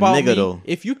to that. It's care a about nigga me, though.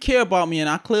 if you care about me and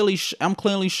I'm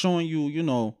clearly showing you, you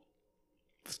know,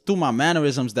 through my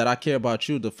mannerisms that I care about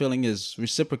you, the feeling is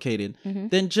reciprocated,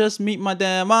 then just meet my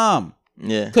damn mom.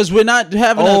 Yeah. Because we're not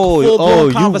having a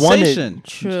full-blown conversation.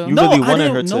 True. You really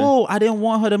wanted her to. No, I didn't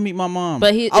want her to meet my mom.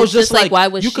 But I was just like, why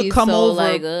was you she could come so over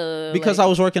like, because like, I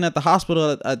was working at the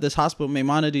hospital at this hospital,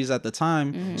 Maimonides at the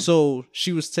time. So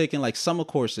she was taking like summer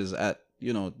courses at,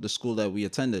 you know, the school that we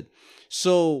attended.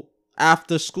 So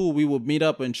after school, we would meet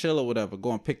up and chill or whatever,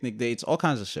 go on picnic dates, all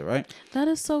kinds of shit, right? that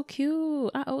is so cute.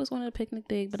 I always wanted a picnic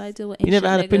date, but I deal with You never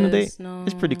had a ancient picnic niggas. date? No.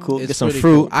 It's pretty cool. It's Get some pretty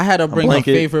fruit. cool. I had to bring her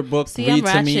blanket. favorite book, See, read I'm to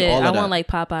ratchet. me, all of I that. want like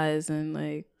Popeyes and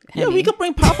like. Yeah, Henny. we could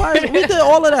bring Popeyes. We did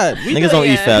all of that. We Niggas did, don't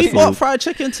eat fast we bought food. fried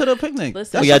chicken to the picnic.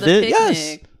 Listen, We for got the this? picnic,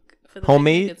 Yes. for the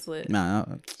Homemade? picnic, it's lit. Nah,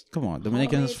 come on.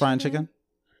 Dominicans Homemade frying chicken? chicken?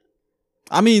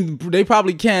 I mean, they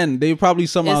probably can. They probably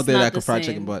some out It's there not that the can fry same.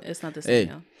 chicken, but It's not the hey, same.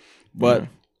 Yeah. but Yeah.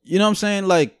 you know what I'm saying?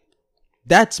 Like,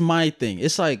 that's my thing.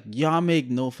 It's like, y'all make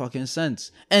no fucking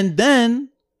sense. And then,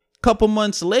 couple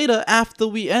months later, after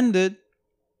we ended,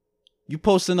 you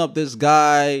posting up this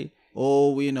guy,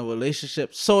 oh, we in a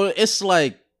relationship. So it's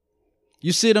like,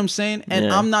 you see what I'm saying? And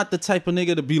Yeah. I'm not the type of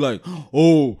nigga to be like,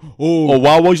 oh,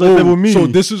 why was you like that with me? so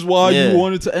this is why Yeah. you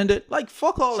wanted to end it? Like,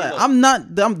 fuck all that.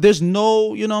 There's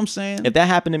no, you know what I'm saying? If that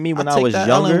happened to me when I take was that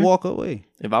L and younger, walk away.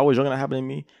 if I was younger, that happened to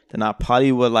me, then I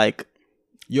probably would like.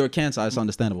 You're a Cancer. It's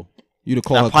understandable. You'd have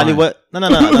called I her probably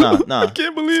crying. would. No.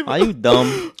 Can't believe Are you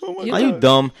dumb? You Are you could-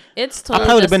 dumb? It's I totally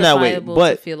probably would've been that way, justifiable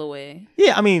but- to feel away.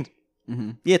 Yeah, I mean,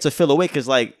 Mhm. yeah, to feel away because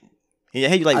like, in your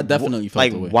head, you like, I definitely felt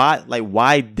like away.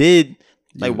 why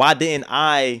didn't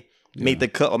I make the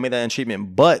cut or make that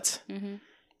treatment? But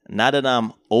now that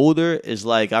I'm older, it's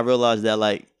like I realize that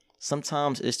like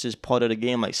sometimes it's just part of the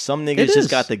game. Like some niggas is. just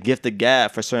got the gift of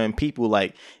gab for certain people.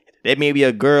 Like there may be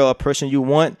a girl, a person you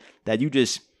want that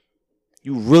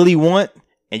you really want,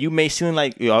 and you may seem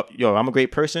like yo, I'm a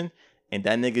great person, and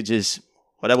that nigga just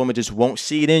or that woman just won't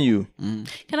see it in you.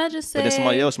 Can I just say, But then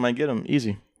somebody else might get them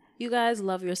easy. you guys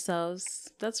love yourselves.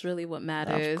 That's really what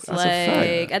matters. That's a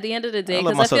fact. Like at the end of the day, I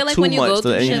love because I feel myself like too when you much go to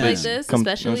through shit even like this, come- you know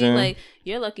what I'm especially saying? like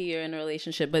you're lucky you're in a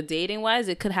relationship, but dating wise,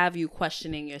 it could have you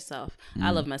questioning yourself.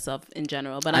 I love myself in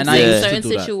general, but I'm And I saying used to certain do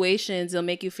that. situations it'll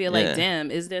make you feel Yeah. like,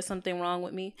 damn, is there something wrong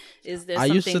with me? Is there I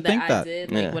something used to think I that.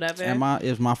 did? Yeah. Like whatever.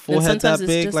 Is my forehead sometimes that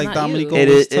it's big just like not Dominic you. It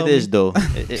always is. tell It is me? though.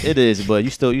 It is. But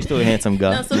you still a handsome guy. No,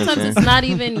 You know what I'm sometimes saying? it's not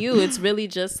even you. It's really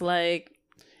just like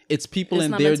It's people it's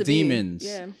and not their meant to be. demons.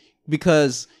 Yeah.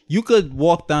 Because you could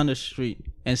walk down the street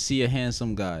and see a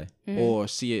handsome guy Mm-hmm. or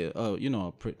see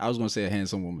I was gonna say a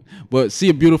handsome woman, but see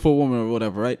a beautiful woman or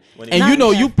whatever, right? And Not you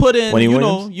know, yet. you put in, Wendy you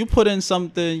Williams? know, you put in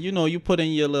something, you know, you put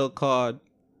in your little card,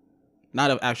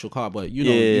 not an actual card, but you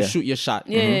know, Yeah, you yeah. shoot your shot.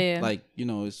 Yeah, yeah, yeah. Like, you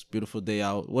know, it's a beautiful day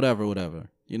out, whatever,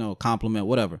 you know, compliment,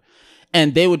 whatever.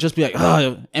 And they would just be like,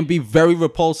 "Ugh," and be very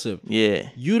repulsive. Yeah.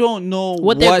 You don't know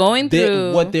What they're going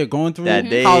through. what they're going through, That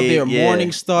day, how their yeah.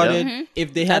 morning started, Yep.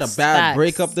 if they had That's a bad facts.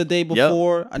 breakup the day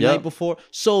before, a Yep. night before.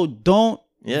 So don't,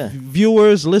 Yeah.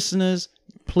 viewers, listeners,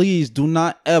 please do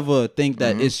not ever think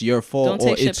that it's your fault Don't or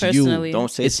take shit it's personally. you. Don't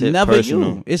say It's shit never personal.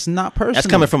 you. It's not personal. That's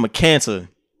coming from a Cancer.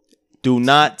 Do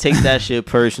not take that shit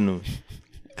personal.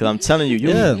 Cause I'm telling you,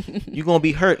 Yeah. you gonna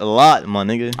be hurt a lot, my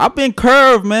nigga. I've been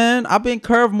curved, man. I've been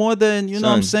curved more than you know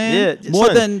what I'm Son, saying. yeah, More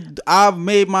son. than I've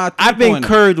made my. I've been three-pointer.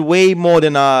 curved way more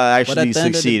than I But actually at the end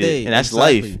of the succeeded, day, and that's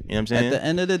exactly. life. You know what I'm saying? At the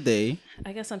end of the day,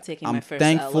 I guess I'm taking I'm my first L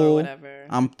or thankful. whatever.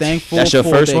 I'm thankful That's your for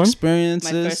first the one?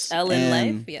 experiences. My first L in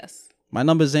and life, yes. My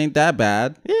numbers ain't that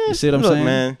bad. Yeah, You see what I'm look, saying?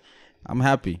 man. I'm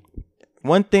happy.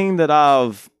 One thing that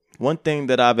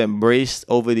I've embraced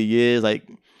over the years, like,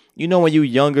 you know, when you're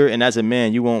younger and as a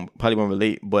man, you probably won't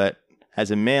relate, but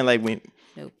as a man, like Nope.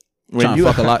 when Trying you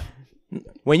to fuck a lot.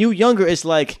 when you younger, it's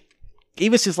like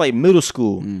even since like middle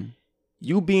school, Mm.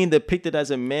 you being depicted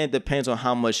as a man depends on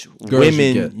how much Girls you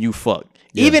women get. you fuck.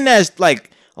 Yeah. Even as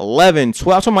like 11,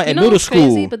 12, I'm talking about You in know middle what's school.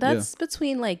 crazy? But that's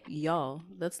between like y'all.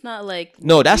 That's not like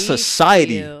No, that's we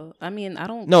society. feel. I mean, I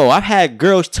don't. No, I've had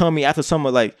girls tell me after summer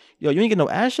like, "Yo, you ain't get no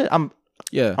ass shit." I'm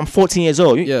Yeah. 14 years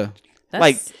old. You, Yeah. That's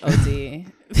like- OD.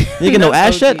 you get no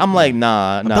That's ass shit? OD. I'm like,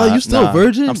 nah. thought you still a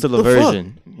virgin? I'm still a The fuck?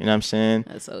 virgin. You know what I'm saying?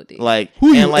 That's OD. Like, Who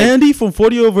and you, like, Andy from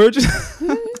 40-Year-Old Virgin?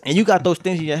 and you got those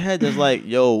things in your head that's like,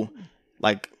 yo,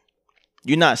 like,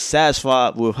 you're not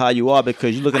satisfied with how you are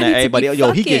because you're looking I at need to everybody be else.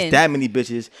 Yo, he fucking. gets that many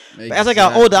bitches. But as I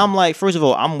got older, I'm like, first of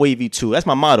all, I'm wavy too. That's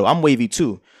my motto. I'm wavy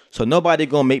too. So nobody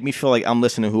gonna make me feel like I'm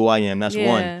listening to who I am. That's Yeah.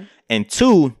 one. And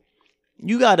two,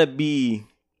 you gotta be,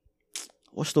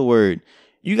 what's the word?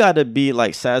 You gotta be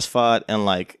like satisfied and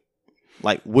like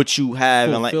like what you have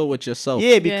and like Fulfill with yourself.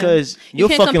 yeah, because you'll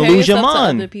can't fucking compare lose your yourself to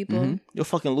other mind. people. You'll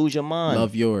fucking lose your mind.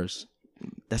 Love yours.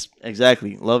 That's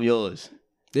exactly love yours.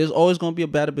 There's always gonna be a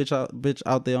bad bitch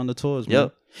out there on the tours, man.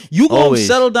 Yep. You gonna Always.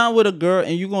 settle down with a girl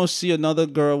and you gonna see another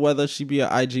girl, whether she be an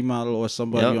IG model or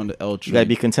somebody Yep. on the L You train gotta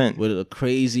be content. with a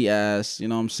crazy ass, you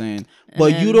know what I'm saying?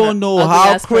 But And you don't know ugly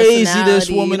how ass crazy this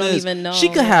personality, woman you don't is. even know. She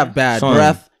could have bad Son,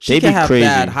 breath. they She be could have crazy.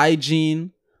 bad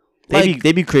hygiene.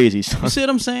 They be crazy. Son. You see what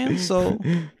I'm saying? So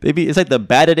It's like the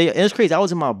badder they. It's crazy. I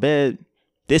was in my bed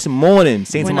this morning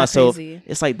saying We're to not myself, crazy.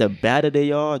 it's like the badder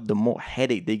they are, the more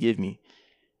headache they give me.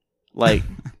 Like,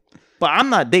 but I'm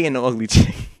not dating no ugly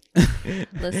chick.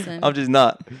 Listen, I'm just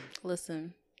not.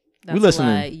 listen. We That's listening.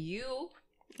 why you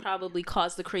probably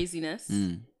caused the craziness.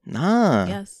 Nah.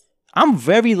 Yes. I'm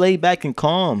very laid back and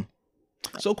calm.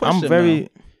 so question I'm very. now.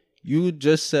 You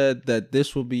just said that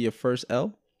this will be your first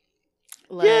L?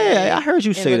 Like, Yeah, I heard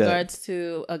you say in that. regards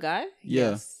to a guy.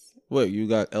 Yeah. Yes. Wait, you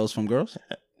got L's from girls?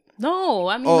 No,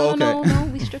 I mean, Oh, no.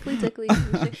 We strictly tickly.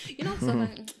 You know, so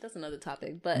like, that's another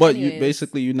topic. But But anyways, you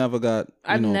basically you never got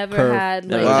I've never curve. had like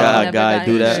Never got a guy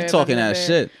do that. curve. She's talking I've that never-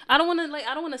 shit. I don't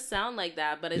want to sound like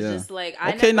that, but it's Yeah. just like I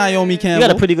Okay, never, Naomi You Campbell.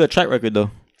 got a pretty good track record though.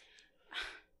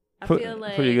 I feel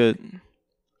like Pretty good.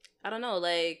 I don't know,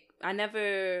 like I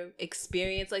never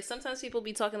experienced like sometimes people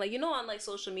be talking like on like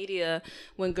social media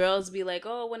when girls be like,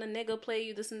 oh, when a nigga play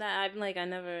you this and that, I'm like I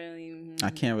never really I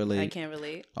can't relate. I can't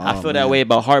relate. I Oh, feel that man. way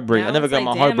about heartbreak. Now I never it's got like,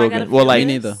 my damn, heart I gotta broken. Well, feel like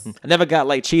Me neither. I never got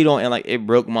like cheated on and like it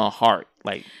broke my heart.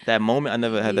 Like that moment, I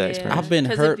never had that Yeah. experience. I've been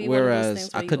 'Cause it'd hurt, be one of those whereas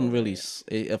things where I you couldn't over really. it.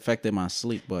 It affected my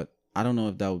sleep, but I don't know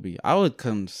if that would be. I would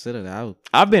consider that.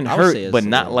 I've been I would say hurt, it's but a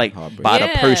not little like heartbreak. by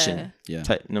Yeah. the person. Yeah.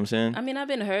 Type, you know what I'm saying? I mean, I've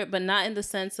been hurt, but not in the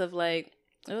sense of like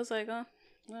it was like, oh,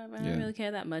 well, I don't Yeah. really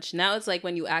care that much. Now it's like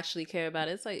when you actually care about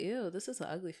it, it's like, ew, this is an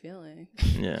ugly feeling.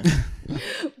 Yeah.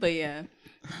 But yeah,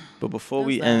 But before That's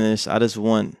we that. end this,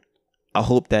 I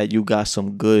hope that you got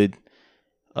some good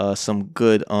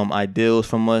ideals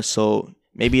from us. So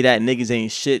maybe that niggas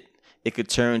ain't shit, it could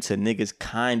turn to niggas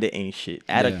kinda ain't shit.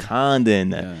 Add a Yeah. kinda in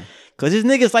that. Yeah. Cause there's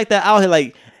niggas like that out here.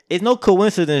 Like, it's no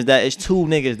coincidence that it's two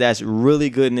niggas that's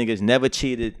really good niggas, never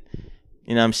cheated.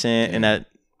 You know what I'm saying? And that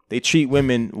they treat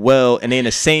women well and they in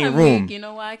the same I'm room. weak, you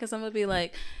know why? Because I'm gonna be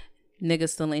like, niggas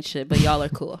still ain't shit, but y'all are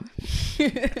cool.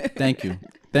 Thank you.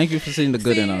 Thank you for seeing the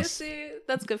good in us. See,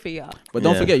 that's good for y'all. But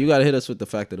don't Yeah. forget, you gotta hit us with the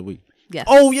fact of the week. Yes.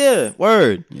 Oh yeah,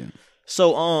 word. Yeah.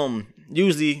 So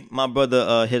usually my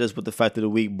brother hit us with the fact of the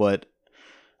week, but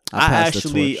I passed the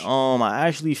actually torch. I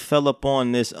actually fell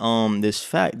upon this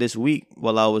fact this week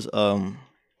while I was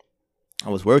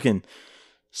working.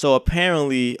 So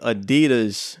apparently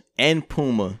Adidas and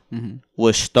Puma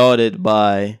was started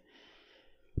by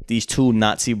these two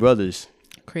Nazi brothers,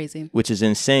 Crazy. which is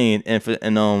insane.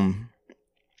 And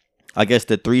I guess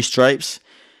the three stripes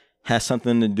has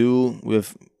something to do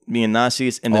with being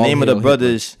Nazis. And the All name of the hail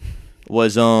brothers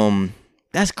was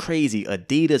that's crazy.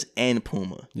 Adidas and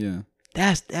Puma. Yeah.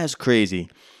 That's crazy.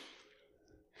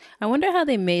 I wonder how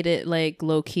they made it like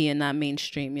low key and not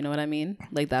mainstream. You know what I mean?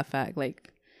 Like that fact.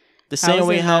 Like The How same is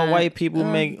way it how not- white people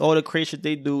make all the crazy shit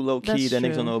they do low key That's that niggas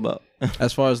true. don't know about.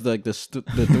 As far as like the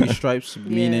three stripes,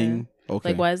 meaning okay,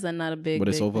 like why is that not a big? but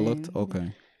it's big overlooked. thing?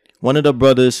 Okay. One of the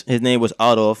brothers, his name was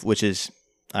Adolf, which is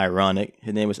ironic.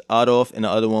 His name was Adolf, and the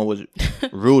other one was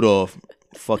Rudolph.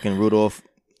 Fucking Rudolph,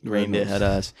 reindeer head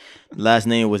ass. Last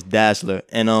name was Dassler.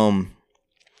 And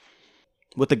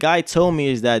what the guy told me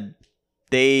is that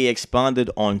they expounded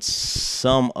on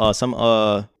some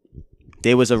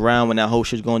they was around when that whole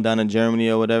shit's going down in Germany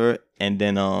or whatever, and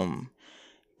then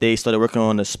they started working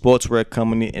on a sportswear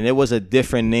company, and it was a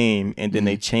different name, and then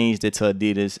they changed it to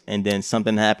Adidas, and then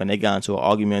something happened. They got into an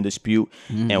argument and dispute,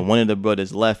 and one of the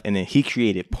brothers left, and then he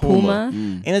created Puma.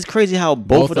 And it's crazy how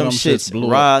both of them shits blew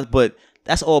up. rise, but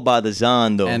that's all by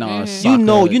design though. And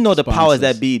you know the powers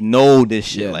that be know this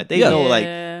shit. Yeah. Like they Yeah. know, like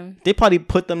Yeah. they probably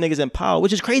put them niggas in power,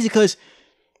 which is crazy because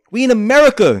we in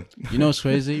America. You know what's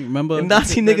crazy? Remember And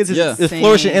Nazi niggas Yeah. is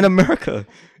flourishing in America.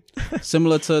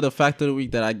 similar to the fact of the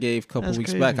week that I gave a couple That's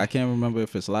weeks crazy. back. I can't remember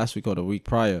if it's last week or the week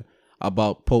prior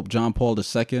about Pope John Paul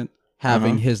II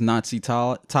having his Nazi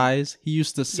ties. He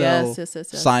used to sell Yes.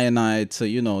 cyanide to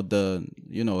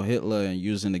Hitler and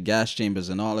using the gas chambers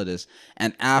and all of this.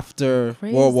 And after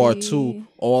World War Crazy. II,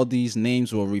 all these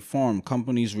names were reformed.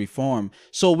 Companies reformed.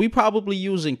 So we probably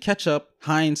using ketchup,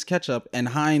 Heinz ketchup, and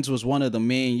Heinz was one of the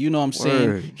main. You know what I'm saying?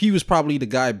 Word. He was probably the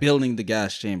guy building the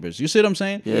gas chambers. You see what I'm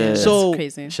saying? Yeah. So That's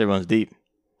crazy. Shit runs deep.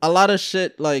 a lot of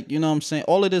shit, like, you know what I'm saying?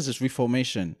 All it is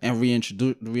reformation and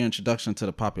reintroduction to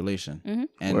the population.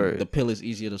 And Word. the pill is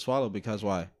easier to swallow because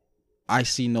why? I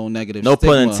see no negative No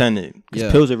stigma. pun intended. Because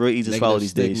Yeah. pills are real easy to Negative swallow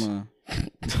these days. stigma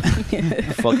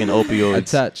Fucking opioids.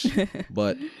 attached.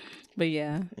 But But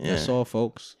yeah. that's all,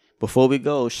 folks. Before we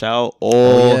go, shout out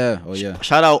Oh yeah.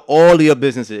 shout out all of your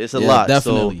businesses. It's a lot.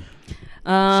 Definitely. So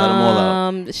shout them all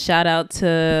out. Shout out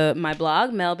to my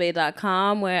blog,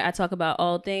 melbay.com, where I talk about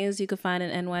all things you can find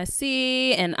in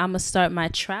NYC. And I'm going to start my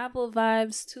travel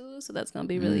vibes too. So that's going to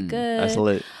be really good. That's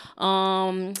lit.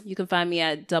 You can find me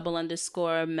at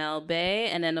 _Melbay.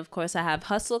 And then, of course, I have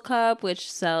Hustle Cup,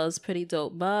 which sells pretty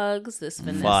dope mugs. This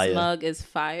finesse Fire. mug is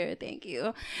fire. Thank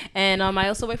you. And I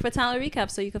also work for Talent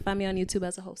Recap. So you can find me on YouTube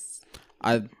as a host.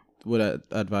 I would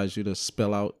advise you to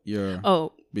spell out your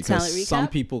Talent because Recap? some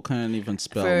people can't even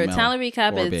spell For Mel Talent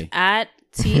Recap, or it's Bay. at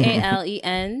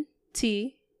TALENT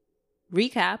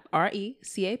Recap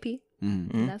RECAP.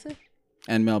 Mhm. That's it.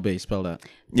 And Mel Bay, spell that.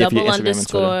 Yeah, for your Double Instagram and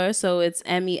Twitter. underscore. So it's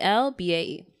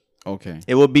MELBAE. Okay.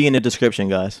 It will be in the description,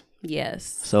 guys. Yes.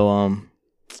 So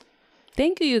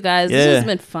Thank you, you guys. Yeah. This has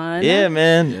been fun. yeah,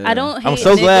 man. Yeah. I don't hate I'm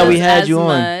so glad we niggas had as you on.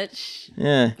 much.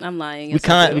 Yeah. I'm lying. We Yes, I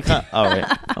can't. do. We can't. All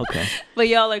right. Okay. But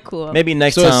y'all are cool. Maybe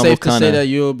next So time it's we'll safe to kind say that of.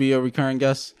 you'll be a recurring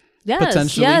guest? Yes.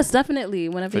 potentially. Yes, definitely.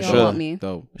 Whenever For y'all sure. want me.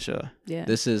 Dope. Sure. Yeah.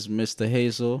 This is Mr.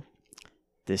 Hazel,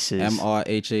 This is.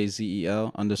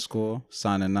 MRHAZEL _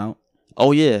 signing out.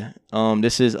 Oh yeah.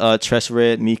 This is Tres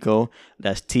Red Nico.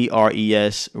 That's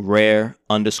TRES Rare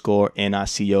 _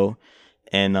 NICO.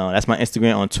 And that's my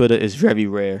Instagram. On Twitter is very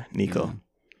rare Nico.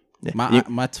 Yeah.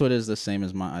 My Twitter is the same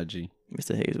as my IG.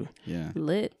 Mr. Hazel. Yeah.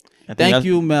 Lit. I think Thank that's-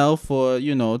 you, Mel, for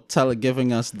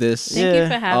giving us this Thank you Yeah.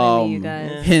 for having me, you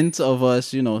guys. hint of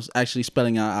us, actually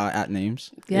spelling out our at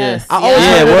names. Yes. Yeah. I always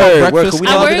Yeah, heard word, about word, 'cause breakfast we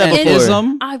I talked work about that in- before.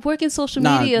 ism, I work in social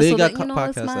Nah, media, they so got that, podcasts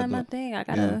it's that my do. thing. I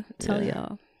gotta tell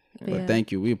y'all. But Yeah.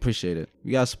 thank you. We appreciate it.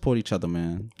 We gotta support each other,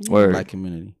 man. Word. Black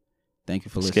community. Thank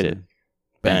you for Let's get listening.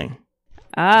 it. Bang.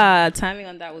 Timing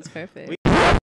on that was perfect.